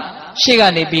ကရှေ့က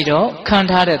နေပြီးတော့ခံ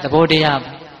ထားတဲ့သဘောတရား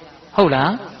ဟုတ်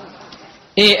လား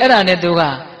အေးအဲ့ဒါနဲ့သူက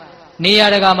နေရာ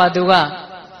တကာမှာ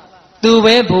သူ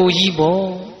ပဲဘူကြီးပေါ့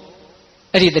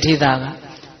အဲ့ဒီတတိသားက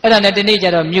အဲ့ဒါနဲ့ဒီနေ့ကျ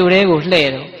တော့မြို့ထဲကိုလှဲ့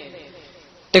တော့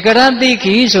တကရတိ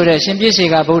ခိဆိုတဲ့ရှင်ပြည့်စေ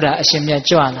ကဗုဒ္ဓအရှင်မြတ်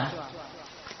ကြွလာ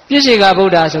ပြည့်စေကဗု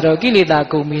ဒ္ဓဆိုတော့ကိလေသာ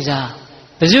ကုန်ပြီစား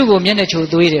ဘဇုကိုမျက်နှာချို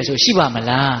သွေးတယ်ဆိုရှိပါမ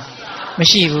လားမ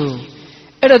ရှိဘူး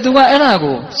အဲ့တော့ तू ကအဲ့ဒါ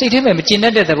ကိုစိတ်ထဲမှာမကျင်တ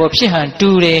တ်တဲ့သဘောဖြစ်ဟန်တူ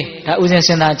တယ်ဒါဥစဉ်စ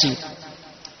ဉ်းစားကြည့်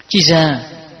စမ်း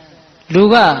လူ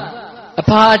ကအ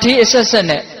ဖာအထေးအဆက်ဆက်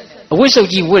နဲ့အဝိစုပ်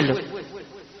ကြီးဝစ်လို့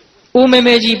ဦးမဲ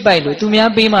မဲကြီးပိုက်လို့သူများ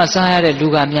ပေးမှစားရတဲ့လူ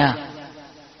ကများ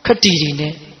ခက်တီတီ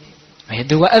နဲ့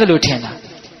သူကအဲ့ဒါလိုထင်တာ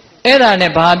အဲ့ဒါ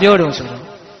နဲ့ဘာပြောတုံဆိုတော့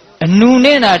အနူ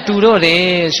နဲ့နာတူတော့တယ်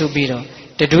ဆိုပြီးတော့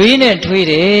တတွေးနဲ့ထွေး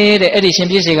တယ်တဲ့အဲ့ဒီရှင်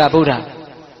ပြည့်စေကဗုဒ္ဓ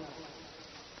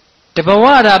တဘဝ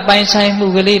တာပိုင်ဆိုင်မှု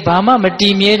ကလေးဘာမှမတ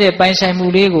ည်မြဲတဲ့ပိုင်ဆိုင်မှု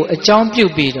လေးကိုအကြောင်းပြု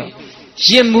ပြီးတော့ရ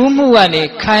စ်မှုမှုကနေ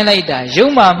ခိုင်းလိုက်တာယုံ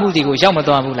မာမှုတွေကိုရောက်မ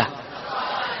သွားဘူးလား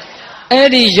အဲ့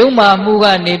ဒီယုံမာမှုက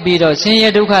နေပြီးတော့ဆင်းရဲ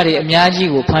ဒုက္ခတွေအများကြီး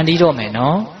ကိုဖန်တီးတော့မယ်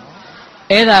နော်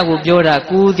အဲ့ဒါကိုပြောတာ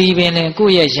ကိုယ်ဒီပင်လင်ကို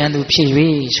ယ့်ရဲ့ရန်သူဖြစ်၍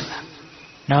ဆိုတာ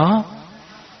နော်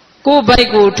ကိုယ်ဘိုက်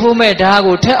ကိုထိုးမဲ့ဓာတ်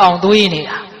ကိုထက်အောင်သွေးနေ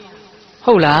တာ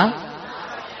ဟုတ်လား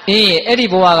အေးအဲ့ဒီ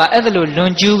ဘဝကအဲ့ဒါလိုလွ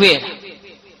န်ကျူးခဲ့တာ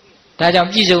ဒါကြောင့်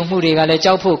ပြည်စုံမှုတွေကလည်း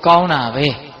ကြောက်ဖို့ကောင်းတာပဲ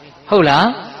ဟုတ်လား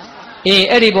အေး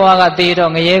အဲ့ဒီဘဝကသေ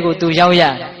တော့ငရဲကိုသူရောက်ရ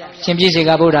ရှင်ပြည့်စေက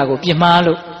ဗုဒ္ဓကိုပြစ်မှား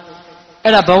လို့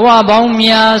အဲ့ဒါဘဝပေါင်း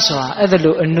များစွာအဲ့ဒါ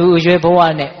လိုအနုအရွယ်ဘဝ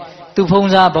နဲ့သူဖုံး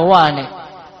စားဘဝနဲ့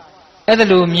အဲ့ဒါ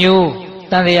လိုမျိုး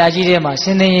တန်တရားကြီးထဲမှာစ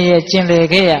င်စင်ရဲရဲကျင်လည်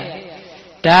ခဲ့ရ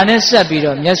ဒါနဲ့ဆက်ပြီး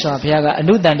တော့မြတ်စွာဘုရားကအ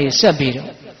နုတန်တွေဆက်ပြီးတော့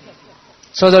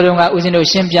စောစောတုန်းကဦးဇင်းတို့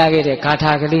ရှင်းပြခဲ့တဲ့ဂါ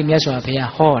ထာကလေးမြတ်စွာဘု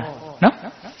ရားဟောတာနော်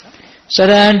စ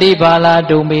ရန္တိဘာလာ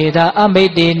ဒုံမေသာအမိ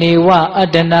တ်တေနေဝအ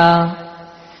တ္တနာ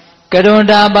ကရု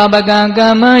ဏာပါပကံက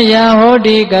မ္မယဟော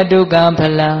တိကတုကံဖ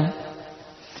လံ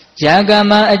ယကမ္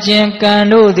မအကျဉ်ကံ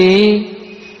တို့သည်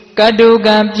ကတု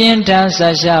ကံပြင်းထန်ဆ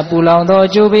ရှာပူလောင်သောအ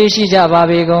ကျိုးပေးရှိကြပါ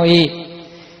ပေကုန်၏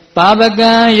ပါပ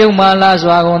ကံယုံမာလာ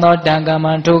စွာကုန်သောတံကမ္မ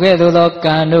ထိုကဲ့သို့သော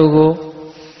ကံတို့ကို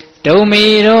ဒုံမီ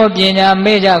တို့ပညာ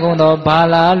မေ့ကြကုန်သောဘာ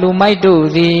လာလူမိုက်တို့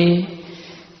သည်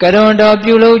ကရုဏတော်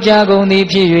ပြုလုပ်ကြကုန်သည်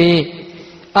ဖြစ်၍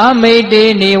အမိတ်တေ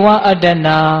နေဝအတ္တ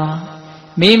နာ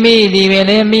မိမိသည်ပင်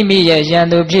လည်းမိမိရဲ့ရန်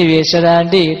သူဖြစ်၍စရန္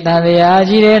တိတန်တရား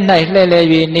ကြီးထဲ၌လှဲ့လှဲ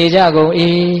၍နေကြကုန်၏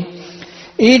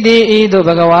ဣတိဤသို့ဘ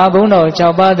ဂဝါဘုန်းတော်၆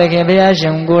ပါးသခင်ဘုရားရှ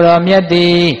င်ကိုယ်တော်မြတ်သ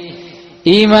ည်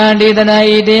ဣမံဒေသနာ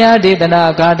ဤတရားဒေသနာ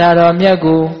ဂါထာတော်မြတ်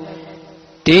ကို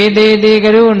ဒေတိတိက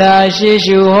ရုဏာရှိ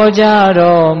ရှုဟောကြား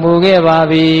တော်မူခဲ့ပါ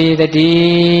၏တ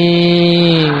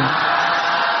ည်း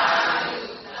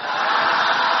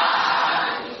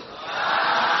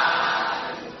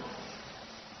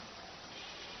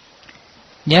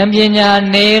ဉာဏ်ပညာ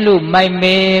နေလို့မိုက်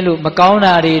မဲလို့မကောင်း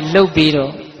တာတွေလုပ်ပြီး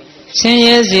တော့ဆင်း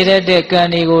ရဲစေတဲ့ကံ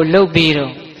တွေကိုလုပ်ပြီး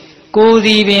တော့ကိုယ်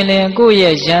ဒီပင်လင်ကိုယ့်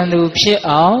ရဲ့ရန်သူဖြစ်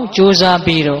အောင်ကြိုးစား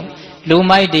ပြီးတော့လူ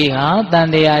မိုက်တွေဟာတန်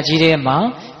တရားကြီးထဲမှာ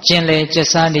ကျင်လည်ကျ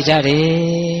ဆန်းနေကြတယ်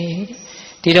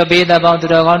ဒီတော့ဘေးသက်ပေါင်းသူ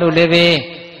တော်ကောင်းတို့လည်းပဲ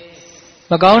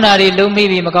မကောင်းတာတွေလုပ်မိ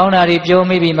ပြီမကောင်းတာတွေပြော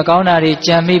မိပြီမကောင်းတာတွေ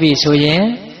ကြံမိပြီဆိုရင်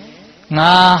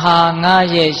ငါဟာငါ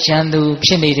ရဲ့ရန်သူဖြ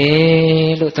စ်နေတ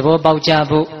ယ်လို့သဘောပေါက်ကြ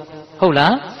ဖို့ဟုတ်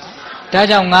လားဒါ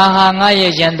ကြောင့်ငါဟာငါ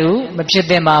ရဲ့ရန်သူမဖြစ်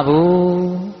သင့်ပါ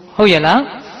ဘူးဟုတ်ရဲ့လား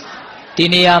ဒီ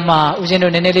နေရာမှာဦးဇင်း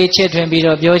တို့နည်းနည်းလေးချဲ့ထွင်ပြီး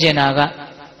တော့ပြောချင်တာက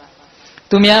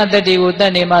သူများအသက်တွေကိုတ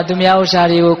တ်နေမှသူများဥစ္စာ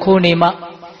တွေကိုခိုးနေမှ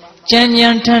ကြမ်းကြ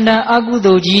မ်းထန်ထန်အကု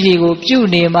သိုလ်ကြီးတွေကိုပြု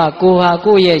နေမှကိုဟာ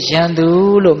ကိုယ့်ရဲ့ရန်သူ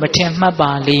လို့မထင်မှတ်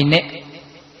ပါလေနဲ့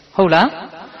ဟုတ်လား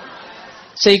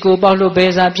စိတ်ကိုပေါက်လို့ဘဲ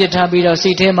စားပြစ်ထားပြီးတော့စိ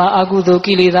တ်ထဲမှာအကုသိုလ်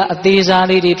ကိလေသာအသေးစား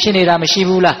လေးတွေဖြစ်နေတာမရှိ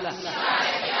ဘူးလား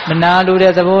မနာလို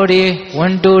တဲ့သဘောတွေဝ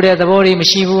န်တိုတဲ့သဘောတွေမ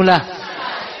ရှိဘူးလား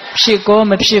ဖြစ်ကော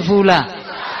မဖြစ်ဘူးလား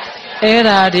အဲ့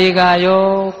ဓာတွေကရော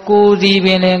ကိုယ်ဒီပ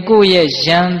င်လင်ကိုယ့်ရဲ့ရ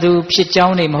န်သူဖြစ်ကြော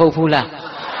င်းနေမဟုတ်ဘူးလား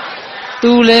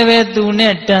သူလည်းပဲသူ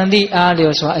နဲ့တန်သည့်အား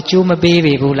လျော်စွာအကျိုးမပေး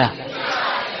ပေဘူးလား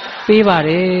ပေးပါတ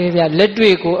ယ်ဗျလက်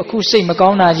တွေ့ကိုအခုစိတ်မကော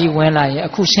င်းတာကြီးဝင်လာရင်အ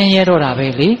ခုဆင်းရဲတော့တာပဲ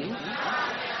လေ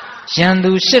ရန်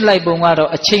သူစစ်လိုက်ပုံကတော့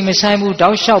အချိန်မဆိုင်ဘူးတော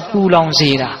က်လျှောက်ပူလောင်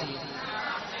စေတာ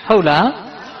ဟုတ်လား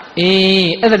အေး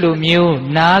အဲ့ဒါလိုမျိုး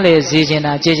နားလေစေချင်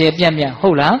တာကြဲကြဲပြန့်ပြန့်ဟု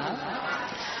တ်လား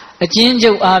အကျဉ်း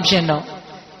ချုပ်အားဖြင့်တော့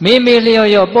မေမေလျော့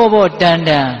လျော့ပေါ့ပေါ့တန်တ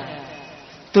န်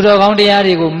သူတော်ကောင်းတရား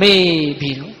တွေကိုမေ့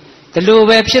ပြီးတော့ဒီလို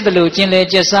ပဲဖြစ်တယ်လို့ကျင်လေ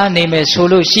ကျက်စားနေမယ်ဆို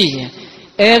လို့ရှိရင်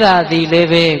အဲ့ဒါဒီလည်း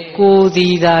ပဲကိုယ်ဒီ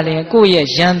သာလင်ကိုယ့်ရဲ့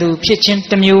ရန်သူဖြစ်ခြင်း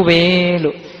တစ်မျိုးပဲ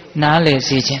လို့နားလည်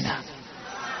စေချင်တာ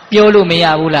ပြောလို့မရ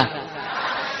ဘူးလား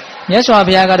မြတ်စွာ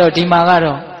ဘုရားကတော့ဒီမှာက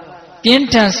တော့ပြင်း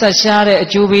ထန်ဆက်ရှားတဲ့အ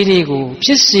ကျိုးပေးတွေကိုဖြ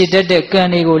စ်စေတတ်တဲ့ကံ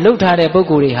တွေကိုလှုပ်ထားတဲ့ပုဂ္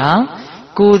ဂိုလ်တွေဟာ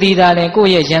ကိုယ်ဒီသာလင်ကို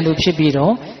ယ့်ရဲ့ရန်သူဖြစ်ပြီး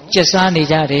တော့ကျက်စားနေ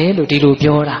ကြတယ်လို့ဒီလို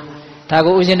ပြောတာဒါ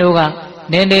ကိုဦးဇင်းတို့က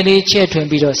နည်းနည်းလေးချဲ့ထွင်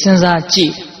ပြီးတော့စဉ်းစားကြ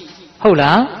ည့်ဟုတ်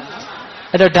လား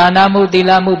အဲ့တော့ဒါနမှုသီ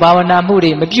လမှုဘာဝနာမှု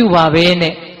တွေမပြုပါဘဲ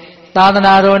နဲ့သာသ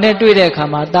နာတော်နဲ့တွေ့တဲ့အခါ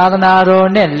မှာသာသနာတော်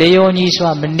နဲ့လျော်ညီစွာ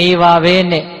မနေပါဘဲ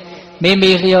နဲ့မိ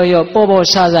မိလျော်လျော်ပေါ့ပေါ့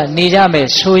ဆဆနေကြမယ်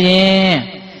ဆိုရင်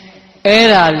အဲ့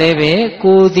ဒါလည်းပဲ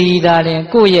ကိုယ်ဒီသာလင်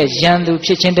ကိုယ့်ရဲ့ရန်သူဖြ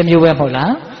စ်ခြင်းတစ်မျိုးပဲမဟုတ်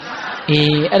လား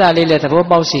အေးအဲ့ဒါလေးလည်းသဘော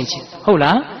ပေါက်စေချင်ဟုတ်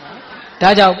လားဒါ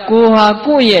ကြောင့်ကိုဟာ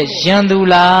ကိုယ့်ရဲ့ရန်သူ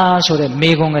လားဆိုတဲ့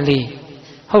မေခွန်းကလေး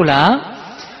ဟုတ်လား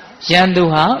ရန်သူ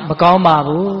ဟာမကောင်းပါ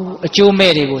ဘူးအကျိုး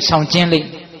မဲ့တွေကိုဆောင်ကျင်းလိမ့်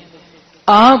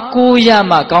အားကိုးရ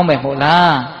မှကောင်းမယ်မဟုတ်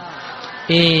လား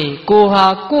အေးကိုဟာ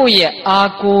ကိုယ့်ရဲ့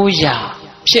အားကိုးရာ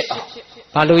ဖြစ်အောင်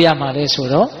ဘာလို့ရမှာလဲဆို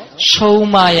တော့ဆုံး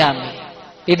မရမယ်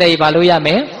ဒီတည်းဘာလို့ရမ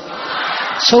ယ်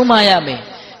ဆုံးမရမယ်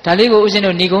ဒါလေးကိုဦးဇင်း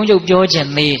တို့ဏိကုံးချုပ်ပြောခြင်း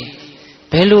မေးတယ်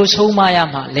ဘယ်လိုဆုံးမရ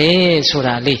မှာလဲဆို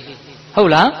တာလေးဟု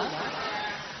တ်လား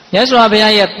မြတ်စွာဘု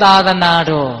ရားရဲ့သာသနာ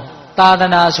တော်သာသ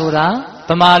နာဆိုတာဗ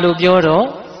မာလိုပြောတော့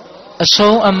အ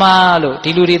ဆုံးအမလို့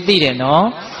ဒီလူတွေသိတယ်နော်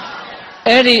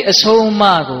အဲ့ဒီအဆုံးအမ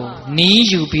ကိုနီး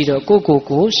ယူပြီးတော့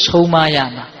ကိုဆုံးမရ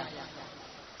မှာ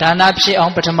ဒါနဖြစ်အော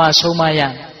င်ပထမဆုံးမရမ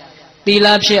ယ်သီလ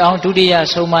ဖြစ်အောင်ဒုတိယ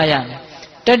ဆုံးမရမယ်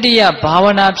တတိယဘာဝ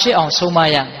နာဖြစ်အောင်ဆုံးမ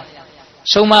ရမယ်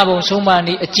ဆုံးမပုံဆုံးမန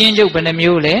ည်းအကျဉ်းချုပ်ဘယ်နှ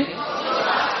မျိုးလဲ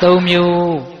၃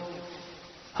မျိုး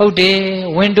ဟုတ်တယ်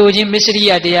ဝင်တိုခြင်းမစ္စရိ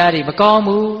ယတရားတွေမကောင်း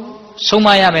ဘူးဆုံးမ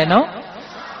ရမယ်နော်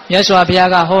မြတ်စွာဘုရား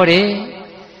ကဟောတယ်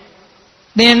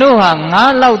သင်တို့ဟာ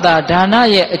ငါးလောက်သာဒါန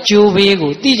ရဲ့အကျိုးပေး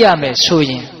ကိုသိကြမယ်ဆို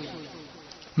ရင်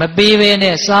မပေးဘဲ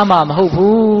နဲ့စားမှာမဟုတ်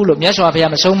ဘူးလို့မြတ်စွာဘု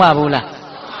ရားမဆုံးမဘူးလား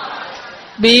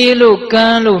ပေးလို့က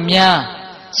မ်းလို့များ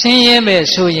ဆင်းရဲမယ်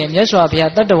ဆိုရင်မြတ်စွာဘု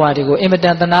ရားတတ္တဝါတွေကိုအင်မတ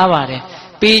န်သနာပါတယ်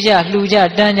ပေးကြလှူကြ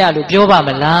တန်းကြလို့ပြောပါမ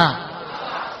လား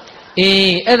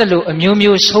အေးအဲ့ဒါလို့အမျိုး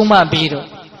မျိုးဆုံးမပြီးတော့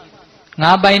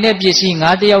ငါပိုင်တဲ့ပစ္စည်းငါ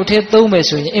တယောက်တည်းသုံးမယ်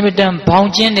ဆိုရင်အင်မတန်ဘောင်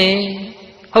ကျင်းတယ်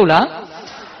ဟုတ်လား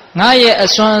ငါရဲ့အ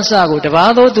စွမ်းအစကိုတ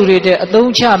ပါးသောသူတွေတဲ့အ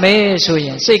သုံးချမယ်ဆိုရ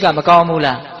င်စိတ်ကမကောင်းဘူး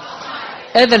လား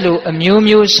အဲ့ဒါလို့အမျိုး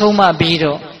မျိုးဆုံးမပြီး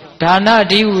တော့ဒါန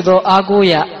ဒီဟုသောအာကို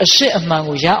ရာအရှိအမှန်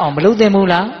ကိုရအောင်မလုပ်သင့်ဘူး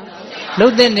လားလု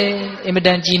ပ်သင့်တယ်အင်မတ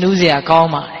န်ကြည်နူးစရာကောင်း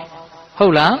ပါတယ်ဟု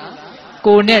တ်လား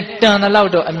ကိုနဲ့တန်တဲ့လော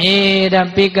က်တော့အမြဲတမ်း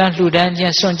ပေးကမ်းလှူဒန်းခြ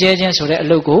င်းစွန့်ကြဲခြင်းဆိုတဲ့အ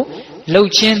လုပ်ကိုလှုပ်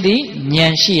ခြင်းသည်ဉာ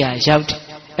ဏ်ရှိရာရောက်တယ်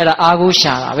အဲ့ဒါအာကို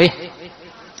ရှာတာပဲ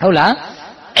ဟုတ်လား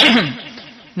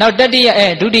နောက်တတိယ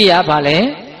ဒုတိယဘာလဲ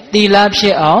သီလဖြ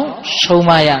စ်အောင်ဆုံး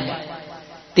မရမယ်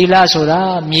သီလဆိုတာ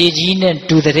မြေကြီးနဲ့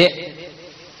တူတဲ့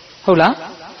ဟုတ်လား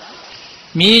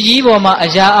မြေကြီးပေါ်မှာအ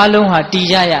ရာအလုံးဟာတည်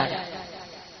ကြရတယ်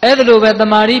အဲ့ဒါလိုပဲတ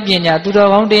မာရိပညာသူတော်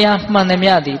ကောင်းတရားမှန်သ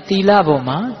မျှသည်သီလပေါ်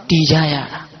မှာတည်ကြရ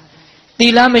တာသီ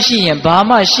လမရှိရင်ဘာ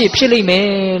မှရှေ့ဖြစ်လိမ့်မယ်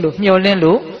လို့မျှော်လင့်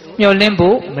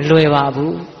ဖို့မလွယ်ပါ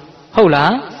ဘူးဟုတ်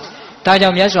လားဒါကြော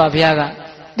င့်မြတ်စွာဘုရားက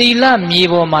သီလမြေ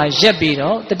ပေါ်မှာရက်ပြီး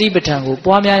တော့တတိပဋ္ဌာန်ကို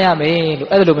ပွားများရမယ်လို့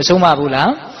အဲ့ဒါလိုမဆုံးမဘူး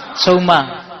လားဆုံးမ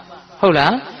ဟုတ်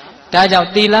လားဒါကြောင့်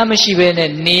သီလမရှိဘဲနဲ့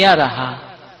နေရတာဟာ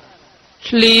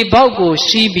လှေပေါက်ကို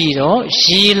စီးပြီးတော့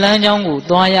ရေလမ်းကြောင်းကို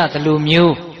သွားရတယ်လို့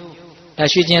မျိုးဒါ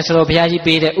ရွှေကျင်ဆိုတော်ဘုရားကြီး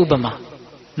ပေးတဲ့ဥပမာ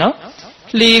နော်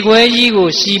လှေခွဲကြီးကို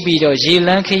စီးပြီးတော့ရေလ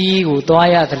မ်းခရီးကိုသွား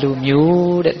ရတယ်လို့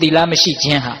မျိုးတဲ့သီလမရှိခြ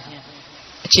င်းဟာ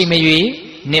အချိန်မရွေး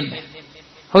နစ်မယ်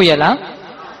ဟုတ်ရဲ့လား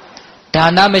ဒါ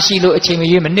နမရှိလို့အချိန်မ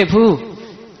ရွေးမနစ်ဘူး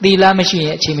သီလမရှိရ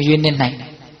င်အချိန်မရွေးနစ်နိုင်တ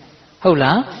ယ်ဟုတ်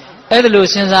လားအဲ့ဒါလို့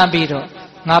စဉ်းစားပြီးတော့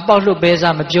ငါပေါက်လွတ်ပဲ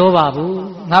စားမပြောပါဘူး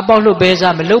ငါပေါက်လွတ်ပဲ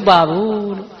စားမလုပ်ပါ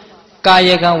ဘူးလို့ကာယ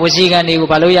ကံဝစီကံတွေကို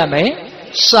ဘာလို့ရမယ်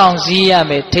စောင့်စည်းရ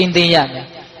မယ်ထိမ့်သိမ်းရမယ်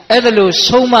အဲ့ဒါလို့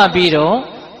ဆုံးမပြီးတော့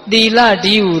သီလ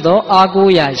ဒီဟုသောအာကို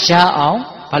ရာရအောင်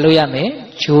ဘာလို့ရမယ်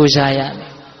ကြိုးစားရမ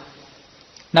ယ်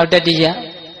နောက်တတိယ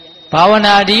ဘာဝ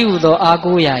နာဒီဟုသောအာ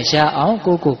ကိုရာရအောင်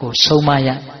ကိုဆုံးမရ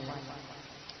မယ်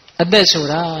အသက်ဆို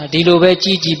တာဒီလိုပဲ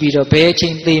ကြီးပြီးတော့ဘယ်အချိ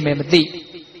န်သေမယ်မသိ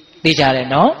ကြတယ်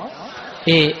နော်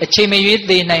အေးအချိန်မရွေး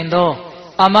သေနိုင်သော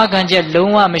အာမခံချက်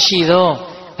လုံးဝမရှိသော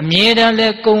မြဲတမ်းလဲ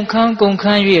ကုန်ခ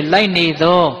န်း၍လိုက်နေ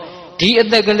သောဒီအ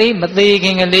သက်ကလေးမသေးခ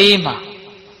င်ကလေးမှာ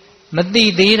မသိ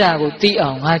သေးတာကိုသိ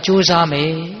အောင်ငါကြိုးစားမ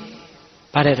ယ်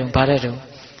။ဘာတဲ့တုံ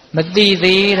မသိ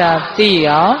သေးတာသိ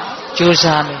အောင်ကြိုး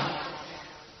စားမယ်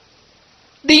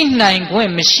။သိနိုင်ခွင့်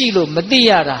မရှိလို့မသိ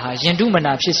ရတာဟာရင်တုမ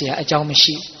နာဖြစ်เสียအကြောင်းမ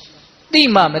ရှိ။သိ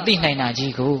မှမသိနိုင်တာ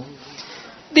ကြီးကို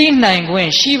သိနိုင်ခွင့်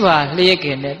ရှိပါလျက်ခ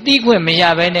င်နဲ့သိခွင့်မရ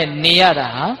ဘဲနဲ့နေရတာ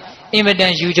ဟာအင်မတ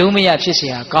န်ယူကျုံမရဖြစ်เสี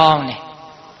ยကောင်းတယ်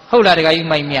။ဟုတ်လားတခါကြီး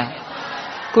မိုက်မြ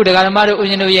ခုဒကာဓမ္မတို့ဦး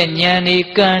ဇင်းတို့ရဲ့ဉာဏ်နေ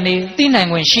ကံနေသိနိုင်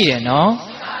ခွင့်ရှိတယ်နော်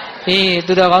အေး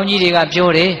သူတော်ကောင်းကြီးတွေကပြော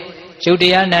တယ်ရုပ်တ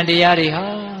ရားနံတရားတွေဟာ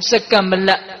စက္ကန့်မလ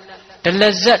တ်ဒလ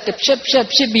ဇတ်တစ်ဖြက်ဖြက်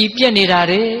ဖြစ်ပြီးပြက်နေတာ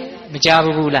တွေမကြ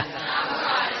ဘူးလား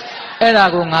အဲ့ဒါ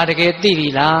ကိုငါတကယ်သိပြီ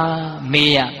လား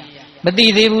မေးရမသိ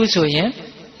သေးဘူးဆိုရင်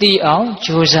သိအောင်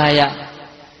ကြိုးစားရ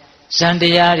ဇန်တ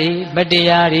ရားတွေမတ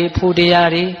ရားတွေဖို့တရား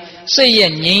တွေစိတ်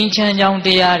ရဲ့ငြိမ်းချမ်းကြောင်းတ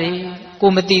ရားတွေ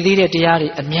ကိုမသိသေးတဲ့တရားတွေ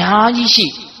အများကြီးရှိ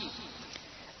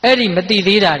အဲ့ဒီမသိ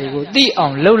သေးတာတွေကိုသိအော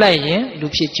င်လှုပ်လိုက်ရင်လူ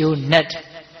ဖြစ်ကျိုးနတ်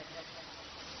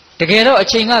တကယ်တော့အ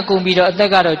ချိန်ကကုန်ပြီးတော့အသ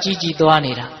က်ကတော့ကြီးသွား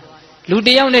နေတာလူတ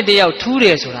ယောက်နဲ့တယောက်ထူးတ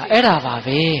ယ်ဆိုတာအဲ့ဒါပါ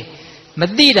ပဲမ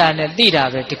သိတာနဲ့သိတာ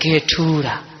ပဲတကယ်ထူး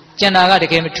တာကျန်တာကတ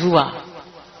ကယ်မထူးပါ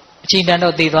အချိန်တန်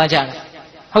တော့သိသွားကြတယ်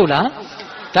ဟုတ်လား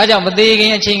ဒါကြောင့်မသေးခ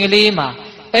င်အချိန်ကလေးမှာ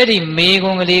အဲ့ဒီမေခွ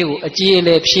န်းကလေးကိုအကြည့်အ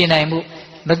လဲဖြေနိုင်မှု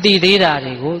မသိသေးတာ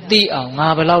တွေကိုသိအောင်ငါ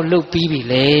ဘယ်လောက်လုပ်ပြီးပြီ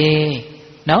လဲ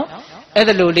နော်အဲ့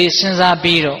ဒါလိုလေးစဉ်းစား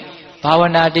ပြီးတော့ဘာဝ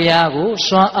နာတရားကို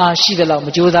စွမ်းအားရှိသလောက်မ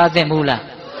ကြိုးစားသင့်ဘူးလား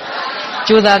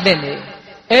ကြိုးစားသင့်တယ်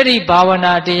အဲ့ဒီဘာဝ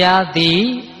နာတရားသည်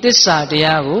သစ္စာတ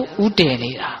ရားကိုဥတည်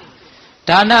နေတာ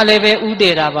ဒါနလည်းပဲဥတ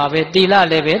ည်တာပါပဲသီလ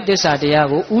လည်းပဲသစ္စာတရား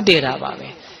ကိုဥတည်တာပါပဲ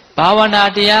ဘာဝနာ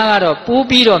တရားကတော့ပိုး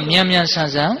ပြီးတော့မြန်မြန်ဆန်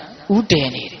ဆန်ဥတည်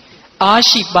နေတယ်အား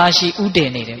ရှိပါရှိဥတည်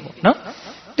နေတယ်ပေါ့နော်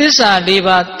သစ္စာ၄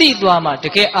ပါးသိသွားမှတ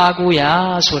ကယ်အားကိုးရ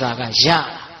ဆိုတာကရ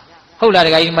ဟုတ်လားတ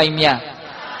ခါကြီးမိုက်မြ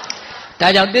ဒါ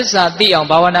ကြောင့်သစ္စာသိအောင်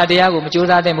ဘာဝနာတရားကိုမကြိုး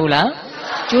စားသင့်ဘူးလား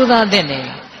ကြိုးစားသင့်တယ်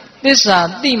သစ္စာ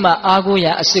သိမှအားကိုးရ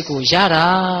အစစ်ကိုရတာ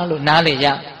လို့နားလေရ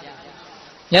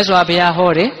မြတ်စွာဘုရား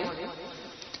ဟောတယ်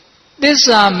သစ္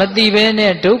စာမသိဘဲ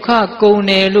နဲ့ဒုက္ခကုန်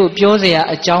တယ်လို့ပြောเสีย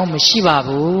အကြောင်းမရှိပါ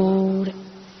ဘူးတဲ့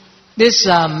သစ္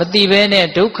စာမသိဘဲနဲ့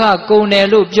ဒုက္ခကုန်တယ်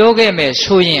လို့ပြောခဲ့မယ်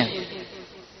ဆိုရင်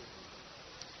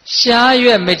ရှားရွ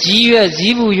က်မကြီးရွက်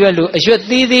ဇီးဘူးရွက်လို့အရွက်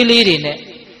သေးသေးလေးတွေနဲ့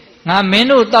ငါမင်း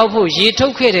တို့တောက်ဖို့ရေထု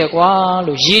တ်ခဲ့တယ်ကွာ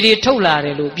လို့ရေတွေထုတ်လာတ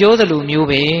ယ်လို့ပြောသလိုမျိုး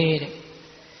ပဲတဲ့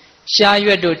ရှားရွ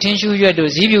က်တို့ထင်းရှူးရွက်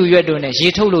တို့ဇီးပြူရွက်တို့နဲ့ရေ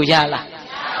ထုတ်လို့ရလား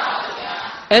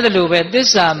အဲ့ဒါလိုပဲသစ္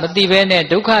စာမသိဘဲနဲ့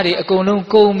ဒုက္ခတွေအကုန်လုံး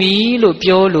ကုန်ပြီလို့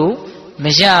ပြောလို့မ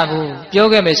ရဘူးပြော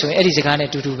ခဲ့မယ်ဆိုရင်အဲ့ဒီစကားနဲ့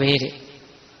တူတူပဲတဲ့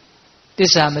သ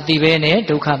စ္စာမသိဘဲနဲ့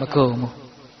ဒုက္ခမကုန်ဘူး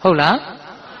ဟုတ်လား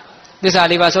သစ္စာ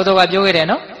လေးပါးစောစောကပြောခဲ့တယ်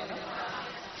နော်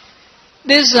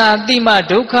သစ္စာသိမှ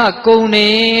ဒုက္ခကုန်တ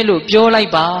ယ်လို့ပြောလို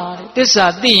က်ပါသစ္စာ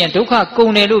သိရင်ဒုက္ခကု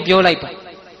န်တယ်လို့ပြောလိုက်ပါ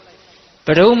ဘ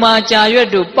ဒုံမှာကြာရွက်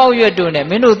တို့ပေါက်ရွက်တို့နဲ့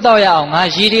မင်းတို့တောက်ရအောင်ငါ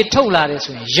ရေတွေထုတ်လာတယ်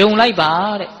ဆိုရင်ယုံလိုက်ပါ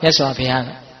တဲ့မြတ်စွာဘုရားက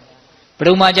ဘ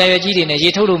ဒုံမှာကြာရွက်ကြီးတွေနဲ့ရေ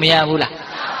ထုတ်လို့မရဘူးလား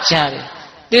ရတယ်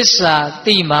သစ္စာ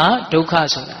သိမှဒုက္ခ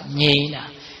ဆိုတာငြိမ်းတာ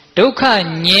ဒုက္ခ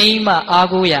ငြိမ်းမှအာ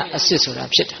ကိုရအစစ်ဆိုတာ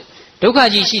ဖြစ်တာဒုက္ခ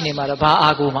ကြီးရှိနေမှာတော့ဘာအာ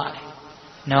ကိုမှလဲ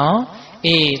နော်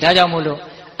အေးဒါကြောင့်မို့လို့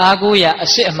အာကိုရအ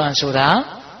စစ်အမှန်ဆိုတာ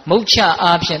မုတ်ချ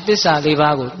အားဖြင့်သစ္စာ၄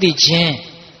ပါးကိုသိခြင်း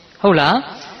ဟုတ်လား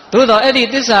သို့တော့အဲ့ဒီ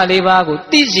သစ္စာ၄ပါးကို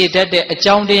သိစေတတ်တဲ့အ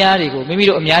ကြောင်းတရားတွေကိုမိမိ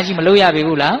တို့အများကြီးမလုပ်ရပေ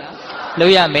ဘူးလားလု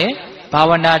ပ်ရမယ်ဘာ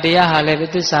ဝနာတရားဟာလည်း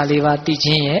သစ္စာ၄ပါးသိခြ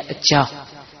င်းရဲ့အကြောင်း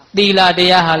သီလတ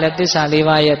ရားဟာလည်းသစ္စာ၄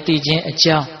ပါးရဲ့သိခြင်းအ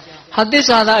ကြောင်းဟာသစ္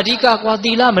စာသာအဓိကကွာ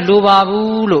သီလမလိုပါ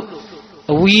ဘူးလို့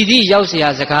အဝီသည့်ရောက်เสีย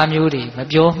စကားမျိုးတွေမ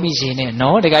ပြောမိစေနဲ့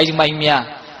နော်တခါကြီးမိုက်မြ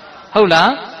ဟုတ်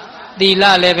လားသီလ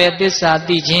လည်းပဲသစ္စာ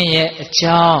သိခြင်းရဲ့အ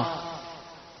ကြောင်း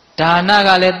ဒါနက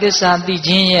လည်းသစ္စာသိ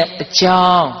ခြင်းရဲ့အကြော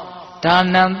င်းဒါ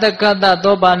နံသက္ကတ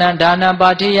သောပါဏံဒါနံပါ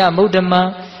ထိယမုဒ္ဓမံ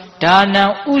ဒါနံ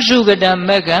ဥစုကတံမ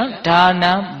က္ကံဒါ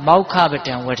နံမောက္ခပ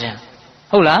တံဝဒံ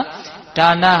ဟုတ်လားဒါ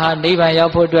နဟာနိဗ္ဗာန်ရော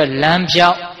က်ဖို့အတွက်လမ်း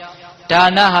ပြောက်ဒါ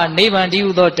နဟာနိဗ္ဗာန်တည်း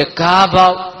ဟူသောတကားပေါ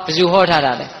က်ဘယ်သူဟောထား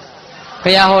တာလဲဘု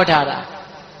ရားဟောထားတာ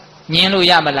ညင်းလို့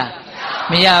ရမလား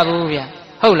မရဘူးဗျ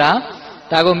ဟုတ်လား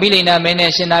ဒါကိုမိလိန်နာမင်း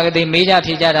နဲ့ရှင်နာဂတိမေးကြ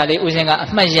ဖြေကြတာလေဦးဇင်းကအ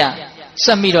မှတ်ရစ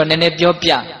က်မိတော့နည်းနည်းပြော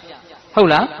ပြဟုတ်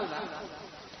လား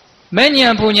မဲ့ညံ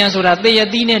ဖူညံဆိုတာတေယ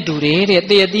တိနဲ့တူတယ်တဲ့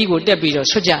တေယတိကိုတက်ပြီးတော့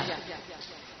ဆွတ်ကြ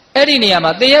အဲ့ဒီနေရာ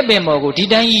မှာတေယပင်မော်ကိုဒီ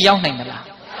တိုင်းကြီးရောက်နိုင်မလား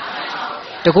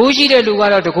တကူရှိတဲ့လူက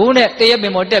တော့တကူနဲ့တေယပ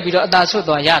င်မော်တက်ပြီးတော့အသာဆွတ်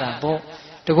သွားရတာပေါ့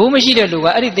တကူမရှိတဲ့လူက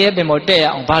အဲ့ဒီတေယပင်မော်တက်ရ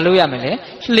အောင်ဘာလုပ်ရမလဲ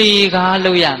လှေကား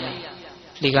လုပ်ရမယ်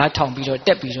လှေကားထောင်ပြီးတော့တ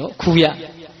က်ပြီးတော့ခူးရ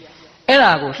အဲ့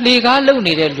ဒါကိုလှေကားလုပ်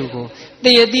နေတဲ့လူကို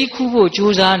တေယတိခူးဖို့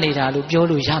ကြိုးစားနေတာလို့ပြော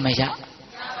လို့ရမရ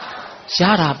ရ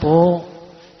တာပေါ့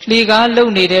လှေကားလုံ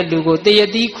နေတဲ့လူကိုတေယ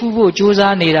တိခူးဖို့ကြိုး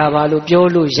စားနေတာပါလို့ပြော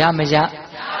လို့ရမရ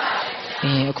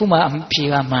အခုမှဖြေ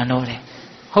ကမှန်တော့တယ်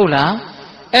ဟုတ်လား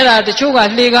အဲ့ဒါတချို့က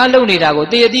လှေကားလုံနေတာကို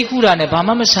တရတိခုတာနဲ့ဘာ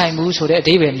မှမဆိုင်ဘူးဆိုတဲ့အ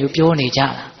ဓိပ္ပာယ်မျိုးပြောနေကြတာ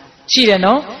ရှိတယ်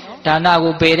နော်ဒါန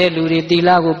ကိုပယ်တဲ့လူတွေသီလ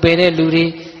ကိုပယ်တဲ့လူတွေ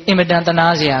အင်မတန်သနာ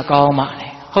စရာကောင်းပါလေ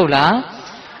ဟုတ်လား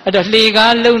အဲ့တော့လှေ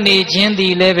ကားလုံနေခြင်းဒီ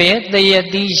လည်းပဲတရ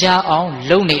တိရအောင်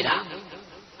လုံနေတာ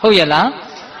ဟုတ်ရဲ့လား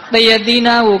တရတိ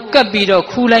နာကိုကပ်ပြီးတော့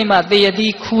ခူးလိုက်မှတရတိ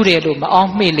ခူးတယ်လို့မအော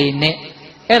င်မေ့လေနဲ့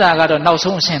အဲ့ဒါကတော့နောက်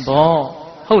ဆုံးအဆင့်ပေါ့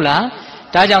ဟုတ်လား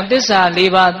ဒါကြောင့်သစ္စာ၄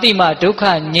ပါးသိမှဒုက္ခ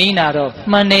ငြိမ်းတာတော့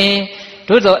မှန်တယ်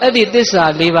တို့တော့အဲ့ဒီသစ္စာ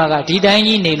၄ပါးကဒီတိုင်း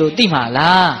ကြီးနေလို့သိမှာ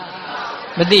လား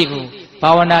မသိဘူးဘာ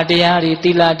ဝနာတရားတွေ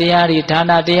သီလတရားတွေဒါ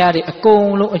နတရားတွေအကုန်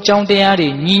လုံးအကြောင်းတရားတွေ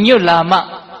ညီညွတ်လာမှ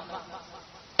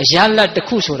အရလတ်တစ်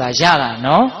ခုဆိုတာရတာ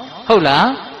နော်ဟုတ်လား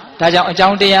ဒါကြောင့်အကြော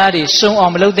င်းတရားတွေစုံအော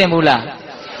င်မလုပ်သင့်ဘူးလား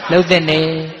လုပ်သင့်နေ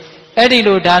အဲ့ဒီ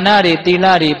လိုဒါနတွေသီလ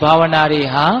တွေဘာဝနာတွေ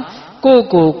ဟာ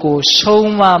ကို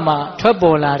ဆုံးမမှထွက်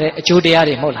ပေါ်လာတဲ့အကျိုးတရား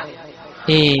တွေမဟုတ်လား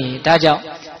ဒါကြောင့်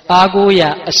အာကိုရ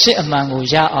အစစ်အမှန်ကို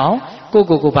ရအောင်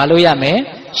ကိုဘာလို့ရမယ်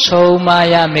ဆုံးမ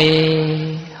ရမယ်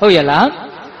ဟုတ်ရဲ့လား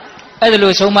အဲ့ဒါ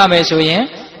လို့ဆုံးမမယ်ဆိုရင်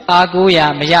အာကိုရ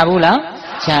မရဘူးလား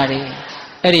ရတယ်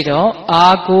အဲ့ဒီတော့အာ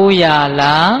ကိုရ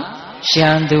လားရ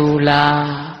န်သူလား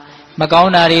မကော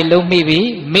င်းတာတွေလုံးမိပြီ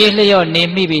မေ့လျော့နေ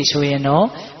မိပြီဆိုရင်တော့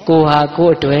ကိုဟာကို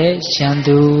အတွက်ရန်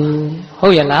သူဟု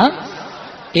တ်ရဲ့လား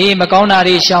မကောင်းတာ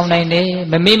တွေရှောင်နိုင်တယ်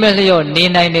မမေ့မလျော့နေ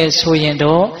နိုင်တယ်ဆိုရင်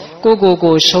တော့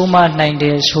ကိုဆုံးမနိုင်တ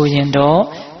ယ်ဆိုရင်တော့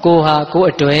ကိုဟာကို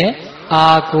အတွက်အာ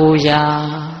ကိုရ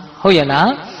ဟုတ်ရဲ့လား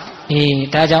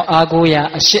ဒါကြောင့်အာကိုရ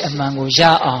အစစ်အမှန်ကိုရ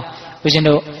အောင်ဦးဇင်း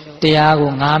တို့တရား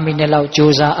ကို9မိနစ်လောက်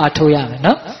ကြိုးစားအားထုတ်ရမယ်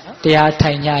နော်တရား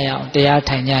ထိုင်ကြရအောင်တရား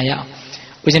ထိုင်ကြရအောင်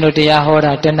ဦးဇင်းတို့တရားဟော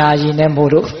တာတဏှာကြီးနဲ့မို့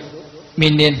လို့မိ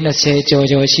နစ်20ကျော်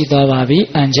ရှိသွားပါပြီ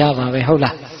အန်ကြပါပဲဟုတ်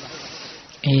လား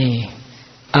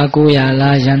အာကိုရ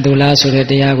လားရန်သူလားဆိုတဲ့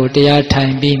တရားကိုတရားထို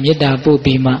င်ပြီးမေတ္တာပို့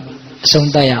ပြီးမှအဆုံး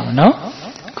သတ်ရအောင်နော်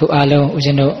အခုအားလုံးဦးဇ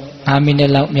င်းတို့9မိန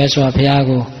စ်လောက်မြတ်စွာဘုရား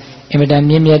ကိုအင်မတန်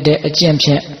မြင့်မြတ်တဲ့အကျင့်ဖြ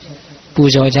င့်ပူ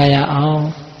ဇော်ကြရအောင်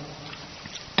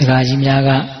တရားကြီးများက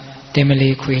တင်မလီ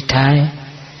ခွေထိုင်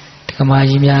ဒကမာ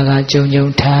ကြီးများကကြုံ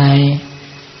ထိုင်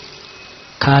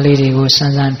ခါလေးတွေကိုဆ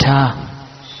န်းဆန်းထား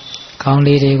ခေါင်း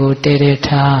လေးတွေကိုတဲ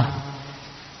ထား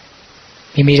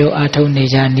မိမိတို့အာထုတ်နေ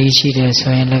ကြနေရှိတယ်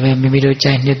ဆိုရင်လည်းမိမိတို့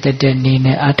ကြိုက်နှစ်သက်တဲ့နေ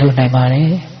နဲ့အာထုတ်နိုင်ပါတ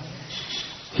ယ်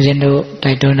ဦးဇင်းတို့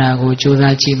တိုက်တွန်းတာကိုကြိုး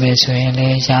စားကြည့်မယ်ဆိုရင်လ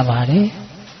ည်းရပါတယ်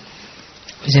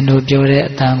ဦးဇင်းတို့ပြောတဲ့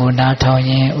အတန်ကိုနားထောင်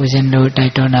ရင်ဦးဇင်းတို့တို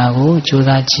က်တွန်းတာကိုကြိုး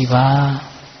စားကြည့်ပါ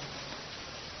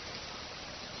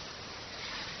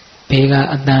ဘေးက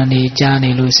အတန်တွေကြားနေ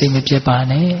လို့စိတ်မပြတ်ပါ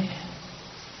နဲ့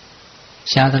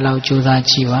ရသလောက်ကြိုးစား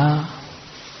ကြည့်ပါ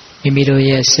မိမိတို့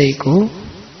ရဲ့စိတ်ကို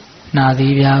နာ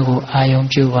သီးပြားကိုအာယုံ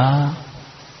ပြုပါ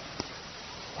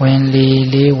ဝင်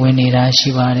လေးဝင်နေတာရှိ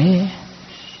ပါတယ်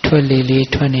ထွက်လေး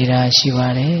ထွက်နေတာရှိပါ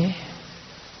တယ်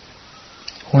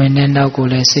ဝင်တဲ့နောက်ကို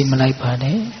လည်းစိတ်မလိုက်ပါ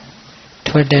နဲ့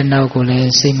ထွက်တဲ့နောက်ကိုလည်း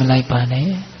စိတ်မလိုက်ပါနဲ့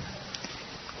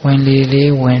ဝင်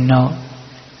လေးဝင်တော့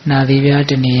နာသီးပြား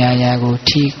တနေရာကို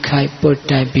ထိခိုက်ပုတ်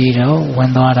တိုက်ပြီးတော့ဝ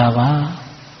င်သွားတာပါ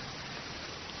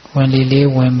ဝင်လေး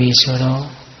ဝင်ပြီဆိုတော့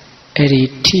အဲ့ဒီ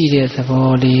ထိတဲ့သဘော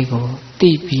လေးကို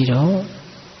သိပြီးတော့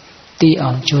သိ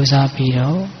အောင်ကြိုးစားပြီး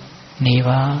တော့နေ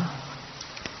ပါ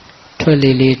ထွက်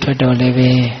လေးထွက်တော့လည်း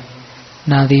ပဲ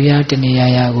နာသီးပြားတနေ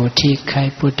ရာကိုထိခို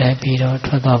က်ပုတ်တိုက်ပြီးတော့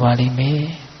ထွက်သွားပါလိမ့်မယ်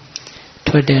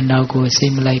ထွက်တဲ့နောက်ကိုစိ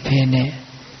တ်မလိုက်ဖဲနဲ့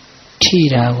ထိ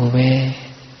တာကိုပဲ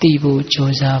သိဖို့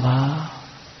ကြိုးစားပါ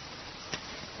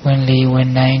ဝင်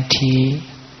တိုင်း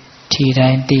ထိတို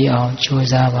င်းသိအောင်ကြိုး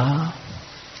စားပါ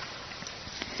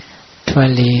ထွ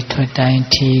က်တိုင်း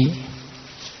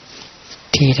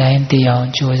ထိတိုင်းသိအောင်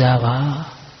ကြိုးစားပါ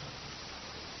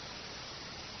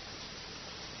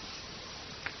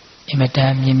အမတ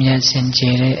န်မြင့်မြတ်စင်ကြ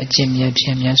ယ်တဲ့အကျင့်မြတ်ဖြ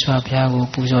င့်မြတ်စွာဘုရားကို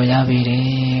ပူဇော်ရပေတ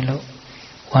ယ်လို့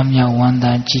ဝမ်းမြောက်ဝမ်း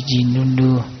သာကြည်ကြည်နူး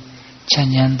နူးချ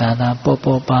မ်းချမ်းသာသာပေါ့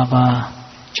ပေါ့ပါပါ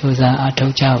ကြိုးစားအားထု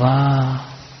တ်ကြပါ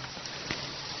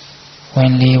ဝ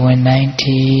င်တိုင်း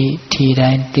ထိ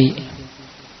တိုင်းသိ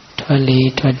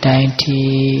ထွက်တိုင်း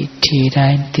ထိတို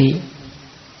င်းသိ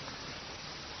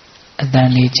အတန်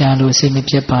လေးကြားလို့စိတ်မ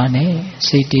ပြတ်ပါနဲ့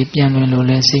စိတ်တည်ပြန်လွင်လို့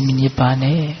လည်းစိတ်မညစ်ပါ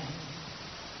နဲ့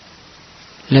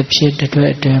လက်ဖြစ်တစ်တွ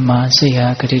က်အတွင်းမှာစိတ်ဟာ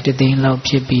ဂတိတသိန်းလောက်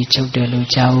ဖြစ်ပြီးချုပ်တယ်လို့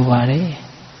ကြားဥပါတယ်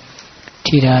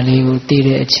ထိတာလေးကိုသိ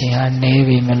တဲ့အချိန်ဟာနည်း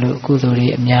ပြီမလို့ကုသိုလ်တွေ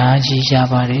အများကြီးရ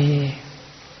ပါတယ်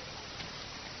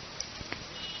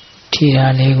ထိတာ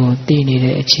လေးကိုသိနေ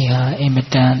တဲ့အချိန်ဟာအင်မ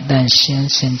တန်တန်ရှင်း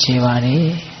စင်ကြယ်ပါတယ်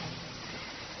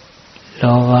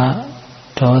လောဘ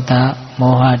ဒေါသ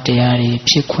မောဟတရားတွေ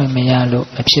ဖြစ်ခွင့်မရလို့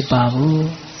မဖြစ်ပါဘူး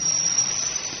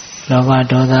လောဘ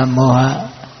ဒေါသမောဟ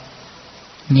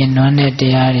ညှဉ်းနှွမ်းတဲ့တ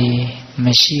ရားတွေမ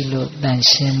ရှိလို့တန်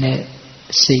ရှင်းတဲ့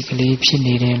စိတ်ကလေးဖြစ်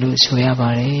နေတယ်လို့ဆိုရပါ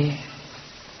တယ်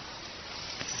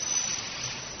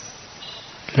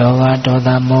လောဘဒေါသ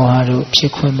မောဟတို့ဖြ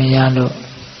စ်ခွင့်မရလို့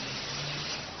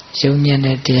ယုံညံ့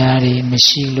တဲ့တရားတွေမ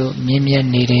ရှိလို့မြင့်မြတ်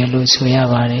နေတယ်လို့ဆိုရ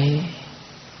ပါတယ်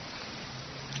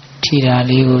ထီတာ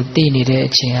လေးကိုသိနေတဲ့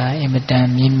အချိန်ဟာအင်မတန်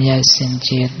မြင့်မြတ်စင်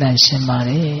ကြယ်တန်ရှင်းပါ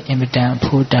တယ်အင်မတန်အ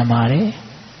ဖို့တန်ပါတယ်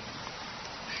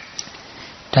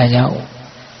ဒါကြောင့်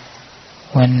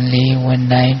ဝင်လေဝင်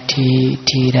တိုင်း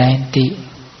ထီတိုင်းသိ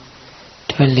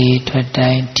ထွက်လေထွက်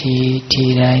တိုင်းထီ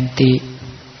တိုင်းသိ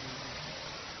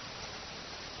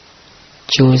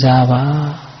ကြိုးစားပါ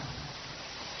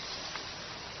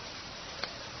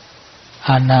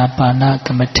အာနာပါနက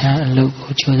မ္မထံအလုပ်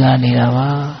ကိုကြိုးစားနေတာ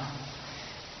ပါ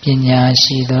ပညာ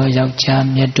ရှိသောယောက်ျား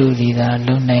မြတ်တို့သည်သာ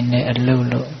လုပ်နိုင်တဲ့အလုပ်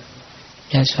လို့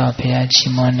မြတ်စွာဘုရား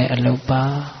ချီးမွမ်းတဲ့အလုပ်ပါ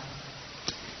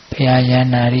ဘုရားယန္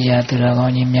နာရိယသူတော်ကော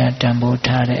င်းကြီးများတန်ဖိုး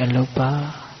ထားတဲ့အလုပ်ပါ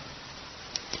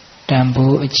တန်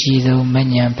ဖိုးအကြီးဆုံးမဉ္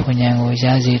ဇဉ်ဖွဉ္ဇဉ်ကိုရ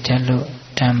စေတတ်လို့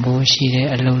တန်ဖိုးရှိတဲ့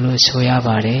အလုပ်လို့ဆိုရ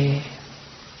ပါတယ်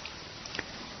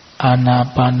အာနာ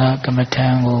ပါနကမ္မထံ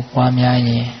ကိုပွားများ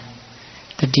ရင်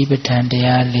တတိပဋ္ဌာန်တ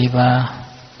ရား၄ပါး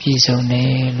ပြည့်စုံတ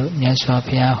ယ်လို့မြတ်စွာ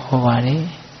ဘုရားဟောပါတယ်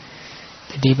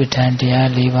တတိပဋ္ဌာန်တရား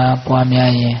၄ပါးပွား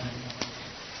များရင်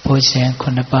ဘုဇင်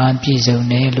9ပါးပြည့်စုံ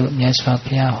တယ်လို့မြတ်စွာ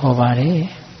ဘုရားဟောပါတယ်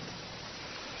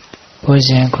ဘုဇ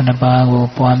င်9ပါးကို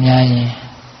ပွားများရင်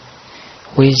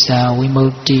ဝိဇာဝိမု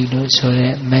ക്തി လို့ဆို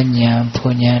တဲ့မဉ္ဇဉ်ဖွ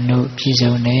ဉ္ဇဉ်တို့ပြည့်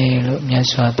စုံတယ်လို့မြတ်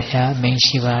စွာဘုရားအမိန့်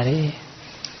ရှိပါတယ်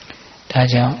ဒါ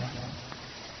ကြောင့်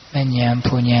မဉ္ဇဉ်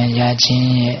ဖွဉ္ဇဉ်ရခြင်း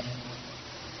ရဲ့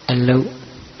အလုပ်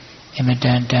အမတ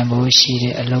န်တန်ဖိုးရှိ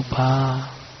တဲ့အလုပ်ပါ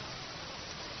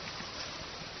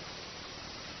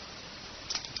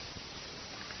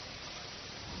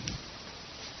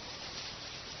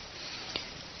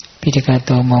ပိဋကတ်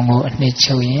သုံးပုံကိုအနှစ်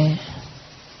ချုပ်ရင်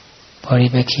ဘောဓိ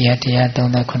ပက္ခိယတရား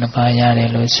39ပါးရတယ်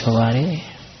လို့ဆိုပါတယ်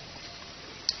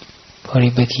ဘောဓိ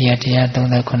ပက္ခိယတရား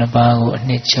39ပါးကိုအ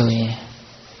နှစ်ချုပ်ရင်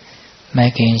မို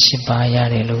က်ကင်10ပါးရ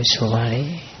တယ်လို့ဆိုပါတ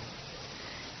ယ်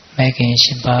မိုက်ကင်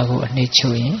10ပါးကိုအနှစ်ချု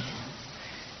ပ်ရင်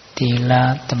သီလ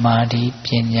သမာဓိပ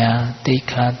ညာသိက္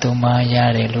ခာ3ပါးရ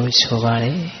တယ်လို့ဆိုပါတ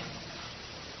ယ်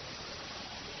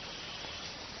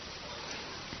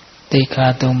သိက္ခာ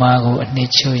3ပါးကိုအနှ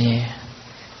စ်ချုပ်ရင်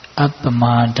အပ္ပ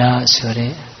မာဒဆို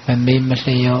တဲ့မမေ့မ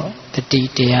လျော့တတိ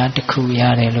တရားတစ်ခုရ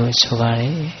တယ်လို့ဆိုပါတ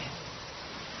ယ်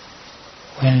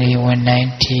ဝင်လေဝင်တို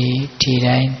င်းထီ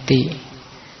တိုင်းသိ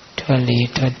ထွက်လေ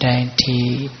ထွက်တိုင်းထီ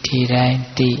တိုင်း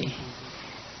သိ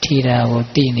ထီတာကို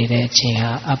သိနေတဲ့အချိန်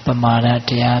ဟာအပ္ပမာဒ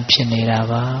တရားဖြစ်နေတာ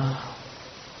ပါ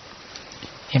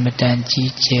အင်မတန်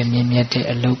ကြီးကျယ်မြင့်မြတ်တဲ့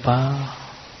အလုပ်ပါ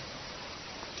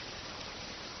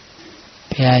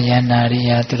ဘုရားယန္နာရိ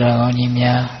ယသူတော်ကောင်းကြီး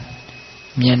များ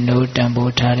မျက်နှိုးတန်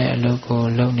ဖိုးထားတဲ့အလုပ်ကို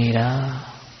လုပ်နေတာ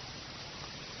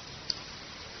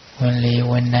ဝင်လေ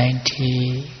ဝင်တိုင်း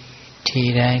ထီ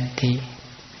တိုင်းသိ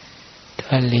ထွ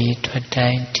က်လေထွက်တို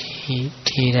င်း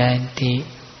ထီတိုင်းသိ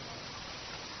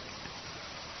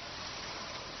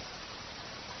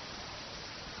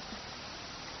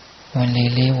ဝင်လေ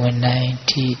လေးဝင်တိုင်း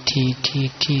ထီ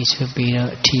ဆိုပြီး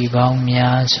တော့ထီပေါင်း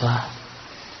များစွာ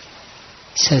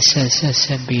ဆ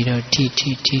က်ပြီးတော့ထီ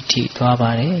သွား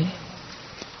ပါတယ်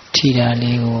ထီတာ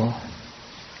လေးကို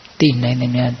သိနိုင်သ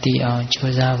မျှသိအောင်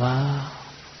ကြိုးစားပါ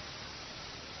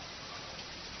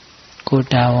ကို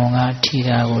တာဝန်ကထီ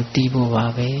တာကိုသိဖို့ပါ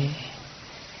ပဲ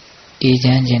အေးချ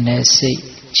မ်းခြင်းနဲ့စိတ်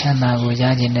ချမ်းသာကိုရ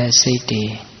ခြင်းနဲ့စိတ်တွေ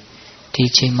ဒီ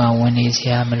ချိန်မှာဝင်နေစ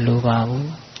ရာမလိုပါဘူး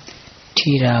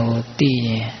ထီတာကိုသိရ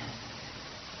င်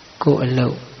ကိုယ်အလု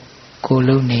ပ်ကိုယ်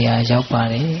လုပ်နေရရောက်ပါ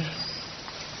တယ်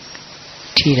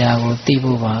ထီတာကိုသိ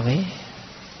ဖို့ပါပဲ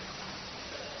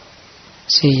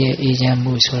စိတ်ရဲ့အေးချမ်း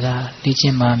မှုဆိုတာလေ့ကျ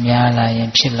င့်မှများလာရ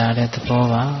င်ဖြစ်လာတဲ့သဘော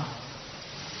ပါ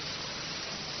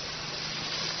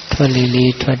ထွက်လေ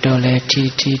လေးထွက်တော့လဲထီ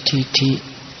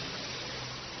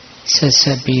ဆ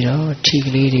က်ပြီးတော့ထီက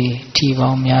လေးတွေထီပေါ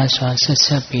င်းများစွာဆ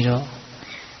က်ပြီးတော့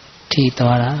ထီ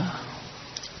သွားတာ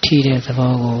ထီတဲ့သ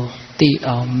ဘောကိုသိ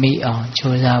အောင်မိအောင်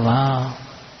ကြိုးစားပါ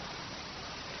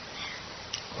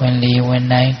ဝင်လေဝင်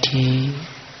တိုင်း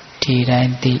ထီတို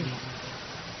င်းသိ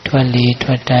ထွက်လေထွ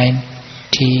က်တိုင်း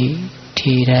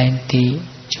ထီတိုင်းသိ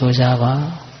ကြိုးစားပါ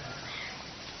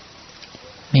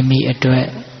မိမိအတွက်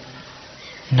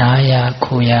နားရ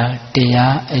ခိုးရတ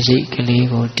ရားအရေးကလေး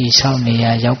ကိုတိဆောက်နေရ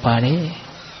ရောက်ပါတယ်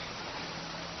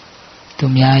သူ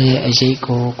များရဲ့အရေး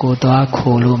ကိုသွား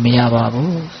ခိုးလို့မရပါ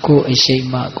ဘူးကိုယ်အရှိတ်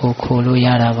မှကိုခိုးလို့ရ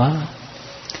တာပါ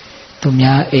သူ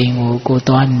များအိမ်ကို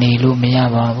သွားနေလို့မရ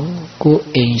ပါဘူးကိုယ်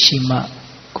အိမ်ရှိမှ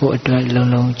ကိုယ်အတွက်လုံ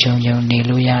လုံခြုံခြုံနေ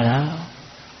လို့ရတာ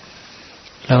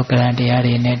လောကရန်တရား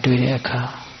တွေနဲ့တွေ့တဲ့အခါ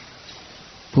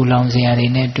ပူလောင်စရာတွေ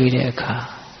နဲ့တွေ့တဲ့အခါ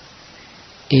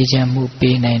အေးချမ်းမှု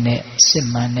ပေးနိုင်တဲ့စစ်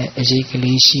မှန်တဲ့အရေးက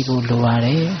လေးရှိဖို့လိုပါတ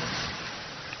ယ်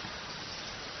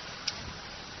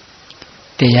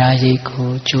တရားရိပ်ကို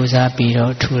ကြိုးစားပြီး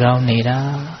တော့ထူထောင်နေတာ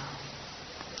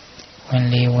ဝင်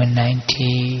လေဝင်တိုင်း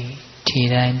ထီ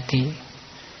တိုင်းသိ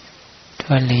ထွ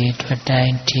က်လေထွက်တို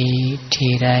င်းထီ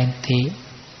တိုင်းသိ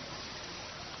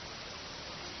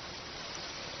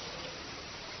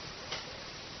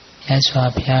မြတ်စွာ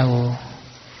ဘုရားကို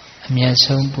အမြတ်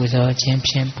ဆုံးပူဇော်ခြင်း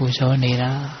ဖြင့်ပူဇော်နေ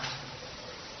တာ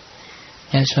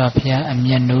မြတ်စွာဘုရားအ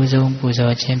မြတ်နိုးဆုံးပူ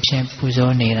ဇော်ခြင်းဖြင့်ပူ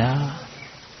ဇော်နေတာ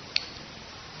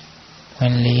ဝ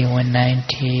င်လေဝင်တိုင်း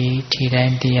ထီတို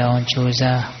င်းသိအောင်ကြိုး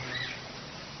စား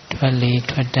ထွက်လေ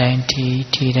ထွက်တိုင်း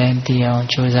ထီတိုင်းသိအောင်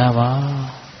ကြိုးစားပါ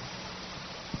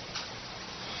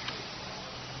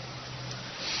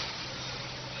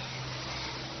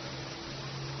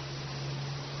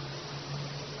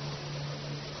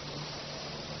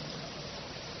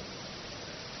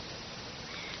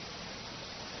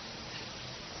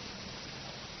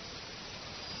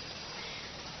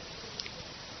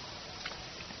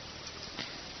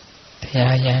ဘု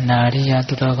ရားယန္နာရိယ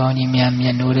သူတော်ကောင်းကြီးများမြ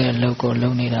တ်နိုးတဲ့အလုပ်ကိုလု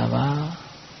ပ်နေတာပါ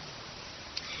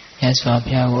မြတ်စွာ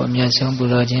ဘုရားကိုအမြတ်ဆုံးပူ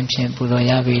ဇော်ခြင်းဖြင့်ပူဇော်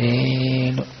ရပြီလေ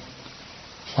လို့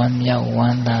ဝမ်းမြောက်ဝ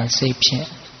မ်းသာစိတ်ဖြင့်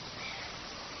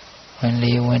ဝင်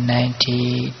လေဝင်တိုင်းထီ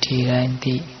တိုင်း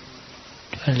သိ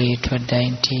ထွက်လေထွက်တို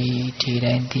င်းထီ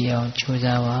တိုင်းသိအောင်ကြိုး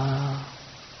စားပါ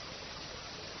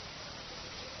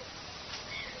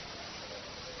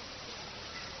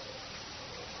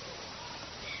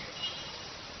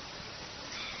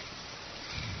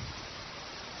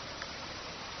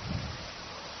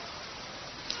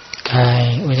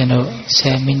ဦးဇင်းတို့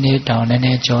10မိနစ်တောင်နည်းန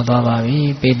ည်းကျော်သွားပါပြီ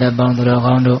ပိဋကပေါင်းသူတော်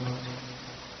ကောင်းတို့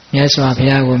မြတ်စွာဘု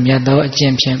ရားကိုမြတ်သောအကျ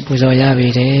င့်ဖြင့်ပူဇော်ရပြီ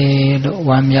တယ်လို့ဝ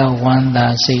မ်းမြောက်ဝမ်းသာ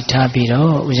စိတ်ထားပြီး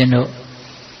တော့ဦးဇင်းတို့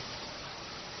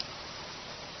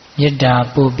မေတ္တာ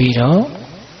ပို့ပြီးတော့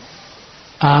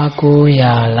အာကိုရ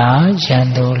လားယံ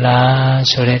သူလား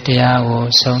ဆိုတဲ့တရားကို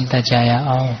ဆုံးသတ်ကြရ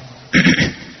အောင်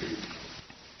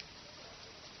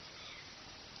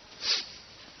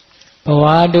ဘဝ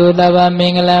တုသဗ္ဗမ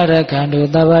င်္ဂလာရခန္တု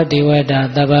သဗ္ဗဒေဝတာ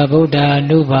သဗ္ဗဗုဒ္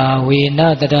ဓ ानु ဘာဝေန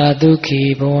တရာဒုက္ခိ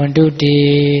ဘဝန္တုတိ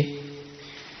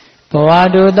ဘဝ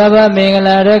တုသဗ္ဗမင်္ဂ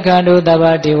လာရခန္တုသဗ္ဗ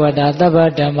ဒေဝတာသဗ္ဗ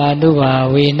ဓမ္မာ ानु ဘာ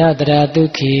ဝေနတရာဒု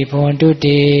က္ခိဘဝန္တု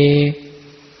တိ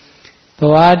ဘ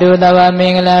ဝတုသဗ္ဗမ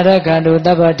င်္ဂလာရခန္တုသ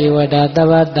ဗ္ဗဒေဝတာသဗ္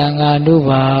ဗသံဃာ ानु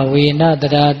ဘာဝေနတ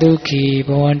ရာဒုက္ခိဘ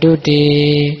ဝန္တုတိ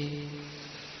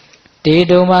တေ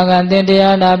တုမာကံသင်တ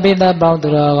ရားနာပိသပေါင်းသူ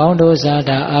တော်ကောင်းတို့သာ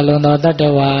တာအလုံးသောတတ္တ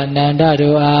ဝါအနန္တ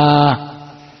တို့အား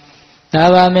သ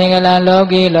ဗ္ဗမင်္ဂလာလော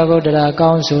ကီလောကုတ္တရာ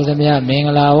ကောင်းဆိုသမျှမင်္ဂ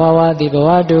လာဝဝတိဘဝ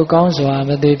တုကောင်းစွာမ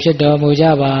သိဖြစ်တော်မူကြ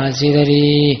ပါစေတ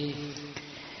ည်း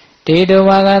တေတု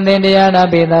မာကံသင်တရားနာ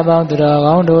ပိသပေါင်းသူတော်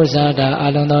ကောင်းတို့သာတာအ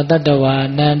လုံးသောတတ္တဝါ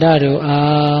အနန္တတို့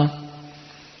အား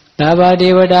သဗ္ဗဒေ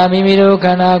ဝတာမိမိတို့ခ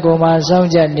န္ဓာကိုယ်မှာစောင့်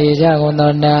ကြနေကြကုန်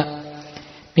သောနတ်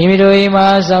မိမိတို့အိမ်မှာ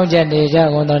စောင့်ကြနေကြ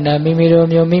ကုန်သောနာမိမိတို့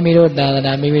မျိုးမိမိတို့သာသ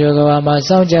နာမိမိတို့ကဘာမှာ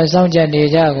စောင့်ကြနေ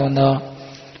ကြကုန်သော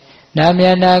နာမြ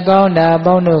တ်နာကောင်းတာ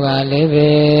ပေါင်းတို့ကလည်းပဲ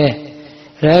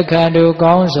ရခန္တု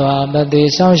ကောင်းစွာမသိ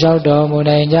စောင့်ရှောက်တော်မူ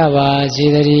နိုင်ကြပါစေ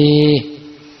တည်း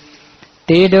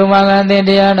တေတုမာကံသင်တ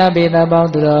ရားနာပိသပေါင်း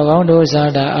သူတော်ကောင်းတို့သာ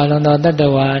တာအလုံးသောတတ္တ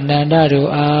ဝါအနန္တတို့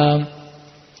အား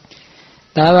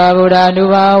သဗ္ဗဗုဒ္ဓ ानु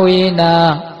ဘာဝေနာ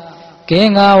က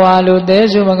င်းငါဝါလူသေး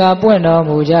စုမကပွင့်တော်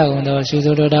မူကြကုန်သောသု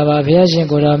စုတော်တာပါဘုရားရှင်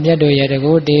ကိုယ်တော်မြတ်တို့ရဲ့တ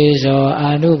ကုတေဇောအာ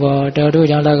နုဘောတော်တို့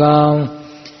ကြောင့်၎င်း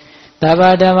သဗ္ဗ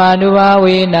ဓမ္မာ ानु ဘာ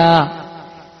ဝေနာ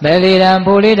မေလီရန်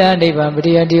ဘူလိတံနိဗ္ဗာန်ပ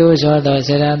ရိယတိဟုသောသော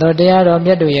စေတံသောတရားတော်မြ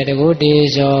တ်တို့ရဲ့တကုတေ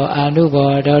ဇောအာနု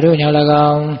ဘောတော်တို့ကြောင့်၎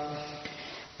င်း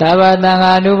သဗ္ဗသံ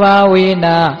ဃာ ानु ဘာဝေ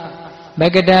နာမ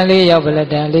ကတံလေးရောက်ပလ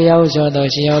တံလေးရောက်သောသော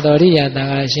ရှင်ရောက်တော်ရိယသံ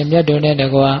ဃာရှင်မြတ်တို့နဲ့တ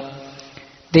ကွာ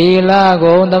သီလ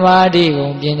ဂုဏ်သမာဓိဂု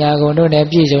ဏ်ပညာဂုဏ်တို့နဲ့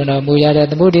ပြည့်စုံတော်မူရတဲ့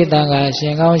သမုဒိတံဃာရှ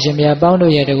င်ကောင်းရှင်မြတ်ပေါင်း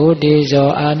တို့ရဲ့တကုတေဇော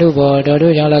အာနုဘောတော်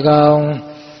တို့ကြောင့်၎င်း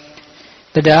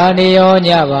တရားနိယောည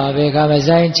ပါဘေခမ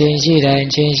ဆိုင်ချိန်ရှိတိုင်း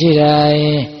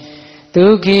ဒု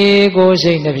က္ခိကို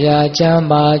စိတ်နှပြချမ်း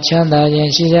သာချမ်းသာခြ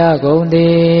င်းရှိကြကုန်သ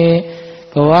ည်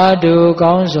ဘဝတု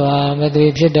ကောင်းစွာမသွေ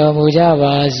ဖြစ်တော်မူကြ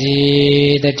ပါစေ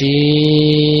တ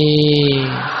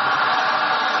ည်း